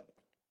slut.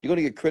 You're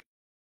gonna get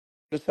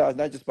criticized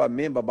not just by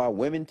men, but by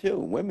women too.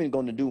 Women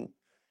gonna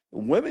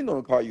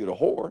call you the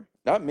whore,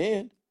 not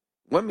men.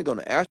 Women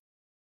gonna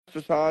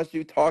ostracize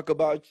you, talk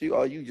about you.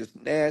 Oh, you just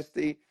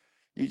nasty.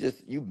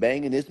 You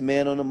banging this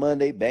man on a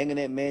Monday, banging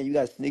that man. You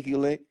got a sneaky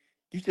link.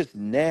 You just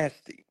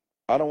nasty.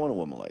 I don't want a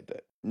woman like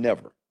that.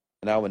 Never.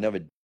 And I would never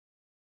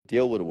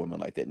deal with a woman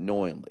like that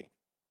knowingly.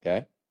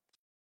 Okay?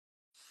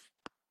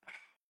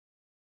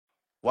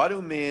 Why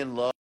do men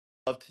love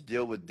to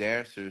deal with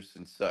dancers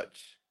and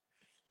such?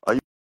 Are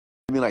you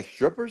mean like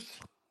strippers?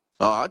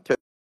 Oh, I'll tell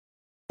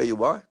you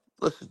why.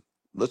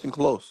 Listen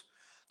close.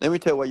 Let me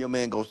tell you why your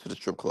man goes to the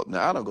strip club.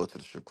 Now, I don't go to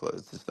the strip club.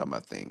 It's just not my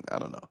thing. I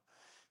don't know.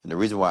 And the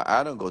reason why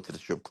I don't go to the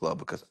strip club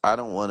because I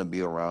don't want to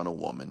be around a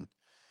woman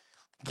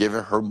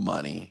giving her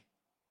money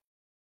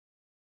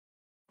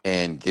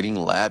and getting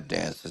lap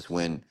dances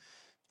when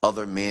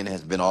other men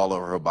has been all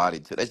over her body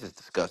too. That's just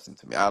disgusting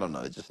to me. I don't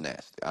know. It's just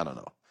nasty. I don't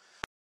know.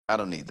 I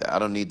don't need that. I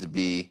don't need to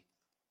be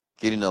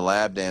getting a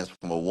lap dance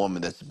from a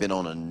woman that's been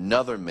on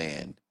another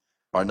man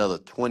or another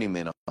 20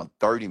 men on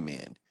 30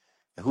 men.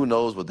 And who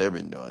knows what they've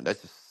been doing.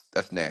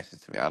 That's nasty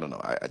to me. I don't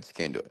know. I just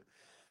can't do it.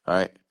 All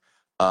right.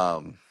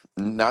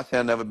 Not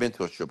saying I've never been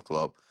to a strip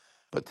club,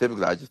 but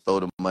typically I just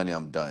throw the money,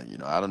 I'm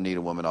done. I don't need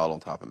a woman all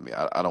on top of me.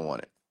 I don't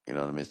want it. You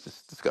know what I mean? It's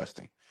just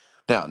disgusting.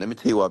 Now, let me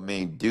tell you why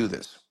men do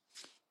this.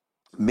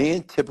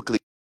 Men typically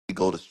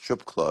go to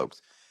strip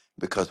clubs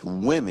because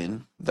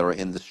women that are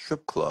in the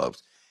strip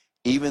clubs,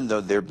 even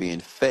though they're being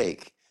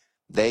fake,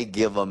 they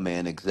give a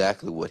man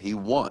exactly what he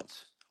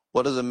wants.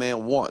 What does a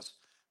man want?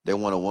 They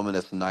want a woman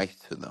that's nice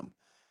to them.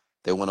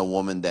 They want a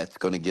woman that's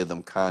going to give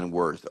them kind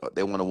words.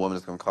 They want a woman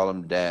that's going to call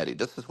them daddy.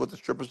 This is what the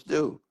strippers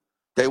do.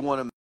 They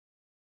want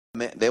a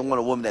man. They want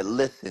a woman that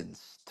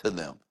listens to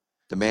them.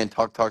 The man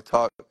talk, talk,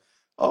 talk.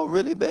 Oh,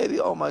 really, baby?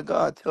 Oh my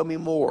God, tell me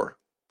more.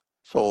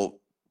 So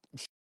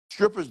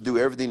strippers do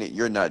everything that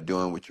you're not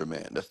doing with your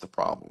man. That's the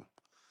problem.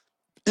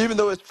 Even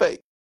though it's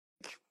fake.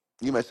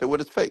 You might say,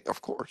 "What is fake?"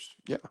 Of course,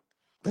 yeah.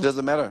 It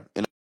doesn't matter.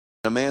 In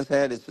a man's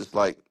head, it's just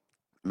like,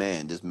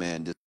 this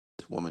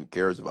woman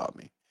cares about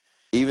me,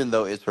 even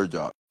though it's her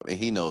job, and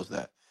he knows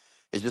that.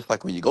 It's just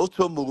like when you go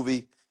to a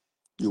movie,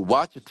 you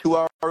watch a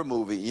 2-hour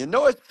movie, you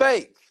know it's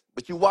fake,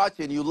 but you watch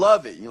it and you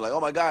love it. You're like, "Oh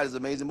my God, it's an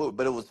amazing movie,"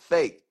 but it was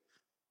fake.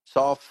 It's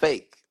all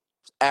fake.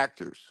 It's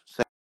actors.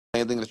 Same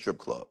thing in the strip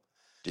club.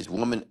 These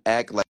women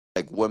act like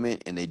women,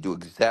 and they do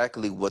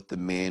exactly what the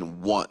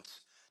man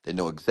wants. They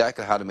know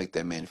exactly how to make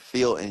that man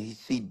feel, and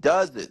she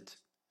does it.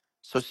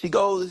 So he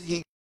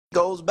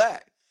goes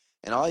back,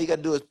 and all you got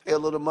to do is pay a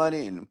little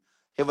money and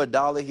give a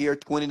dollar here,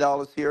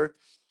 $20 here.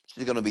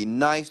 She's gonna be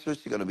nicer.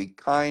 She's gonna be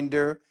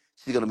kinder.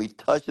 She's gonna be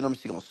touching them.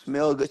 She's gonna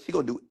smell good. She's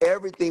gonna do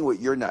everything what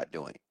you're not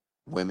doing.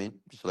 Women,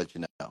 just to let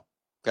you know.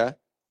 Okay.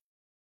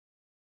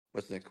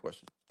 What's the next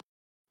question?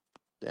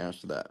 To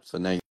answer that. So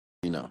now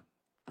you know.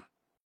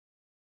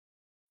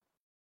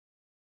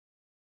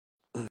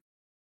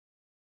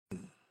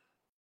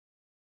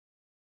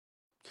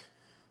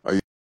 Are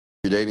you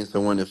dating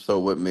someone? If so,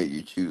 what made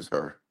you choose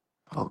her?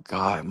 Oh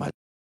God, my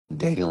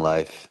dating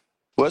life.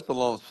 Well, it's a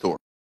long story.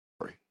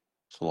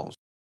 It's a long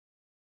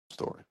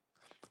story.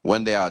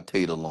 One day I'll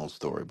tell you the long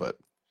story, but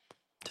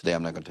today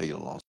I'm not going to tell you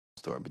the long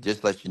story. But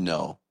just let you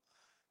know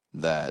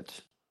that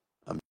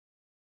I'm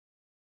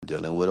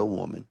dealing with a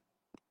woman.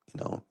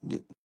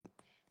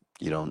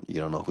 You don't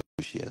know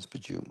who she is,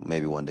 but you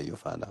maybe one day you'll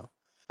find out.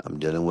 I'm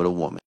dealing with a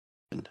woman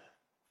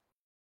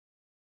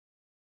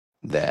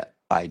that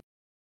I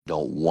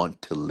don't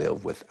want to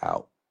live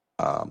without.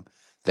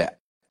 That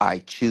I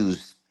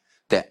choose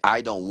that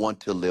I don't want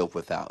to live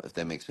without, if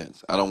that makes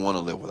sense. I don't want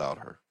to live without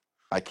her.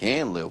 I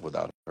can live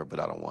without her, but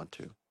I don't want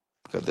to.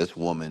 Because this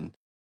woman,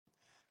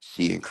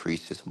 she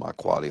increases my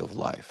quality of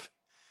life.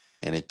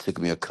 And it took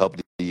me a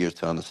couple of years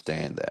to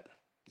understand that.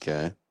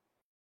 Okay?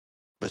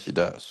 But she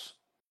does.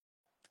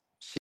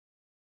 She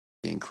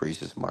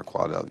increases my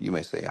quality of. You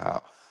may say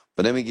how.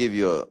 But let me give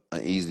you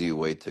an easy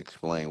way to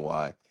explain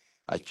why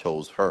I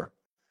chose her.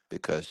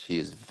 Because she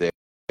is very,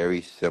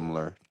 very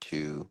similar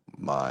to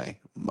my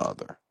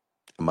mother.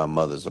 My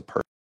mother's a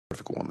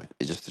perfect woman.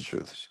 It's just the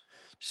truth.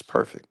 She's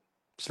perfect.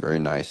 She's very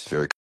nice,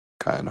 very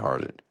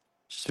kind-hearted.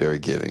 She's very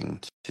giving.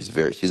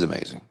 She's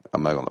amazing.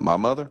 I'm not gonna. My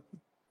mother,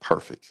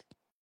 perfect.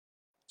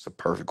 She's a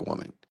perfect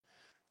woman.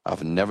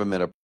 I've never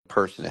met a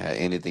person that had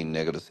anything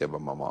negative to say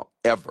about my mom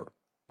ever.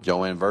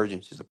 Joanne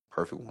Virgin, she's a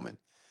perfect woman,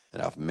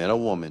 and I've met a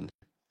woman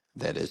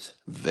that is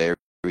very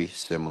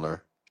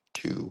similar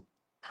to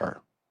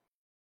her.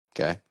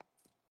 Okay,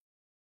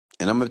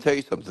 and I'm gonna tell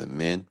you something,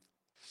 men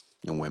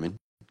and women.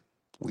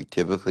 We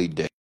typically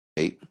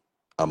date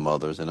our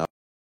mothers and our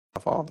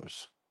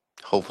fathers.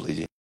 Hopefully,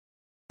 you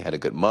had a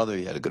good mother,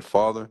 you had a good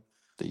father,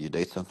 then you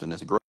date something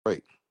that's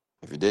great.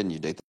 If you didn't, you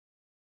date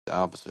the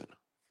opposite.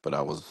 But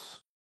I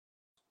was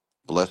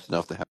blessed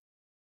enough to have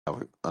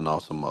an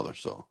awesome mother,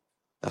 so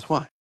that's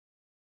why.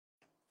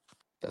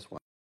 That's why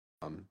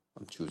I'm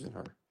choosing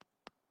her.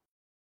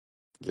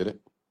 Get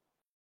it?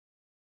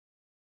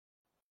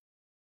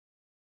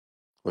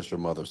 What's your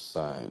mother's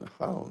sign?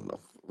 I don't know.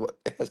 What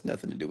it has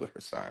nothing to do with her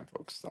sign,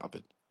 folks. Stop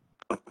it.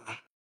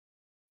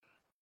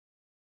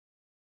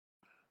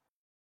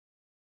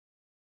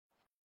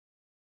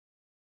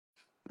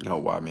 No,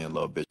 Why Men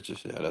Love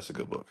Bitches. Yeah, that's a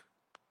good book.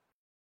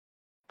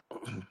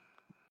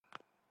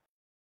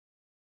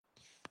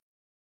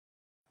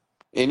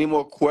 Any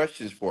more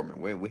questions for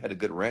me? We had a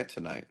good rant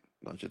tonight,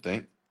 don't you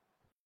think?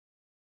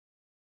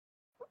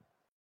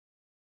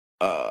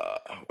 Uh,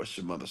 what's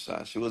your mother's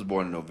sign? She was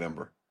born in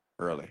November,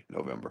 early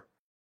November.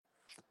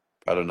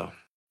 I don't know.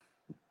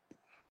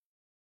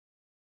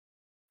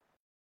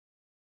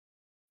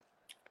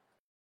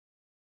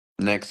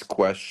 Next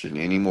question.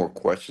 Any more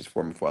questions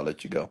for me before I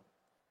let you go?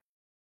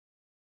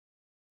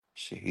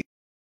 Shahito.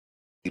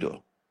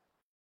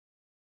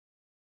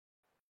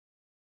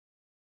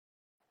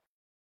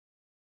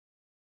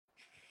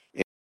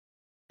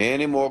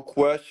 Any more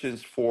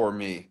questions for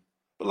me?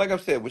 But like I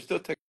said, we're still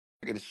taking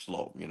it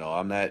slow.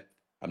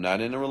 I'm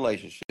not in a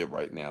relationship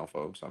right now,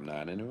 folks. I'm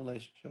not in a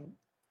relationship.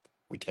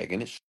 We're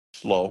taking it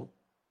slow,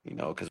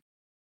 because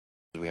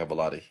we have a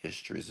lot of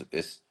histories.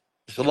 It's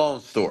a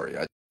long story.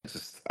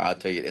 I'll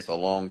tell you, it's a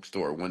long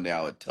story. One day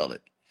I would tell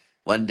it.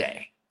 One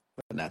day,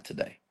 but not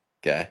today.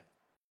 Okay.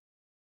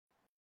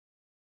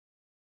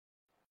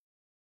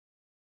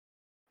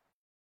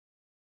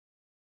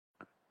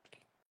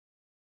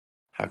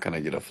 How can I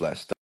get a flat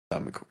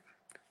stomach?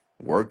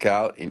 Work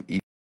out and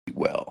eat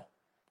well.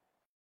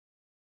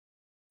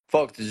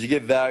 Folks, did you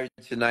get value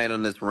tonight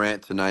on this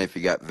rant tonight? If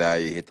you got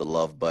value, hit the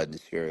love button,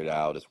 share it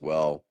out as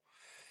well.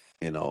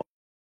 You know,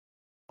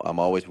 I'm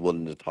always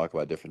willing to talk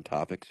about different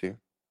topics here.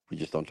 We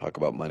just don't talk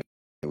about money.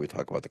 We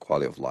talk about the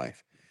quality of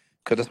life.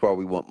 Because that's what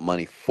we want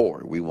money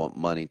for. We want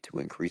money to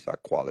increase our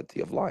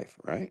quality of life,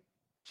 right?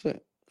 That's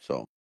it.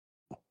 So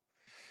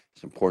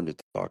it's important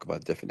to talk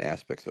about different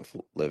aspects of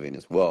living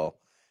as well,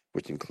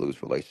 which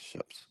includes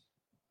relationships,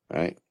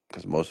 right?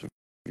 Because most of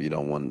you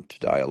don't want to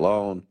die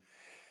alone.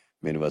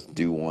 Many of us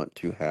do want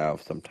to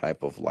have some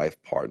type of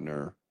life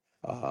partner,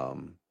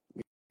 um,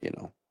 you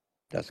know,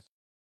 that's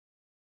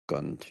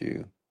going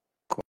to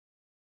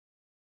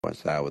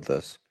coincide with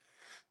us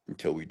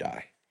until we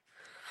die.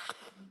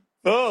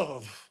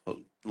 Oh,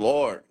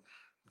 Lord.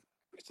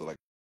 So, like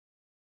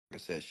I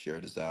said,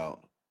 share this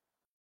out,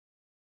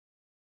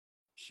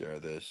 share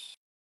this,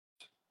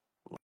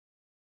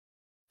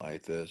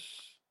 like this,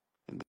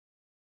 and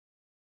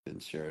then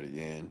share it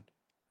again,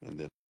 and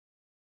then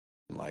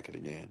like it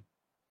again.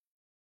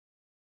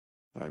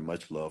 All right,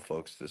 much love,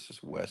 folks. This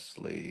is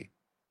Wesley,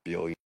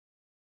 $1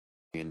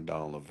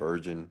 billion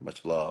virgin.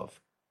 Much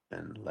love.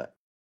 And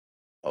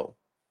oh,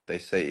 they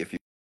say if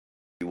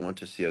you want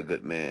to see a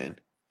good man,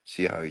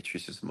 see how he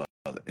treats his mother.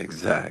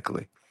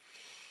 Exactly.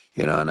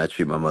 And I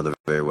treat my mother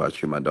very well. I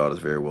treat my daughters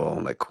very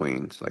well, like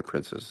queens, like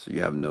princesses.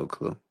 You have no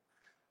clue.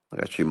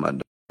 Like I treat my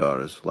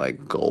daughters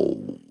like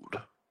gold.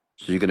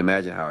 So you can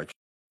imagine how I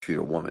treat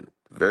a woman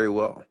very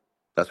well.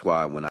 That's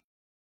why when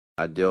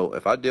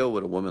if I deal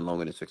with a woman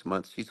longer than 6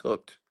 months, she's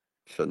hooked.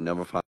 She'll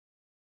never find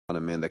a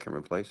man that can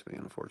replace me,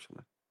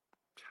 unfortunately.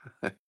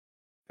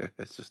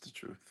 It's just the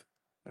truth.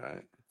 All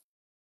right.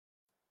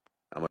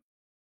 I'm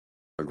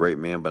a great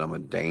man, but I'm a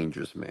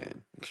dangerous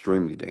man.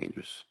 Extremely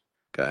dangerous.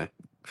 Okay.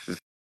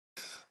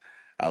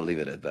 I'll leave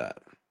it at that.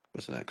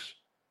 What's next?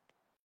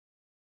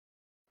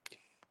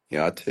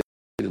 I'll tell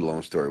you the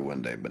long story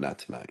one day, but not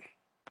tonight.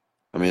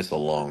 I mean, it's a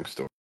long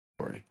story.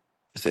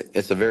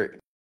 It's a very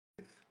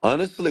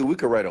honestly, we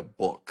could write a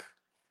book.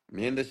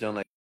 Me and this young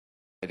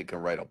lady can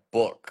write a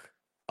book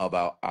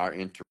about our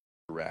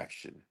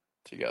interaction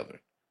together.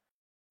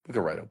 We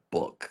could write a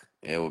book.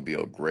 It would be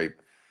a great.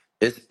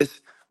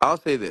 It's. I'll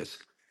say this.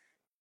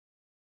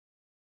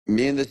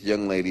 Me and this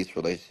young lady's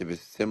relationship is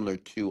similar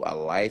to a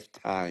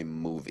Lifetime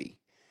movie.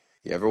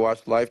 You ever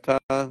watch Lifetime?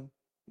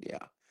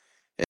 Yeah,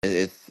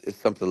 it's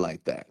something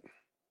like that.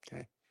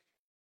 Okay,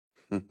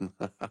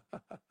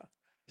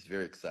 it's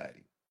very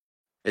exciting.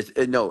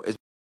 No, it's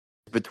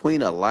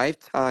between a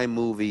Lifetime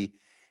movie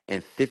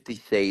and 50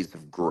 Shades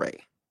of Grey.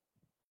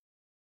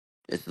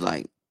 It's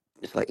like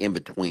in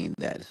between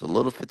that. It's a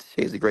little 50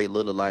 Shades of Grey,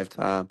 little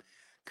Lifetime,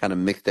 kind of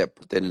mix that,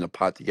 put that in a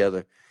pot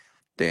together.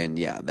 Then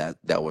yeah,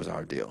 that was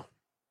our deal.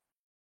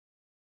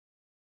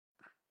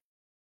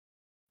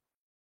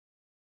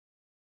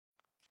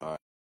 All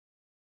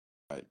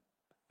right,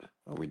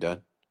 are we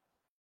done?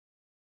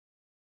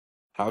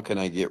 How can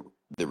I get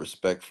the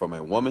respect from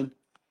a woman?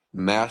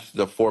 Master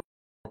the 4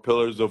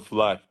 pillars of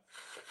life.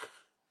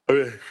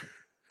 Okay.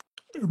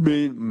 I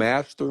mean,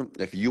 master.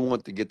 If you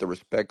want to get the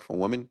respect from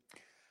women,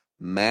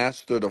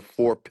 master the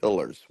 4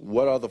 pillars.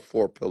 What are the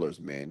 4 pillars,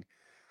 man?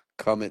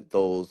 comment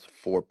those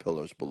 4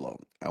 pillars below.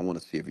 I want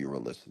to see if you were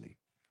listening.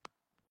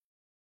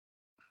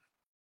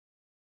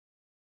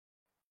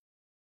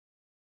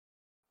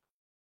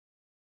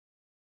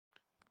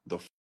 The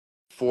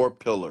 4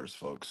 pillars,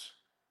 folks.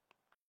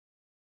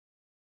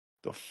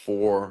 The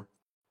 4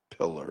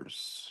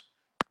 pillars.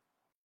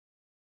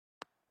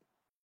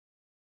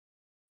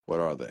 What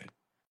are they?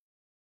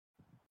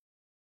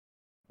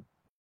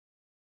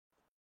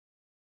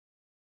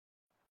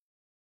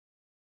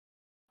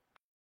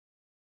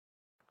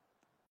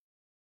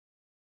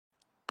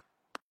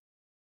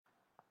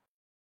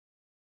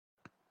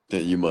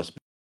 Then you must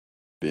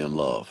be in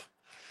love.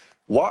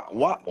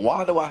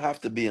 Why do I have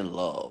to be in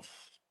love?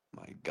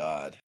 My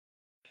God,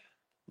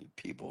 you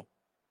people.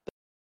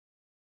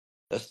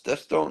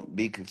 Let's don't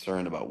be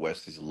concerned about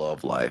Wesley's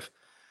love life.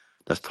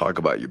 Let's talk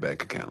about your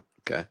bank account,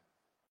 okay?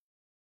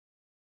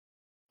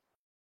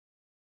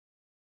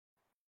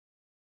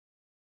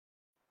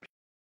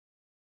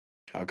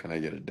 How can I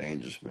get a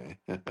dangerous man?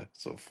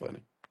 So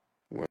funny.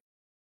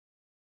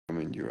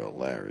 Women, you're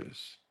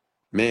hilarious.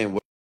 Man,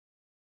 what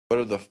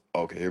are the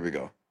okay, here we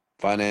go.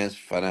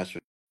 Financial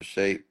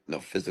shape, no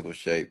physical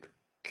shape,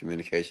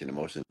 communication,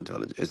 emotional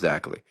intelligence.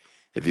 Exactly.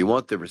 If you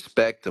want the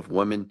respect of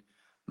women,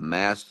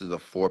 master the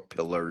 4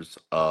 pillars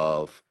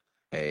of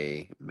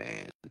a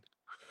man.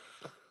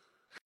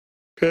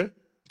 Okay?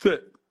 That's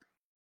it.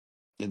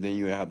 And then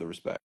you have the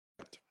respect.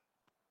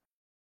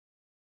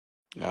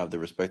 I have the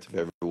respect of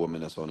every woman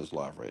that's on this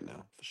live right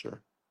now, for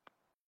sure.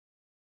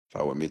 If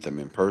I would meet them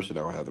in person,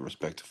 I would have the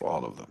respect for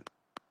all of them,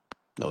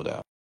 no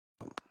doubt.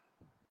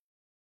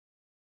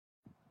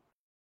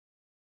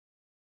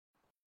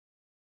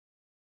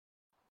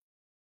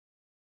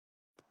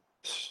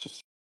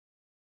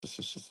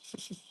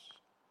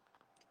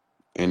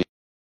 Any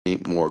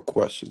more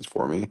questions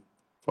for me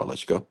before I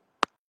let you go?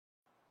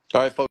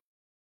 All right, folks,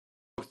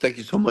 thank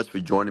you so much for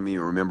joining me.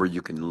 Remember,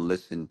 you can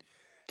listen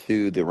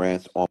to the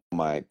rants on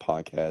my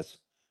podcast,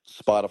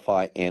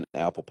 Spotify, and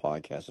Apple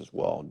Podcasts as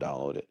well.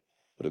 Download it.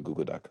 Go to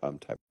google.com,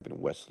 type in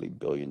Wesley $1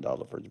 Billion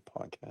Virgin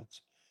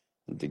Podcasts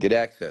and to get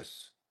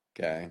access.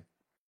 Okay.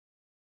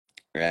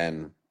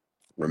 And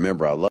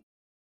remember, I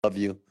love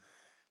you.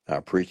 I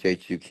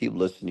appreciate you. Keep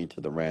listening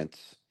to the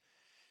rants.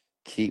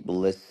 Keep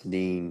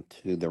listening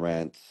to the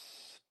rants.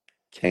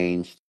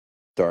 Change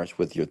starts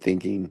with your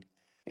thinking,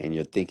 and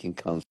your thinking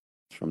comes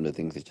from the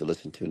things that you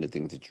listen to and the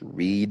things that you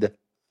read.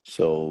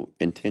 So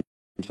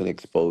intentionally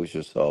expose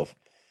yourself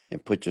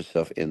and put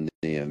yourself in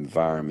the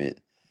environment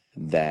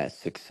that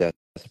success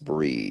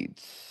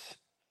breeds.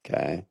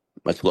 Okay?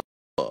 Much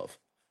love,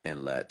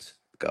 and let's